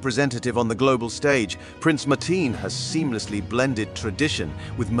distinguished representative on the global stage, Prince Mateen has seamlessly blended tradition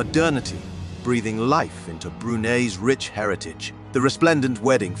with modernity, breathing life into Brunei's rich heritage. The resplendent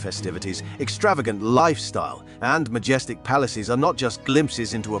wedding festivities, extravagant lifestyle, and majestic palaces are not just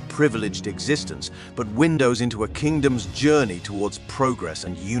glimpses into a privileged existence, but windows into a kingdom's journey towards progress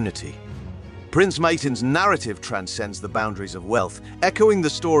and unity. Prince Mateen's narrative transcends the boundaries of wealth, echoing the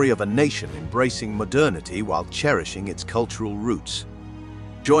story of a nation embracing modernity while cherishing its cultural roots.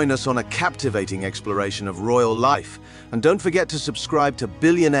 Join us on a captivating exploration of royal life, and don't forget to subscribe to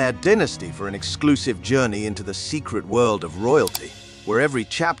Billionaire Dynasty for an exclusive journey into the secret world of royalty, where every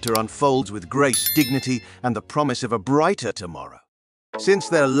chapter unfolds with grace, dignity, and the promise of a brighter tomorrow. Since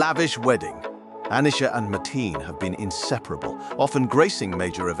their lavish wedding, Anisha and Mateen have been inseparable, often gracing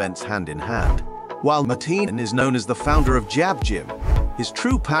major events hand in hand. While Mateen is known as the founder of Jab Gym, his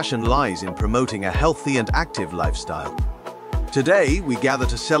true passion lies in promoting a healthy and active lifestyle. Today, we gather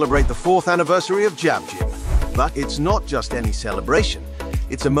to celebrate the 4th anniversary of Jab Gym. But it's not just any celebration.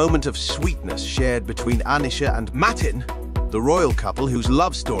 It's a moment of sweetness shared between Anisha and Mateen, the royal couple whose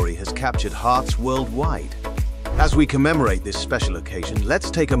love story has captured hearts worldwide. As we commemorate this special occasion, let's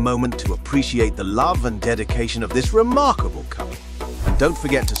take a moment to appreciate the love and dedication of this remarkable couple. And don't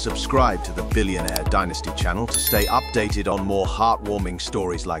forget to subscribe to the Billionaire Dynasty channel to stay updated on more heartwarming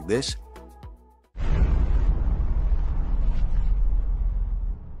stories like this.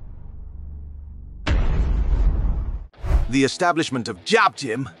 The establishment of Jab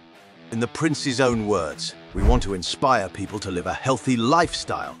Gym. In the prince's own words, we want to inspire people to live a healthy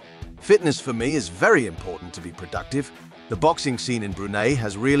lifestyle. Fitness for me is very important to be productive. The boxing scene in Brunei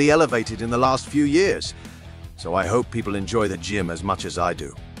has really elevated in the last few years, so I hope people enjoy the gym as much as I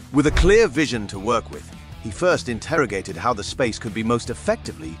do. With a clear vision to work with, he first interrogated how the space could be most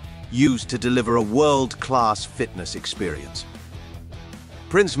effectively used to deliver a world-class fitness experience.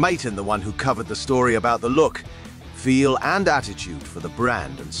 Prince Mateen, the one who covered the story about the look, feel and attitude for the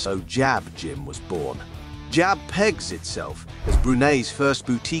brand, and so Jab Gym was born. Jab pegs itself as Brunei's first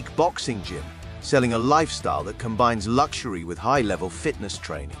boutique boxing gym, selling a lifestyle that combines luxury with high-level fitness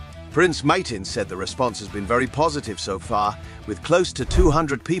training. Prince Mateen said the response has been very positive so far, with close to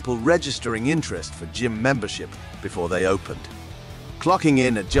 200 people registering interest for gym membership before they opened. Clocking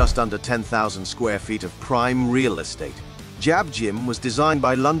in at just under 10,000 square feet of prime real estate, Jab Gym was designed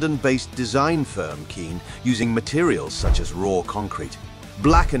by London-based design firm Keen, using materials such as raw concrete,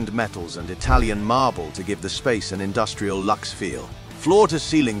 blackened metals and Italian marble to give the space an industrial luxe feel.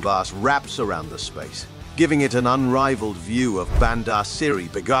 Floor-to-ceiling glass wraps around the space, giving it an unrivaled view of Bandar Seri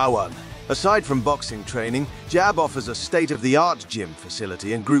Begawan. Aside from boxing training, Jab offers a state-of-the-art gym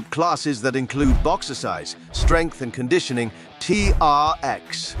facility and group classes that include boxercise, strength and conditioning,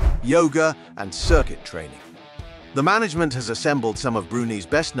 TRX, yoga and circuit training. The management has assembled some of Brunei's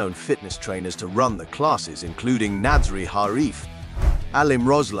best-known fitness trainers to run the classes, including Nazri Harif, Alim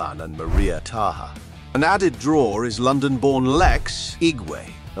Roslan and Maria Taha. An added draw is London-born Lex Igwe,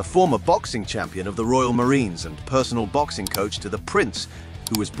 a former boxing champion of the Royal Marines and personal boxing coach to the Prince,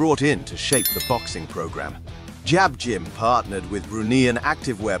 who was brought in to shape the boxing program. Jab Gym partnered with Bruneian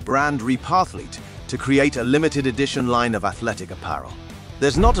activewear brand Repathlete to create a limited edition line of athletic apparel.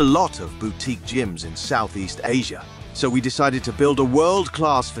 There's not a lot of boutique gyms in Southeast Asia, so we decided to build a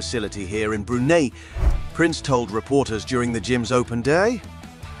world-class facility here in Brunei, Prince told reporters during the gym's open day.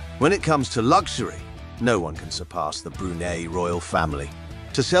 When it comes to luxury, no one can surpass the Brunei royal family.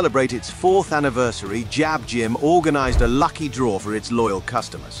 To celebrate its 4th anniversary, Jab Gym organized a lucky draw for its loyal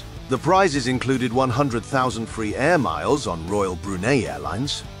customers. The prizes included 100,000 free air miles on Royal Brunei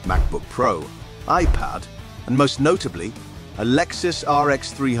Airlines, MacBook Pro, iPad, and most notably, a Lexus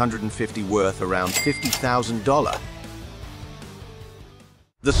RX 350 worth around $50,000.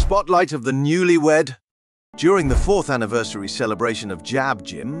 The spotlight of the newlywed. During the 4th anniversary celebration of Jab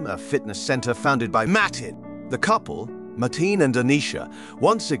Gym, a fitness center founded by Mateen, the couple, Mateen and Anisha,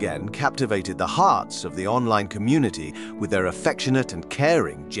 once again captivated the hearts of the online community with their affectionate and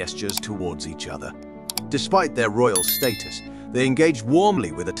caring gestures towards each other. Despite their royal status, they engaged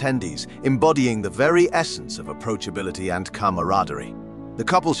warmly with attendees, embodying the very essence of approachability and camaraderie. The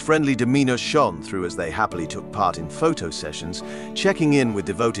couple's friendly demeanor shone through as they happily took part in photo sessions, checking in with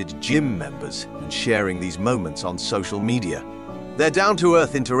devoted gym members and sharing these moments on social media. Their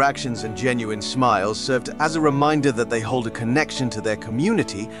down-to-earth interactions and genuine smiles served as a reminder that they hold a connection to their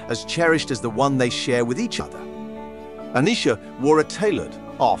community as cherished as the one they share with each other. Anisha wore a tailored,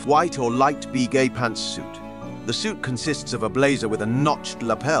 off-white or light beige pants suit. The suit consists of a blazer with a notched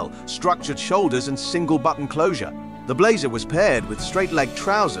lapel, structured shoulders and single-button closure. The blazer was paired with straight-leg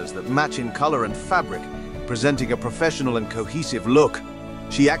trousers that match in color and fabric, presenting a professional and cohesive look.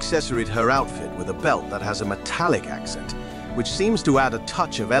 She accessoried her outfit with a belt that has a metallic accent, which seems to add a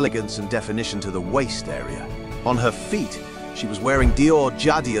touch of elegance and definition to the waist area. On her feet, she was wearing Dior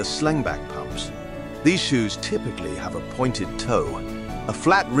Jadia slingback pumps. These shoes typically have a pointed toe, a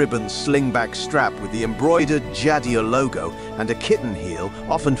flat ribbon slingback strap with the embroidered Jadia logo, and a kitten heel,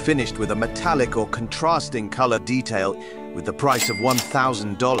 often finished with a metallic or contrasting color detail, with the price of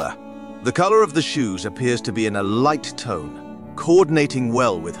 $1,000. The color of the shoes appears to be in a light tone, coordinating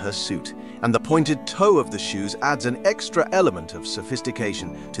well with her suit, and the pointed toe of the shoes adds an extra element of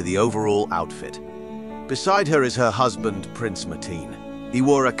sophistication to the overall outfit. Beside her is her husband, Prince Mateen. He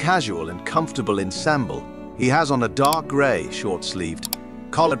wore a casual and comfortable ensemble. He has on a dark grey, short-sleeved,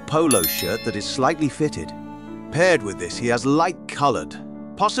 collared polo shirt that is slightly fitted. Paired with this, he has light-coloured,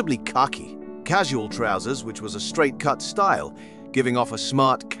 possibly khaki, casual trousers, which was a straight-cut style, giving off a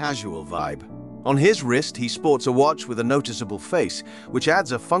smart, casual vibe. On his wrist, he sports a watch with a noticeable face, which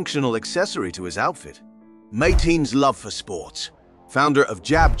adds a functional accessory to his outfit. Mateen's love for sports. Founder of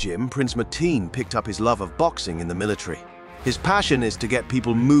Jab Gym, Prince Mateen picked up his love of boxing in the military. His passion is to get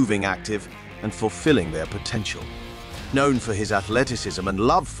people moving, active, and fulfilling their potential. Known for his athleticism and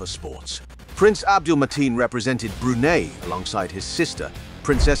love for sports, Prince Abdul Mateen represented Brunei alongside his sister,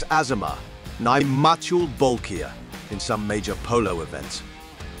 Princess Azamah Naimatul Bolkiah, in some major polo events.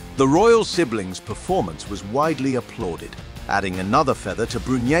 The royal siblings' performance was widely applauded, adding another feather to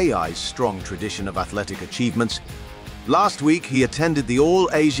Brunei's strong tradition of athletic achievements. Last week, he attended the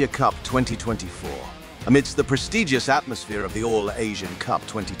All-Asia Cup 2024. Amidst the prestigious atmosphere of the All-Asian Cup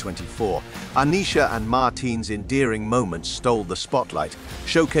 2024, Anisha and Mateen's endearing moments stole the spotlight,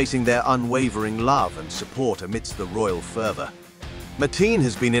 showcasing their unwavering love and support amidst the royal fervor. Mateen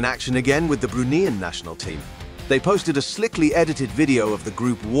has been in action again with the Bruneian national team. They posted a slickly edited video of the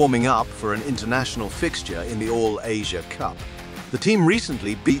group warming up for an international fixture in the All-Asia Cup. The team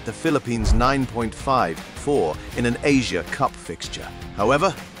recently beat the Philippines 9.5-4 in an Asia Cup fixture.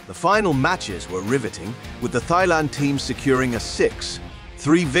 However, the final matches were riveting, with the Thailand team securing a 6-3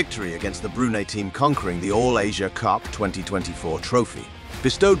 victory against the Brunei team, conquering the All-Asia Cup 2024 trophy.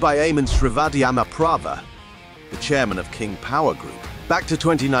 bestowed by Eamon Srivadyanmaprava, the chairman of King Power Group. Back to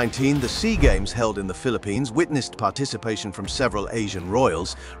 2019, the SEA Games held in the Philippines witnessed participation from several Asian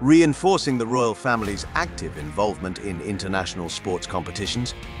royals, reinforcing the royal family's active involvement in international sports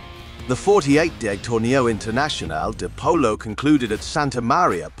competitions. The 48-day Torneo Internacional de Polo concluded at Santa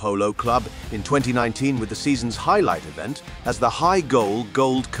Maria Polo Club in 2019 with the season's highlight event as the High Goal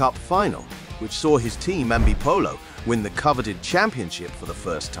Gold Cup Final, which saw his team, Ambi Polo, win the coveted championship for the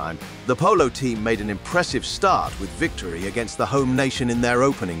first time. The polo team made an impressive start with victory against the home nation in their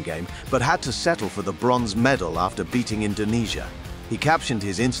opening game, but had to settle for the bronze medal after beating Indonesia. He captioned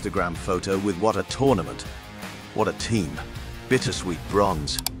his Instagram photo with "What a tournament. What a team. Bittersweet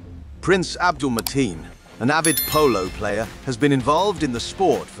bronze." Prince Abdul Mateen, an avid polo player, has been involved in the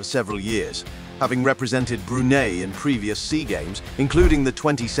sport for several years, having represented Brunei in previous SEA Games, including the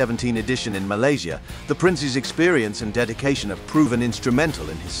 2017 edition in Malaysia. The prince's experience and dedication have proven instrumental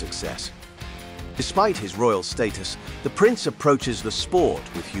in his success. Despite his royal status, the prince approaches the sport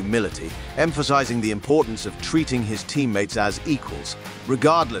with humility, emphasizing the importance of treating his teammates as equals,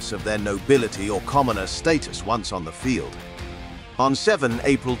 regardless of their nobility or commoner status once on the field. On 7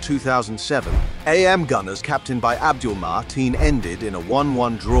 April 2007, AM Gunners captained by Abdul Mateen ended in a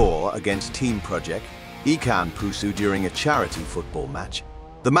 1-1 draw against Team Project Ikan Pusu during a charity football match.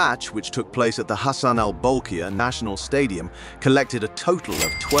 The match, which took place at the Hassan al-Bolkiah National Stadium, collected a total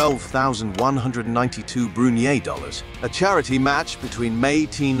of 12,192 Brunei dollars. A charity match between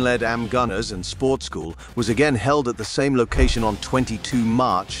Mateen-led AM Gunners and Sports School was again held at the same location on 22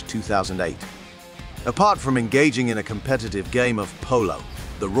 March 2008. Apart from engaging in a competitive game of polo,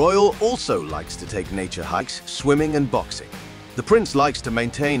 the royal also likes to take nature hikes, swimming and boxing. The prince likes to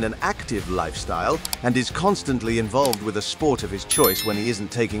maintain an active lifestyle and is constantly involved with a sport of his choice when he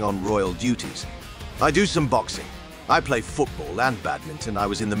isn't taking on royal duties. "I do some boxing. I play football and badminton. I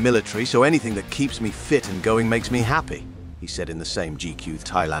was in the military, so anything that keeps me fit and going makes me happy," he said in the same GQ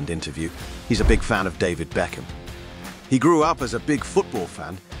Thailand interview. He's a big fan of David Beckham. He grew up as a big football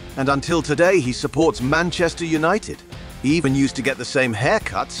fan, and until today he supports Manchester United. He even used to get the same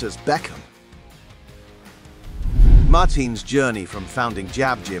haircuts as Beckham. Mateen's journey from founding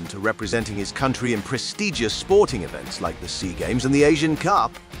Jab Gym to representing his country in prestigious sporting events like the SEA Games and the Asian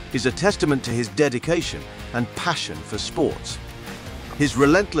Cup is a testament to his dedication and passion for sports. His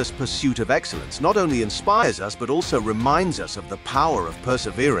relentless pursuit of excellence not only inspires us but also reminds us of the power of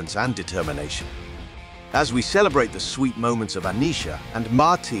perseverance and determination. As we celebrate the sweet moments of Anisha and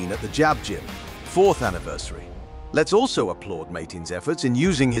Mateen at the Jab Gym 4th anniversary, let's also applaud Mateen's efforts in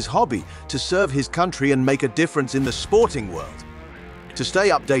using his hobby to serve his country and make a difference in the sporting world. To stay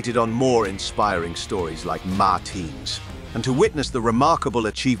updated on more inspiring stories like Mateen's, and to witness the remarkable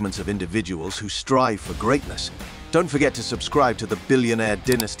achievements of individuals who strive for greatness, don't forget to subscribe to the Billionaire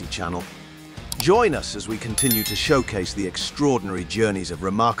Dynasty channel. Join us as we continue to showcase the extraordinary journeys of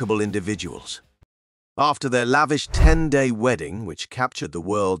remarkable individuals. After their lavish 10-day wedding, which captured the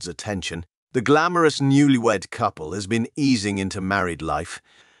world's attention, the glamorous newlywed couple has been easing into married life,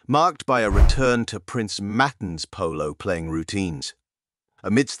 marked by a return to Prince Mateen's polo playing routines.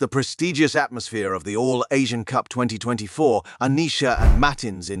 Amidst the prestigious atmosphere of the All-Asian Cup 2024, Anisha and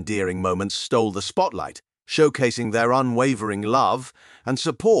Mateen's endearing moments stole the spotlight, showcasing their unwavering love and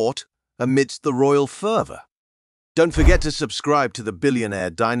support amidst the royal fervor. Don't forget to subscribe to the Billionaire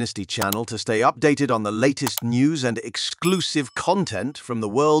Dynasty channel to stay updated on the latest news and exclusive content from the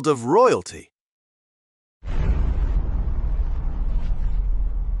world of royalty.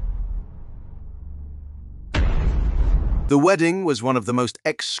 The wedding was one of the most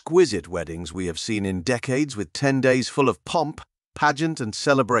exquisite weddings we have seen in decades, with 10 days full of pomp, pageant and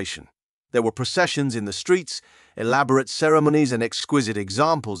celebration. There were processions in the streets, elaborate ceremonies and exquisite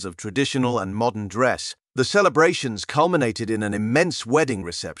examples of traditional and modern dress. The celebrations culminated in an immense wedding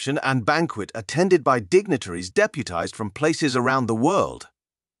reception and banquet attended by dignitaries deputized from places around the world.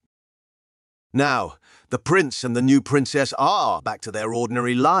 Now, the prince and the new princess are back to their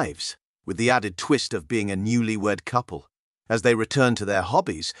ordinary lives, with the added twist of being a newlywed couple. As they return to their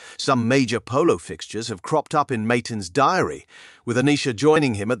hobbies, some major polo fixtures have cropped up in Mateen's diary, with Anisha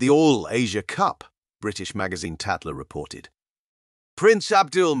joining him at the All-Asia Cup, British magazine Tatler reported. Prince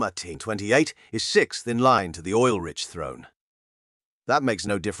Abdul Mateen, 28, is 6th in line to the oil-rich throne. That makes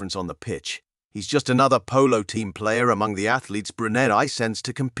no difference on the pitch. He's just another polo team player among the athletes Brunei sends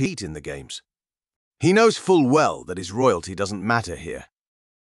to compete in the games. He knows full well that his royalty doesn't matter here.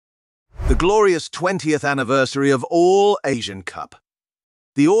 The glorious 20th anniversary of All-Asian Cup.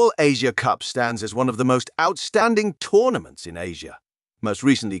 The All-Asia Cup stands as one of the most outstanding tournaments in Asia, most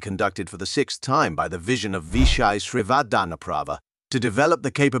recently conducted for the 6th time by the vision of Vishai Srivadyanmaprava, to develop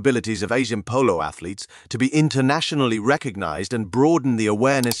the capabilities of Asian polo athletes to be internationally recognized and broaden the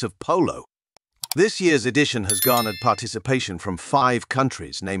awareness of polo. This year's edition has garnered participation from 5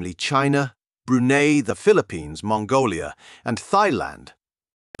 countries, namely China, Brunei, the Philippines, Mongolia, and Thailand.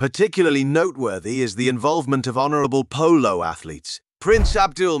 Particularly noteworthy is the involvement of honorable polo athletes Prince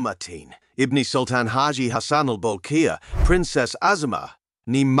Abdul Mateen, Ibn Sultan Haji Hassan al-Bolkiah, Princess Azima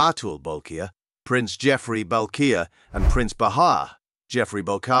Nimatul Bolkiah, Prince Jeffrey Bolkiah, and Prince Bahar Jeffrey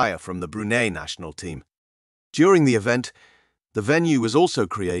Bolkiah from the Brunei national team. During the event, the venue was also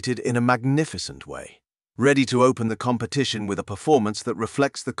created in a magnificent way, ready to open the competition with a performance that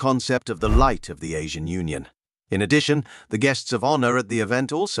reflects the concept of the light of the Asian Union. In addition, the guests of honor at the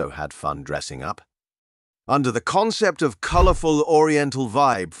event also had fun dressing up, under the concept of colorful Oriental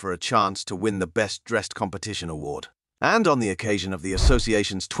vibe for a chance to win the Best Dressed Competition award. And on the occasion of the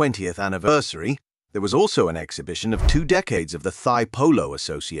association's 20th anniversary, there was also an exhibition of 2 decades of the Thai Polo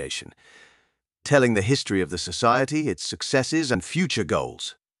Association, telling the history of the society, its successes and future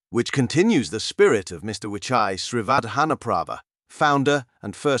goals, which continues the spirit of Mr. Wichai Srivadhanaprabha, founder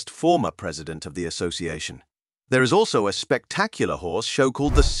and first former president of the association. There is also a spectacular horse show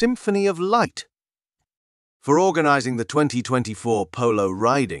called the Symphony of Light. For organizing the 2024 polo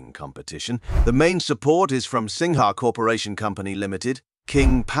riding competition, the main support is from Singha Corporation Company Limited,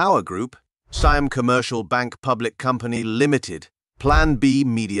 King Power Group, Siam Commercial Bank Public Company Limited, Plan B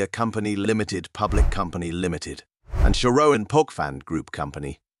Media Company Limited Public Company Limited, and Sharoan Pokphand Group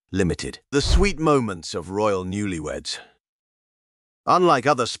Company Limited. The sweet moments of royal newlyweds. Unlike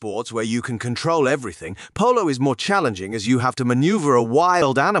other sports where you can control everything, polo is more challenging as you have to maneuver a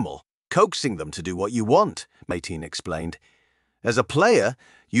wild animal, coaxing them to do what you want, Mateen explained. As a player,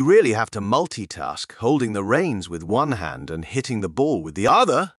 you really have to multitask, holding the reins with one hand and hitting the ball with the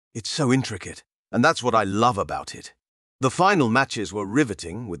other. It's so intricate, and that's what I love about it. The final matches were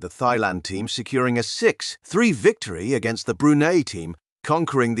riveting, with the Thailand team securing a 6-3 victory against the Brunei team,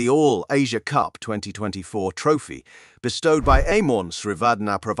 conquering the All-Asia Cup 2024 trophy, bestowed by Amon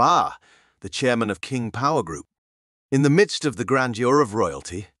Srivadhanaprabha, the chairman of King Power Group. In the midst of the grandeur of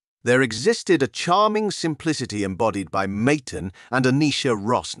royalty, there existed a charming simplicity embodied by Mateen and Anisha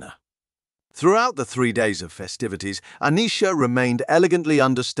Rosner. Throughout the 3 days of festivities, Anisha remained elegantly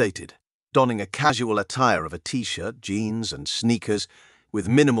understated, donning a casual attire of a t-shirt, jeans, and sneakers, with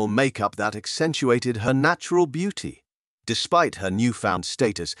minimal makeup that accentuated her natural beauty. Despite her newfound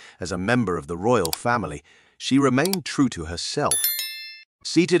status as a member of the royal family, she remained true to herself.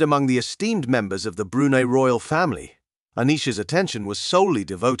 Seated among the esteemed members of the Brunei royal family, Anisha's attention was solely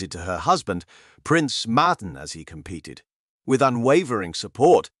devoted to her husband, Prince Mateen, as he competed. With unwavering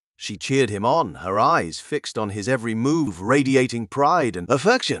support, she cheered him on, her eyes fixed on his every move, radiating pride and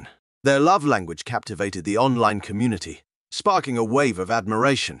affection. Their love language captivated the online community, sparking a wave of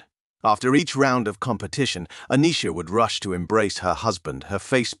admiration. After each round of competition, Anisha would rush to embrace her husband, her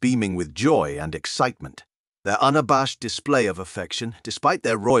face beaming with joy and excitement. Their unabashed display of affection, despite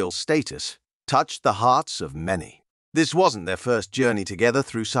their royal status, touched the hearts of many. This wasn't their first journey together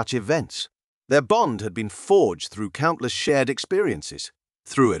through such events. Their bond had been forged through countless shared experiences.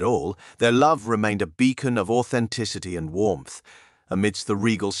 Through it all, their love remained a beacon of authenticity and warmth, amidst the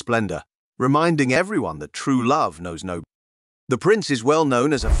regal splendor, reminding everyone that true love knows no. The prince is well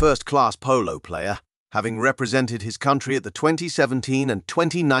known as a first-class polo player, having represented his country at the 2017 and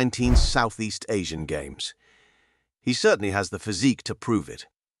 2019 Southeast Asian Games. He certainly has the physique to prove it.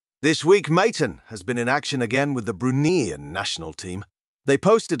 This week, Mateen has been in action again with the Bruneian national team. They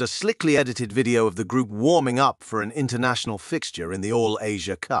posted a slickly edited video of the group warming up for an international fixture in the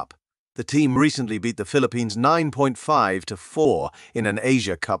All-Asia Cup. The team recently beat the Philippines 9.5-4 in an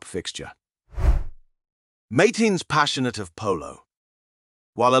Asia Cup fixture. Mateen's passionate of polo.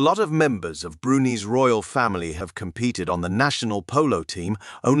 While a lot of members of Brunei's royal family have competed on the national polo team,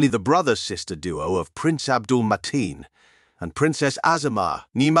 only the brother-sister duo of Prince Abdul Mateen and Princess Azima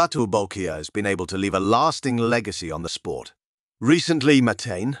Nimatul Bolkiah has been able to leave a lasting legacy on the sport. Recently,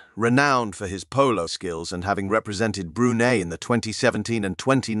 Mateen, renowned for his polo skills and having represented Brunei in the 2017 and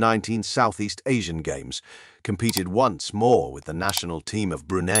 2019 Southeast Asian Games, competed once more with the national team of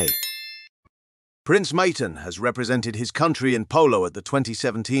Brunei. Prince Mateen has represented his country in polo at the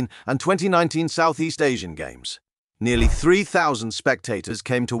 2017 and 2019 Southeast Asian Games. Nearly 3,000 spectators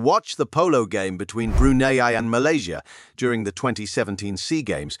came to watch the polo game between Brunei and Malaysia during the 2017 SEA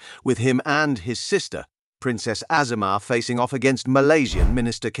Games, with him and his sister, Princess Azima, facing off against Malaysian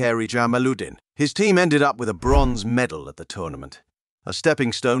Minister Khairi Jamaluddin. His team ended up with a bronze medal at the tournament, a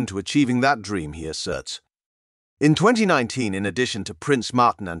stepping stone to achieving that dream, he asserts. In 2019, in addition to Prince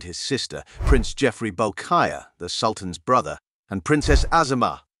Mateen and his sister, Prince Jeffrey Bolkiah, the Sultan's brother, and Princess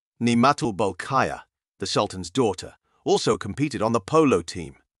Azamah Nimatul Bolkiah, the Sultan's daughter, also competed on the polo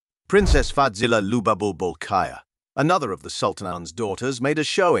team. Princess Fadzila Lubabul Bolkiah, another of the Sultan's daughters, made a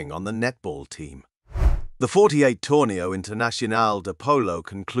showing on the netball team. The 48th Torneo Internacional de Polo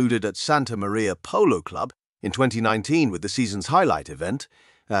concluded at Santa Maria Polo Club in 2019 with the season's highlight event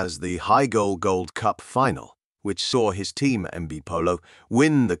as the High Gold Cup final, which saw his team, MB Polo,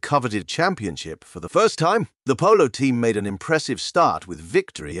 win the coveted championship for the first time. The polo team made an impressive start with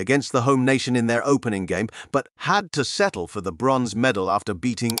victory against the home nation in their opening game, but had to settle for the bronze medal after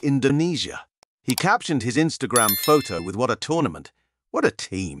beating Indonesia. He captioned his Instagram photo with "What a tournament, what a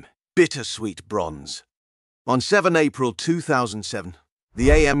team, bittersweet bronze." On 7 April 2007, the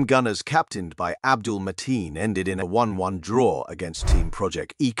AM Gunners, captained by Abdul Mateen, ended in a 1-1 draw against Team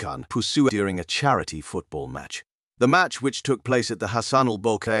Project Ikan Pusuan during a charity football match. The match, which took place at the Hassanal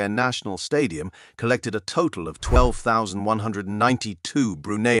Bolkiah National Stadium, collected a total of 12,192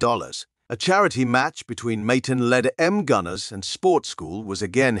 Brunei dollars. A charity match between Mateen-led M Gunners and Sports School was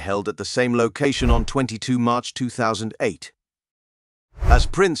again held at the same location on 22 March 2008. As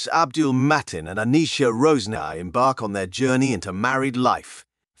Prince Abdul Mateen and Anisha Rosnai embark on their journey into married life,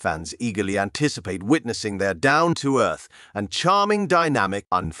 fans eagerly anticipate witnessing their down-to-earth and charming dynamic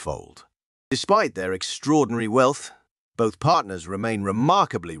unfold. Despite their extraordinary wealth, both partners remain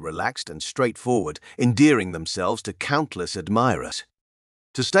remarkably relaxed and straightforward, endearing themselves to countless admirers.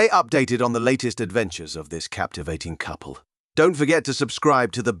 To stay updated on the latest adventures of this captivating couple, don't forget to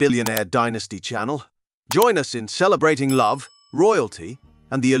subscribe to the Billionaire Dynasty channel. Join us in celebrating love, royalty,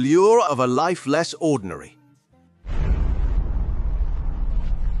 and the allure of a life less ordinary.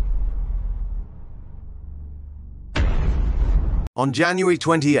 On January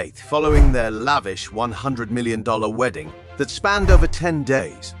 28th, following their lavish $100 million wedding that spanned over 10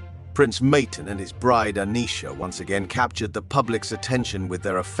 days, Prince Mateen and his bride Anisha once again captured the public's attention with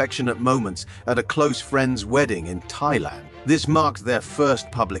their affectionate moments at a close friend's wedding in Thailand. This marked their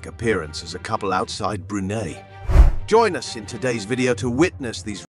first public appearance as a couple outside Brunei. Join us in today's video to witness these